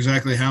don't remember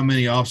exactly how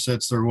many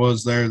offsets there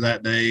was there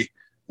that day.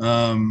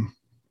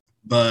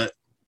 But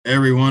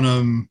every one of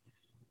them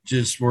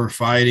just were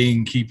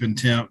fighting, keeping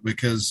temp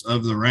because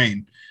of the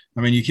rain.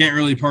 I mean, you can't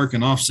really park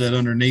an offset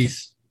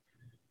underneath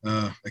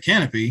a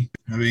canopy.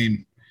 I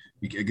mean,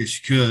 I guess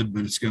you could,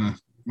 but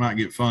might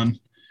get fun.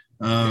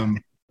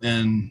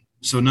 And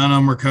so none of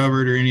them were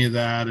covered or any of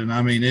that. And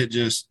I mean, it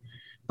just,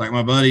 like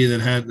my buddy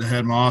that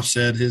had my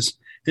offset, his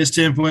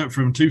temp went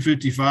from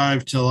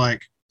 255 to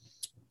like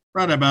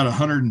right about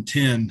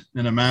 110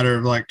 in a matter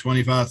of like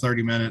 25,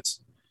 30 minutes.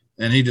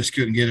 And he just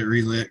couldn't get it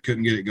relit,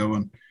 couldn't get it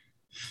going.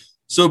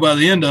 So by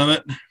the end of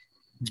it,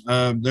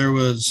 there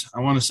was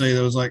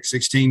like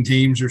 16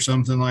 teams or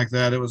something like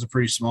that. It was a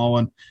pretty small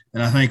one.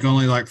 And I think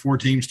only like 4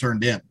 teams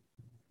turned in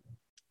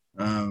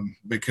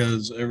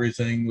because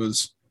everything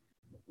was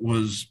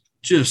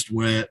just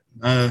wet.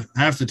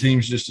 Half the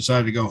teams just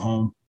decided to go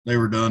home. They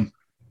were done.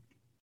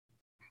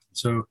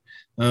 So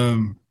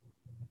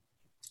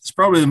it's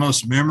probably the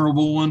most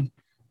memorable one.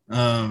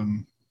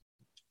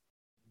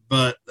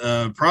 But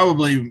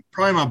probably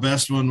my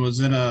best one was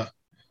in a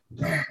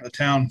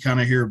town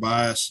kind of here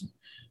by us.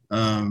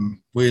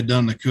 We had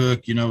done the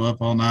cook,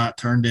 up all night,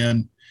 turned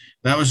in.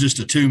 That was just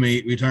a 2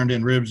 meat. We turned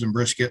in ribs and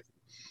brisket.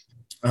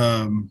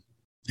 And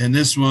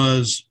this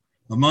was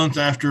a month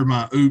after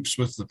my oops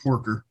with the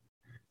porker.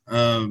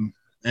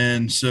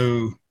 And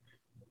so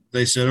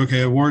they said,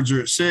 okay, awards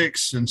are at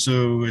 6. And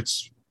so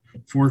it's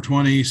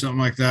 4:20, something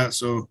like that.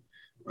 So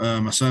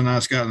my son and I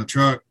just got in the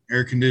truck,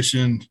 air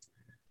conditioned,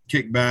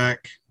 kicked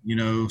back,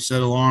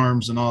 set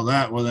alarms and all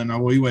that. Well,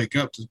 then we wake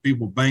up to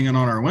people banging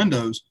on our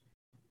windows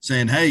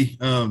saying, hey,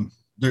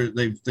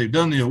 they've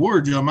done the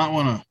awards. Y'all might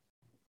want to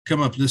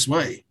come up this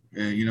way,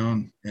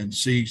 and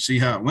see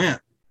how it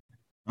went.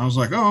 I was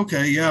like, oh,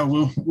 okay, yeah,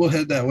 we'll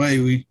head that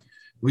way.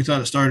 We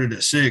thought it started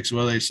at 6.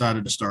 Well, they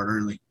decided to start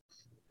early.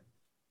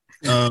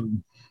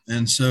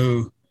 And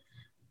so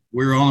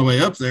we were on the way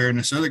up there, and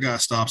this other guy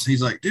stops, and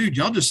he's like, dude,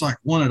 y'all just like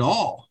won it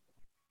all.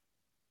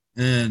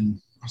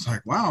 And I was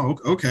like, wow,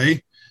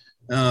 okay.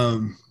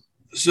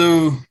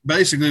 So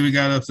basically we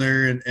got up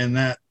there, and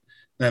that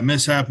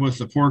mishap with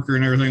the porker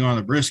and everything on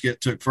the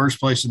brisket took first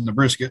place in the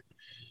brisket.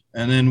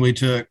 And then we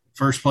took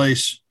first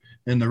place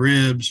in the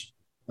ribs,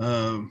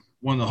 won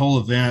the whole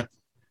event,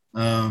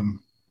 and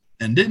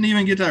didn't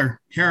even get to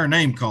hear our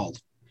name called.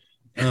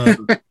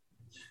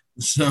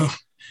 So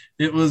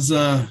it was,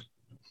 like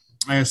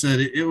I said,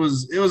 it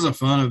was a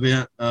fun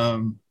event,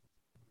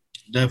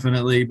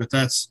 definitely. But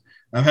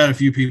I've had a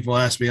few people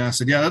ask me, and I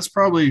said, yeah, that's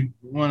probably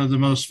one of the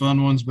most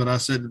fun ones. But I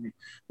said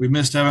we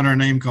missed having our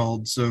name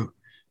called, so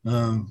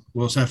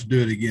we'll just have to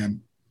do it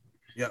again.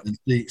 Yep. And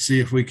see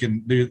if we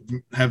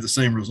can have the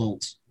same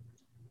results.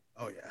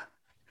 Oh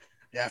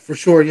yeah, for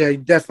sure. Yeah, you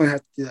definitely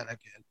have to do that again.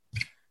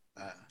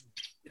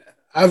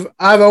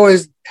 I've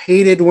always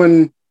hated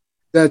when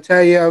they'll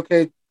tell you,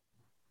 okay,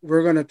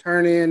 we're going to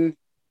turn in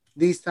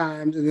these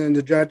times, and then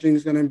the judging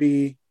is going to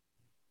be,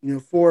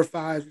 4,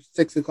 5,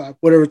 6 o'clock,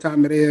 whatever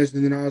time it is,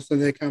 and then all of a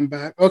sudden they come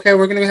back. Okay,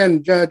 we're going to go ahead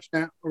and judge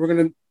now. We're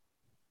going to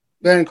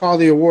go ahead and call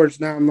the awards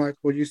now. I'm like,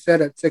 well, you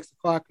said at 6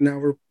 o'clock. Now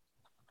we're,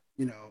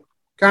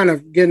 kind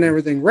of getting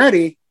everything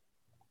ready.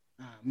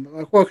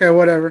 Like, okay,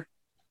 whatever.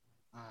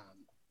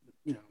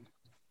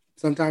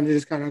 Sometimes you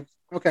just kind of,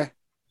 okay,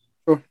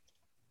 sure.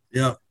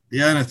 Yeah.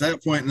 Yeah. And at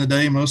that point in the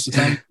day, most of the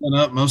time you've been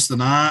up most of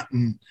the night,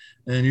 and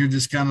you're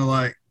just kind of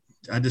like,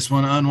 I just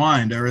want to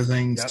unwind.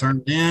 Everything's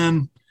turned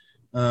in.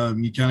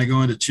 You kind of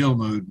go into chill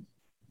mode.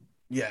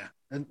 Yeah.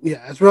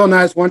 Yeah. It's real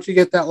nice. Once you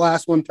get that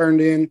last one turned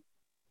in,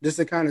 just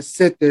to kind of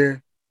sit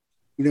there,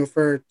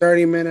 for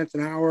 30 minutes, an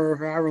hour,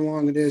 however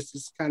long it is,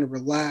 just kind of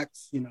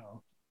relax,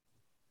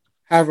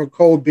 have a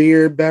cold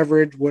beer,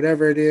 beverage,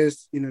 whatever it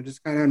is,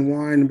 just kind of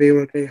unwind and be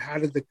able to, okay, how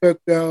did the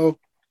cook go?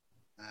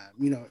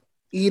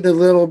 Eat a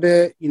little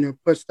bit,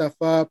 put stuff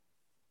up.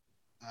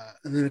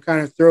 And then it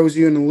kind of throws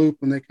you in the loop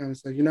when they kind of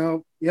say,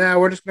 yeah,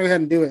 we're just going to go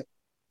ahead and do it.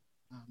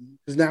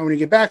 Because now when you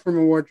get back from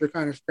awards, you're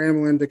kind of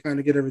scrambling to kind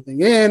of get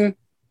everything in,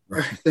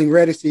 everything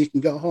ready so you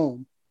can go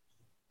home.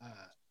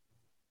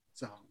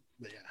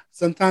 But yeah,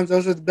 sometimes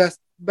those are the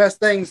best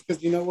things,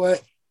 because you know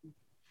what?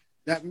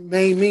 That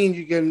may mean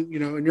you can,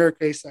 in your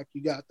case, like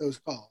you got those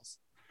calls.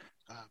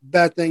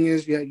 Bad thing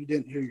is, yeah, you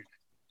didn't hear your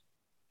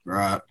name.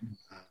 Right.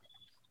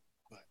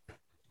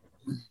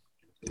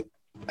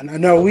 And I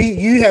know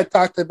you had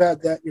talked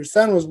about that your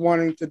son was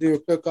wanting to do a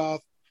cook-off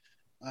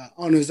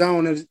on his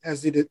own.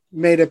 Has he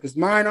made up his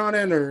mind on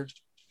it, or?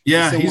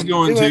 Yeah, he's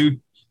going to.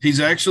 He's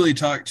actually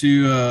talked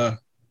to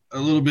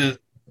Daniel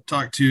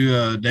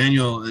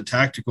at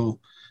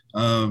Tactical.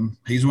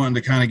 He's wanting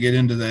to kind of get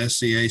into the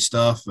SCA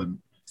stuff and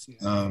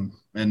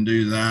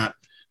do that.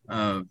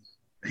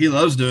 He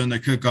loves doing the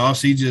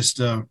cook-offs. He just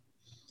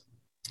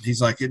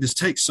he's like, it just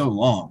takes so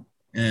long,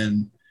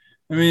 and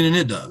I mean, and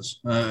it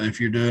does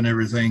if you're doing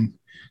everything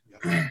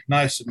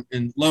nice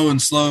and low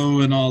and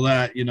slow and all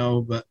that,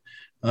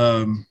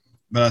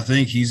 But I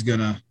think he's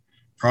gonna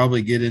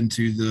probably get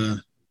into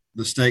the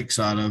steak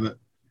side of it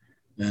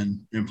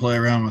and play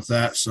around with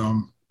that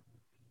some.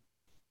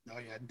 Oh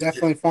yeah,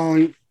 definitely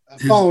following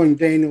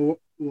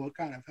Daniel will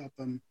kind of help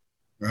him.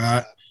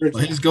 Right.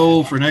 Well, his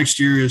goal for next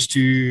year is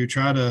to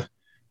try to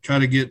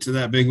get to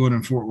that big one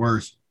in Fort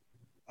Worth.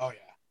 Oh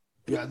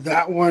yeah,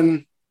 that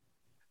one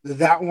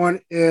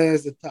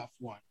is a tough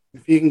one.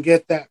 If you can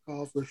get that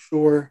call, for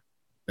sure.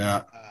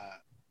 Yeah.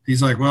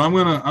 He's like, well,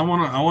 I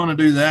want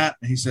to do that.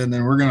 He said, and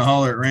then we're gonna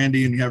holler at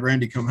Randy and have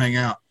Randy come hang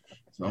out.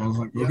 So I was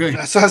like,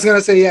 okay. So I was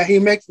gonna say, yeah, he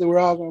makes it. We're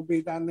all gonna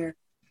be down there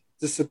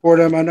to support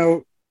him. I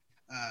know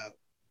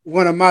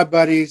one of my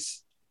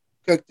buddies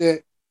cooked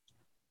it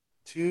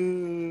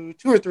 2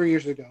 or 3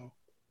 years ago,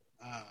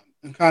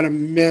 and kind of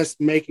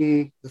missed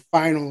making the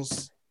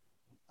finals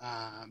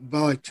by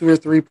like 2 or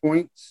 3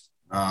 points.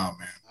 Oh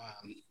man.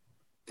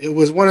 It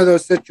was one of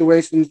those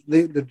situations.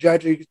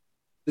 The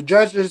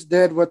judges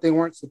did what they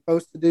weren't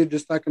supposed to do,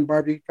 just like in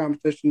barbecue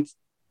competitions.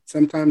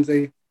 Sometimes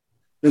they're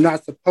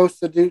not supposed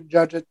to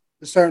judge it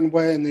a certain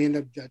way, and they end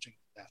up judging it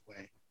that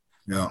way.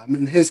 Yeah.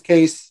 In his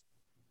case,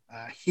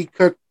 he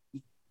cooked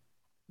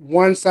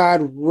one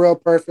side real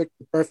perfect,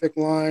 the perfect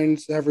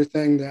lines,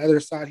 everything. The other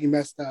side he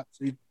messed up,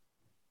 so he,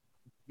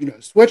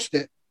 switched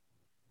it,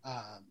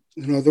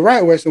 the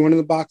right way. So one of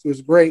the boxes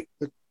was great,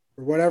 but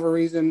for whatever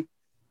reason,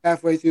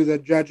 halfway through the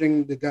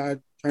judging, the guy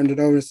turned it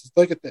over and says,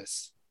 "Look at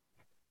this,"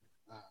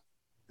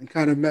 and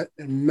kind of messed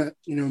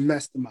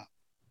him up.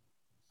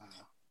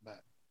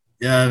 But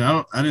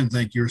yeah, I didn't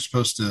think you were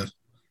supposed to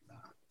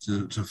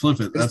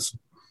flip it. That's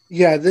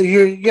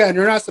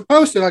you're not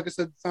supposed to. Like I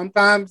said,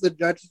 sometimes the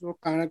judges will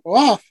kind of go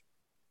off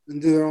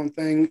and do their own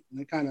thing, and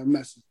it kind of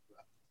messes it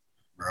up.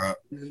 Right.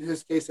 In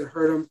his case, it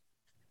hurt him.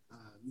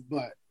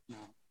 But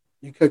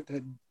he cooked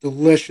a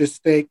delicious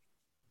steak.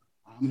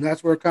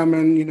 That's where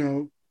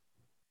coming,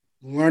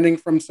 learning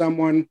from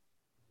someone,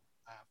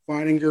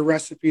 finding your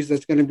recipes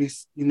that's going to be,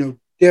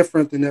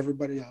 different than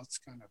everybody else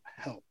kind of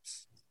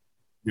helps.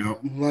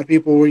 Yep. A lot of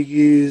people will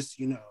use,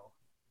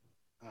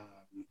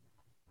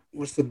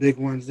 what's the big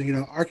ones?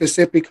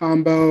 Arcasipi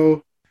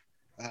combo,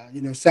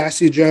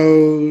 Sassy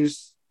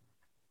Joe's,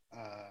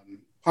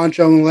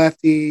 Poncho and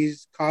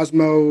Lefties,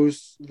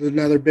 Cosmos,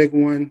 another big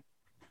one.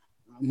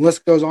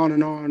 List goes on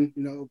and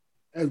on.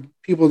 And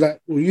people that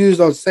will use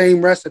those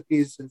same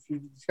recipes, if you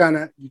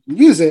can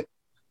use it,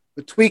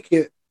 but tweak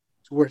it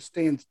to where it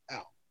stands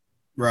out.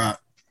 Right.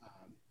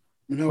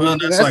 Well,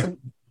 that's like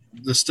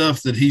the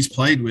stuff that he's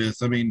played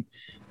with. I mean,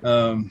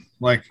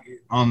 like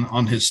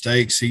on his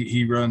steaks,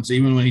 he runs,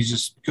 even when he's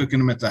just cooking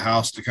them at the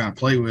house to kind of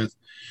play with.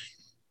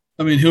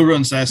 I mean, he'll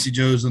run Sassy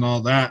Joe's and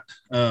all that,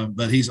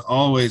 but he's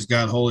always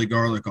got holy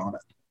garlic on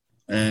it.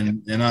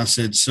 And I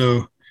said,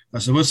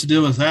 what's the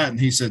deal with that? And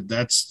he said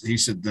that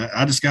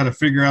I just got to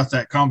figure out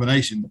that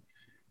combination,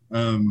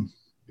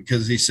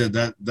 because he said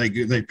that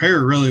they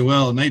pair really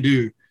well, and they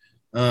do.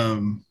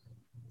 And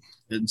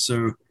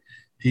so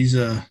he's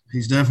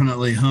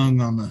definitely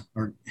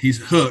he's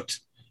hooked,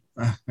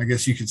 I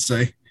guess you could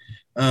say.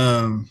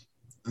 Yeah,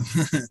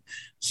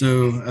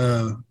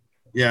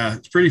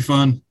 it's pretty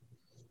fun.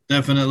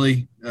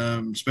 Definitely,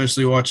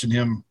 especially watching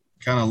him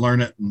kind of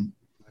learn it and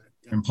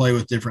play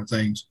with different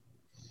things.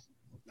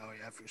 Oh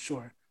yeah, for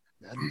sure.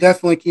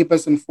 Definitely keep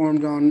us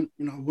informed on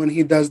when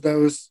he does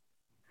those.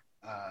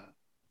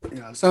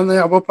 Something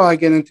I will probably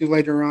get into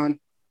later on,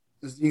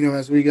 as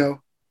we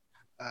go.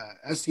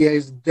 SCA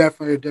is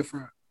definitely a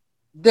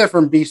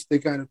different beast to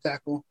kind of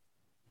tackle.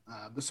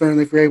 But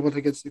certainly, if you're able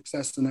to get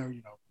success in there,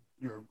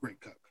 you're a great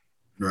cook.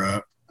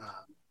 Right.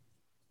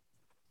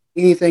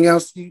 Anything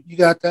else you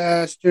got to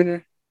ask,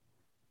 Junior?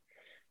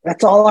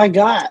 That's all I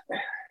got.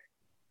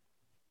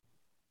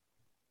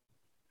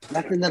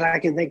 Nothing that I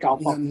can think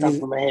of off the top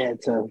of my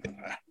head. So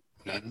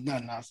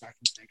nothing else I can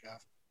think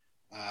of.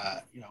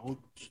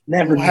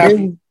 Never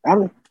been.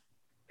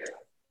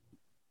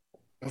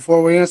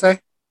 Before we're gonna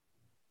say?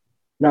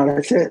 No,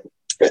 that's it.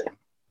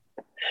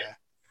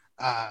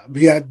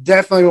 But yeah,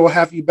 definitely we'll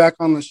have you back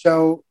on the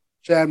show,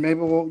 Chad.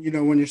 Maybe we'll,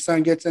 when your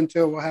son gets into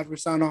it, we'll have your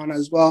son on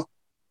as well,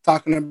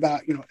 talking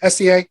about,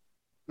 SCA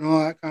and all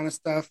that kind of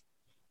stuff.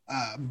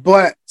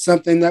 But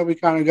something that we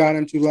kind of got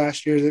into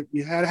last year that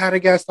we had a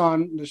guest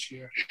on this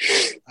year.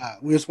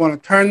 We just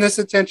want to turn this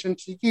attention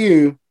to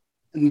you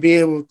and be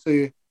able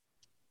to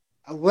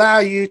allow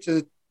you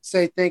to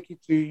say thank you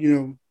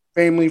to,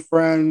 family,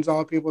 friends, all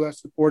the people that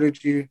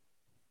supported you.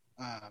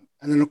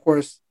 And then, of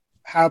course,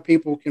 how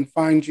people can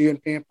find you in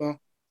Pampa,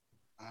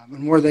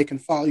 and where they can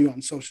follow you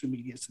on social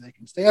media so they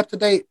can stay up to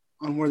date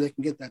on where they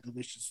can get that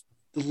delicious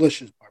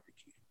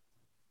barbecue.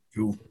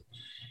 Cool.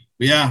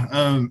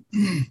 Yeah.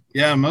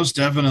 Yeah, most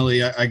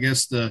definitely. I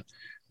guess the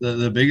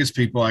biggest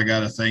people I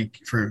got to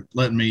thank for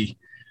letting me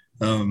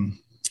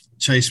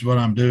chase what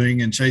I'm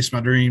doing and chase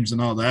my dreams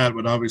and all that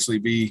would obviously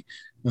be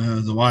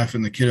the wife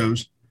and the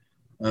kiddos,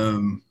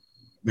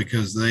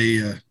 because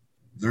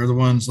they're the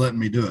ones letting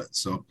me do it.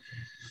 So,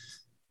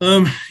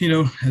 and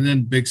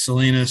then Big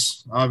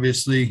Salinas,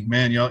 obviously,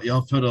 man,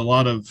 y'all put a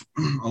lot of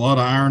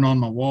iron on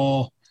my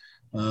wall.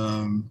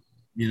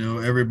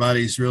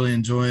 Everybody's really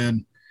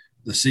enjoying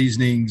the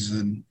seasonings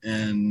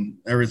and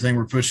everything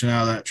we're pushing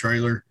out of that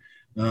trailer.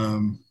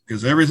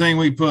 Because everything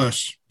we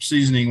push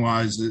seasoning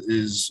wise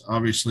is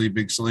obviously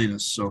Big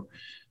Salinas. So,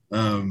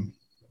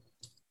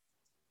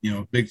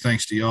 big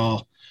thanks to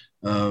y'all,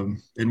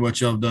 and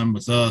what y'all have done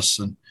with us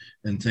and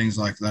things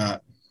like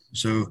that.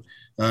 So,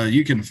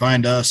 you can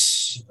find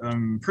us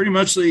pretty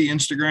much the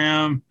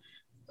Instagram,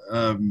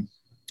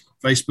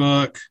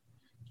 Facebook.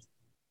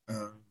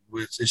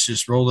 It's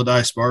just Roll the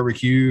Dice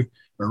Barbecue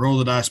or Roll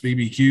the Dice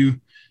BBQ.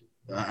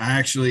 I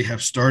actually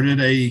have started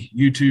a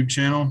YouTube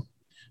channel.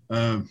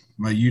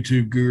 My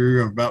YouTube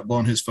guru, I've about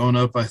blown his phone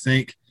up, I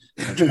think.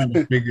 I'm trying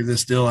to figure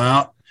this deal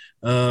out.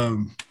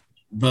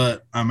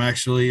 But I'm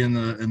actually in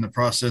the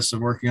process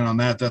of working on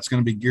that. That's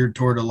going to be geared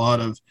toward a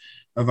lot of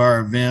our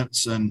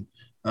events and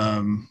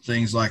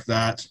things like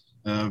that.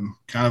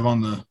 Kind of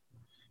on the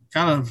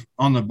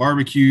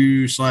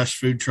barbecue /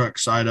 food truck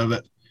side of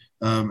it.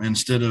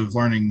 Instead of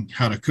learning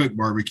how to cook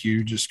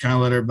barbecue, just kind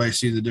of let everybody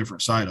see the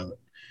different side of it.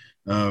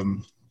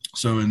 And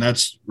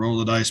that's Roll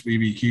the Dice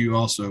BBQ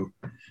also.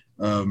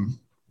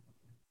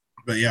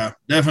 But yeah,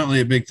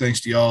 definitely a big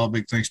thanks to y'all.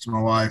 Big thanks to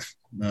my wife.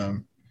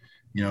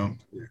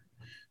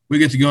 We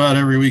get to go out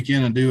every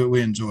weekend and do what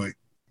we enjoy.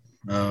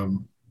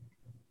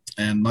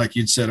 And like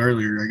you'd said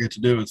earlier, I get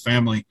to do it with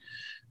family.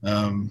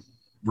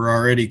 We're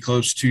already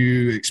close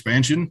to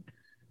expansion.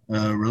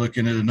 We're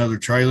looking at another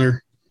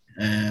trailer,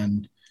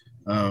 and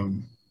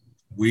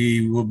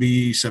we will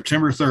be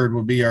September 3rd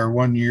will be our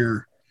 1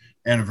 year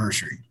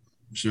anniversary.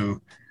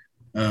 So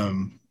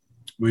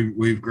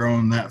we've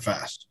grown that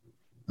fast,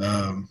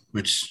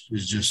 which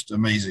is just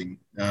amazing.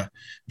 I'm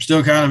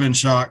still kind of in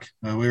shock.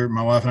 My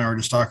wife and I were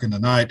just talking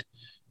tonight.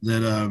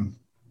 that,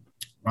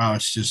 wow,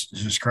 it's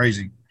just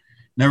crazy.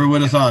 Never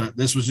would have thought it.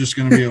 This was just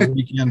going to be a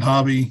weekend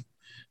hobby.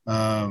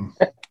 And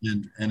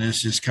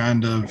it's just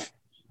kind of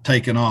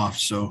taken off.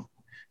 So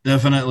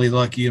definitely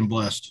lucky and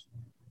blessed.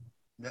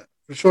 Yeah,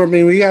 for sure. I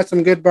mean, we got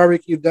some good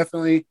barbecue.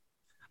 Definitely,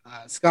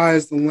 sky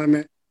is the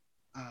limit.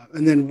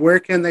 And then where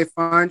can they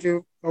find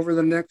you over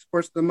the next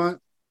course of the month?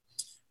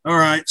 All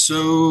right.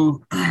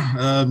 So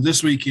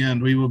this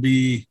weekend we will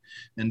be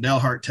in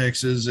Dalhart,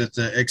 Texas at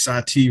the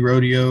XIT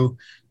Rodeo.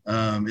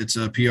 It's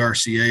a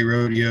PRCA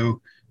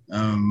rodeo.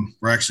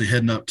 We're actually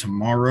heading up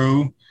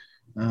tomorrow.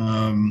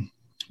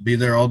 Be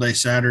there all day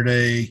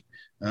Saturday.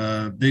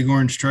 Big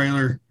orange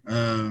trailer.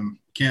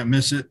 Can't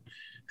miss it.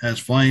 Has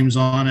flames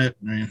on it.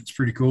 I mean, it's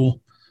pretty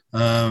cool.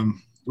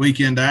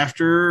 Weekend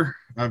after,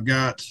 I've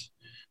got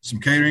some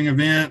catering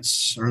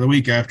events, or the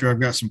week after, I've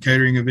got some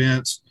catering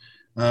events.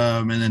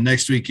 And then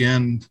next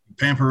weekend,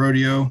 Pampa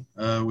Rodeo.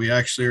 We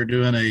actually are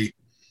doing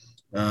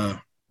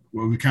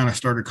what we kind of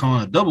started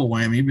calling a double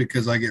whammy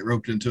because I get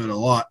roped into it a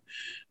lot.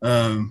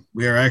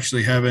 We are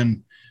actually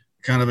having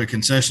kind of a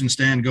concession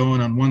stand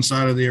going on one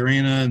side of the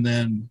arena, and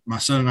then my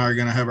son and I are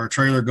going to have our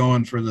trailer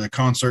going for the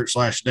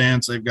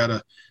concert/dance. They've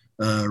got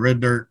a Red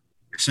Dirt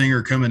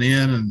singer coming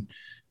in,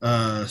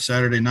 and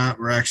Saturday night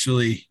we're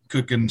actually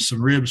cooking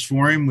some ribs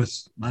for him with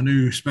my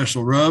new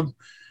special rub,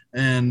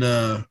 and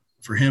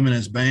for him and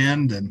his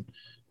band, and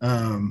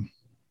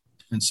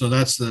so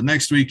that's the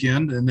next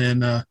weekend. And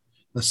then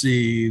let's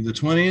see, the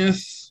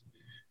 20th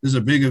is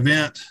a big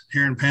event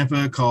here in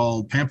Pampa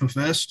called Pampa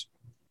Fest.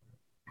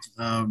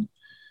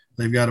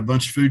 They've got a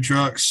bunch of food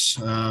trucks.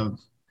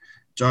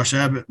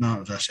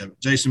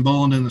 Jason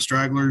Boland and the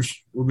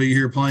Stragglers will be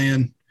here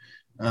playing.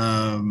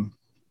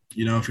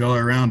 If y'all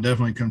are around,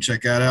 definitely come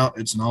check that out.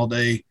 It's an all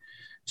day,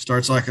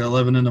 starts like at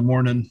 11 in the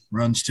morning,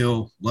 runs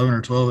till 11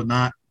 or 12 at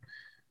night.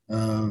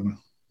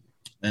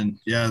 And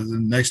yeah, the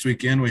next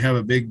weekend we have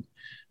a big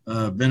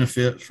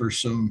benefit for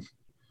some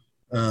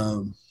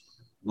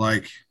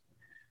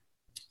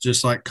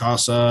just like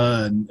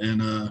CASA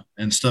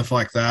and stuff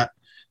like that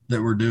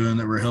we're doing,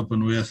 that we're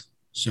helping with.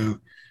 So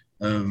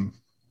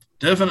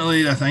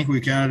definitely, I think we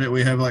counted it.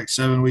 We have like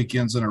 7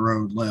 weekends in a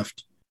row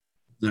left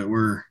that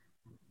we're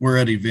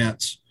at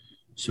events.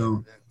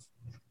 So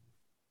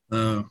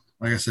like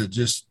I said,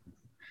 just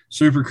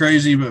super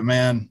crazy, but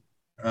man,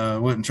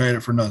 wouldn't trade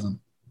it for nothing.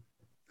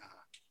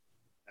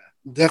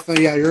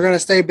 Definitely, yeah. You're gonna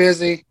stay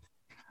busy.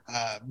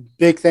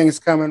 Big things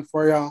coming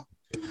for y'all.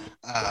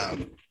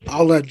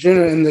 I'll let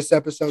Jenna in this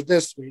episode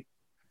this week.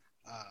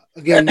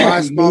 Again,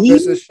 my small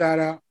business shout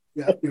out.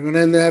 Yeah, you're gonna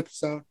end the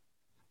episode.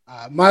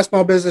 My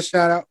small business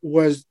shout out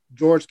was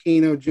George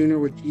Keno Jr.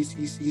 with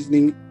GC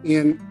Seasoning.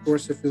 And of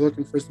course, if you're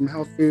looking for some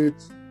health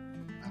foods,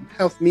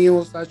 health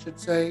meals, I should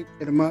say,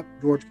 hit him up.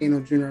 George Keno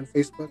Jr. on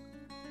Facebook.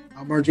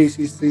 Or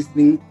GC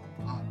Seasoning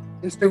on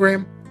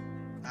Instagram.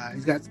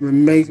 He's got some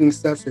amazing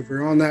stuff. So if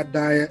you're on that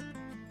diet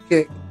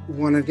kick,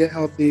 want to get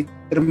healthy,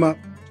 hit him up.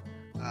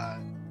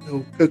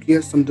 He'll cook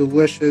you some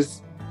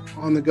delicious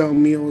on-the-go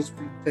meals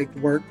for you to take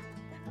to work.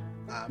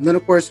 And then,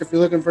 of course, if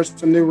you're looking for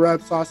some new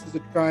rub sauces to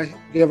try,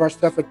 give our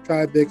stuff a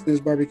try,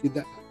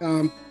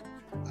 BigSnoozeBarbecue.com.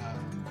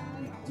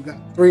 We've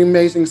got 3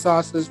 amazing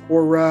sauces,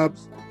 4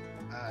 rubs.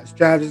 As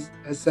Chad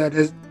has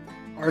said,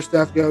 our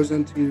stuff goes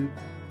into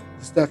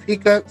the stuff he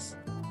cooks.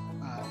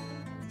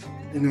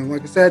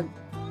 Like I said,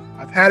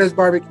 I've had his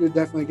barbecue.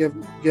 Definitely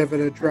give it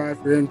a try. If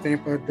you're in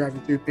Pampa,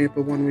 driving through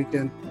Pampa one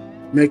weekend,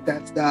 make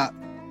that stop.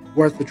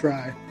 Worth a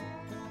try.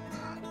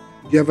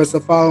 Give us a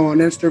follow on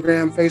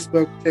Instagram,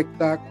 Facebook,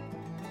 TikTok,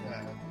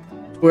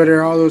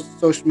 Twitter, all those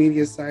social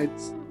media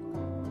sites.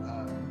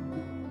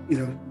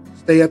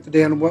 Stay up to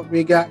date on what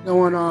we got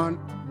going on,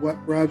 what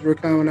rubs we're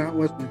coming out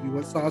with, maybe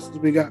what sauces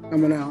we got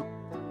coming out.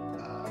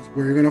 That's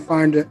where you're going to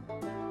find it.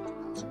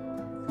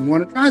 If you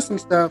want to try some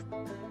stuff,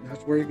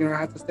 that's where you're going to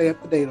have to stay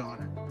up to date on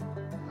it.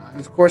 And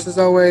of course, as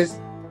always,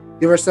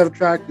 give ourselves a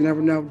try. You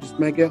never know. Just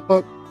make it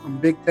hook on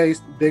big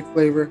taste, big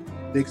flavor,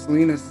 big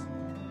Salinas.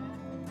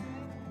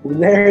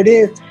 There it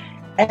is.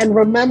 And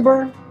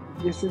remember,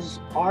 this is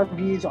our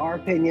views, our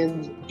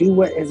opinions. Do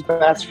what is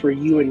best for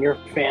you and your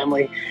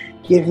family.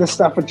 Give this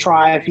stuff a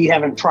try if you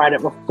haven't tried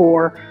it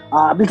before,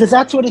 because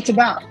that's what it's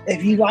about.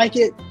 If you like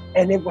it,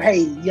 and hey,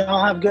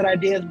 y'all have good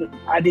ideas, but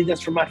I did this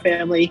for my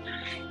family,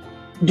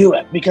 do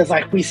it. Because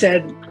like we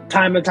said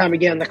time and time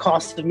again, the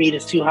cost of meat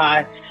is too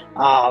high.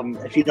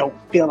 If you don't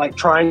feel like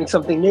trying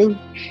something new,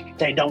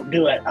 they don't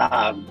do it.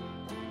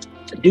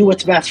 Do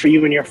what's best for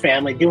you and your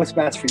family. Do what's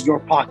best for your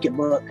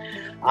pocketbook.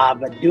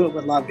 But do it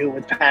with love, do it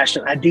with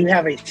passion. I do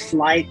have a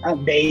slight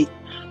update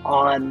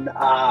on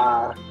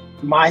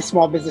my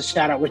small business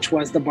shout out, which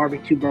was the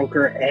barbecue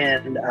broker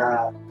and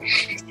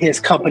his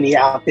company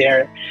out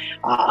there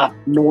up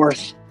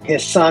north.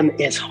 His son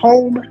is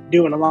home,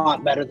 doing a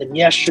lot better than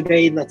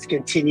yesterday. Let's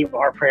continue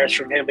our prayers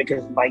for him,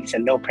 because like I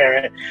said, no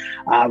parent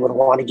would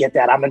want to get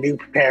that. I'm a new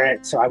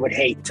parent, so I would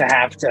hate to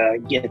have to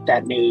get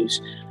that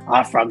news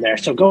from there.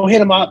 So go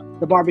hit him up,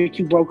 the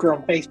barbecue broker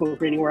on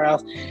Facebook or anywhere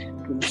else.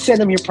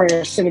 Send him your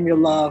prayers, send him your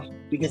love.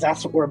 because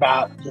that's what we're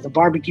about. As a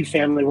barbecue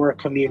family, we're a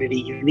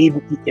community. You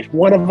need, if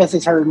one of us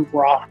is hurting,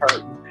 we're all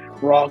hurting.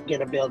 We're all going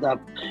to build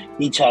up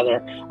each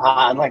other.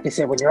 And like I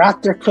said, when you're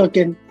out there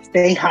cooking,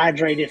 stay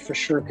hydrated for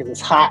sure, because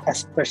it's hot,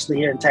 especially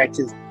here in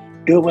Texas.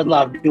 Do it with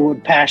love, do it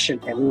with passion,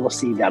 and we will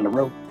see you down the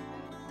road.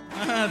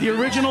 The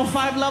original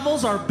 5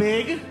 levels are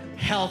big,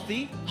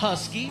 healthy,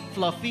 husky,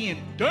 fluffy,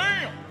 and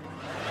damn.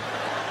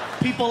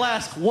 People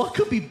ask, what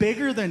could be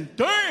bigger than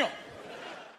damn?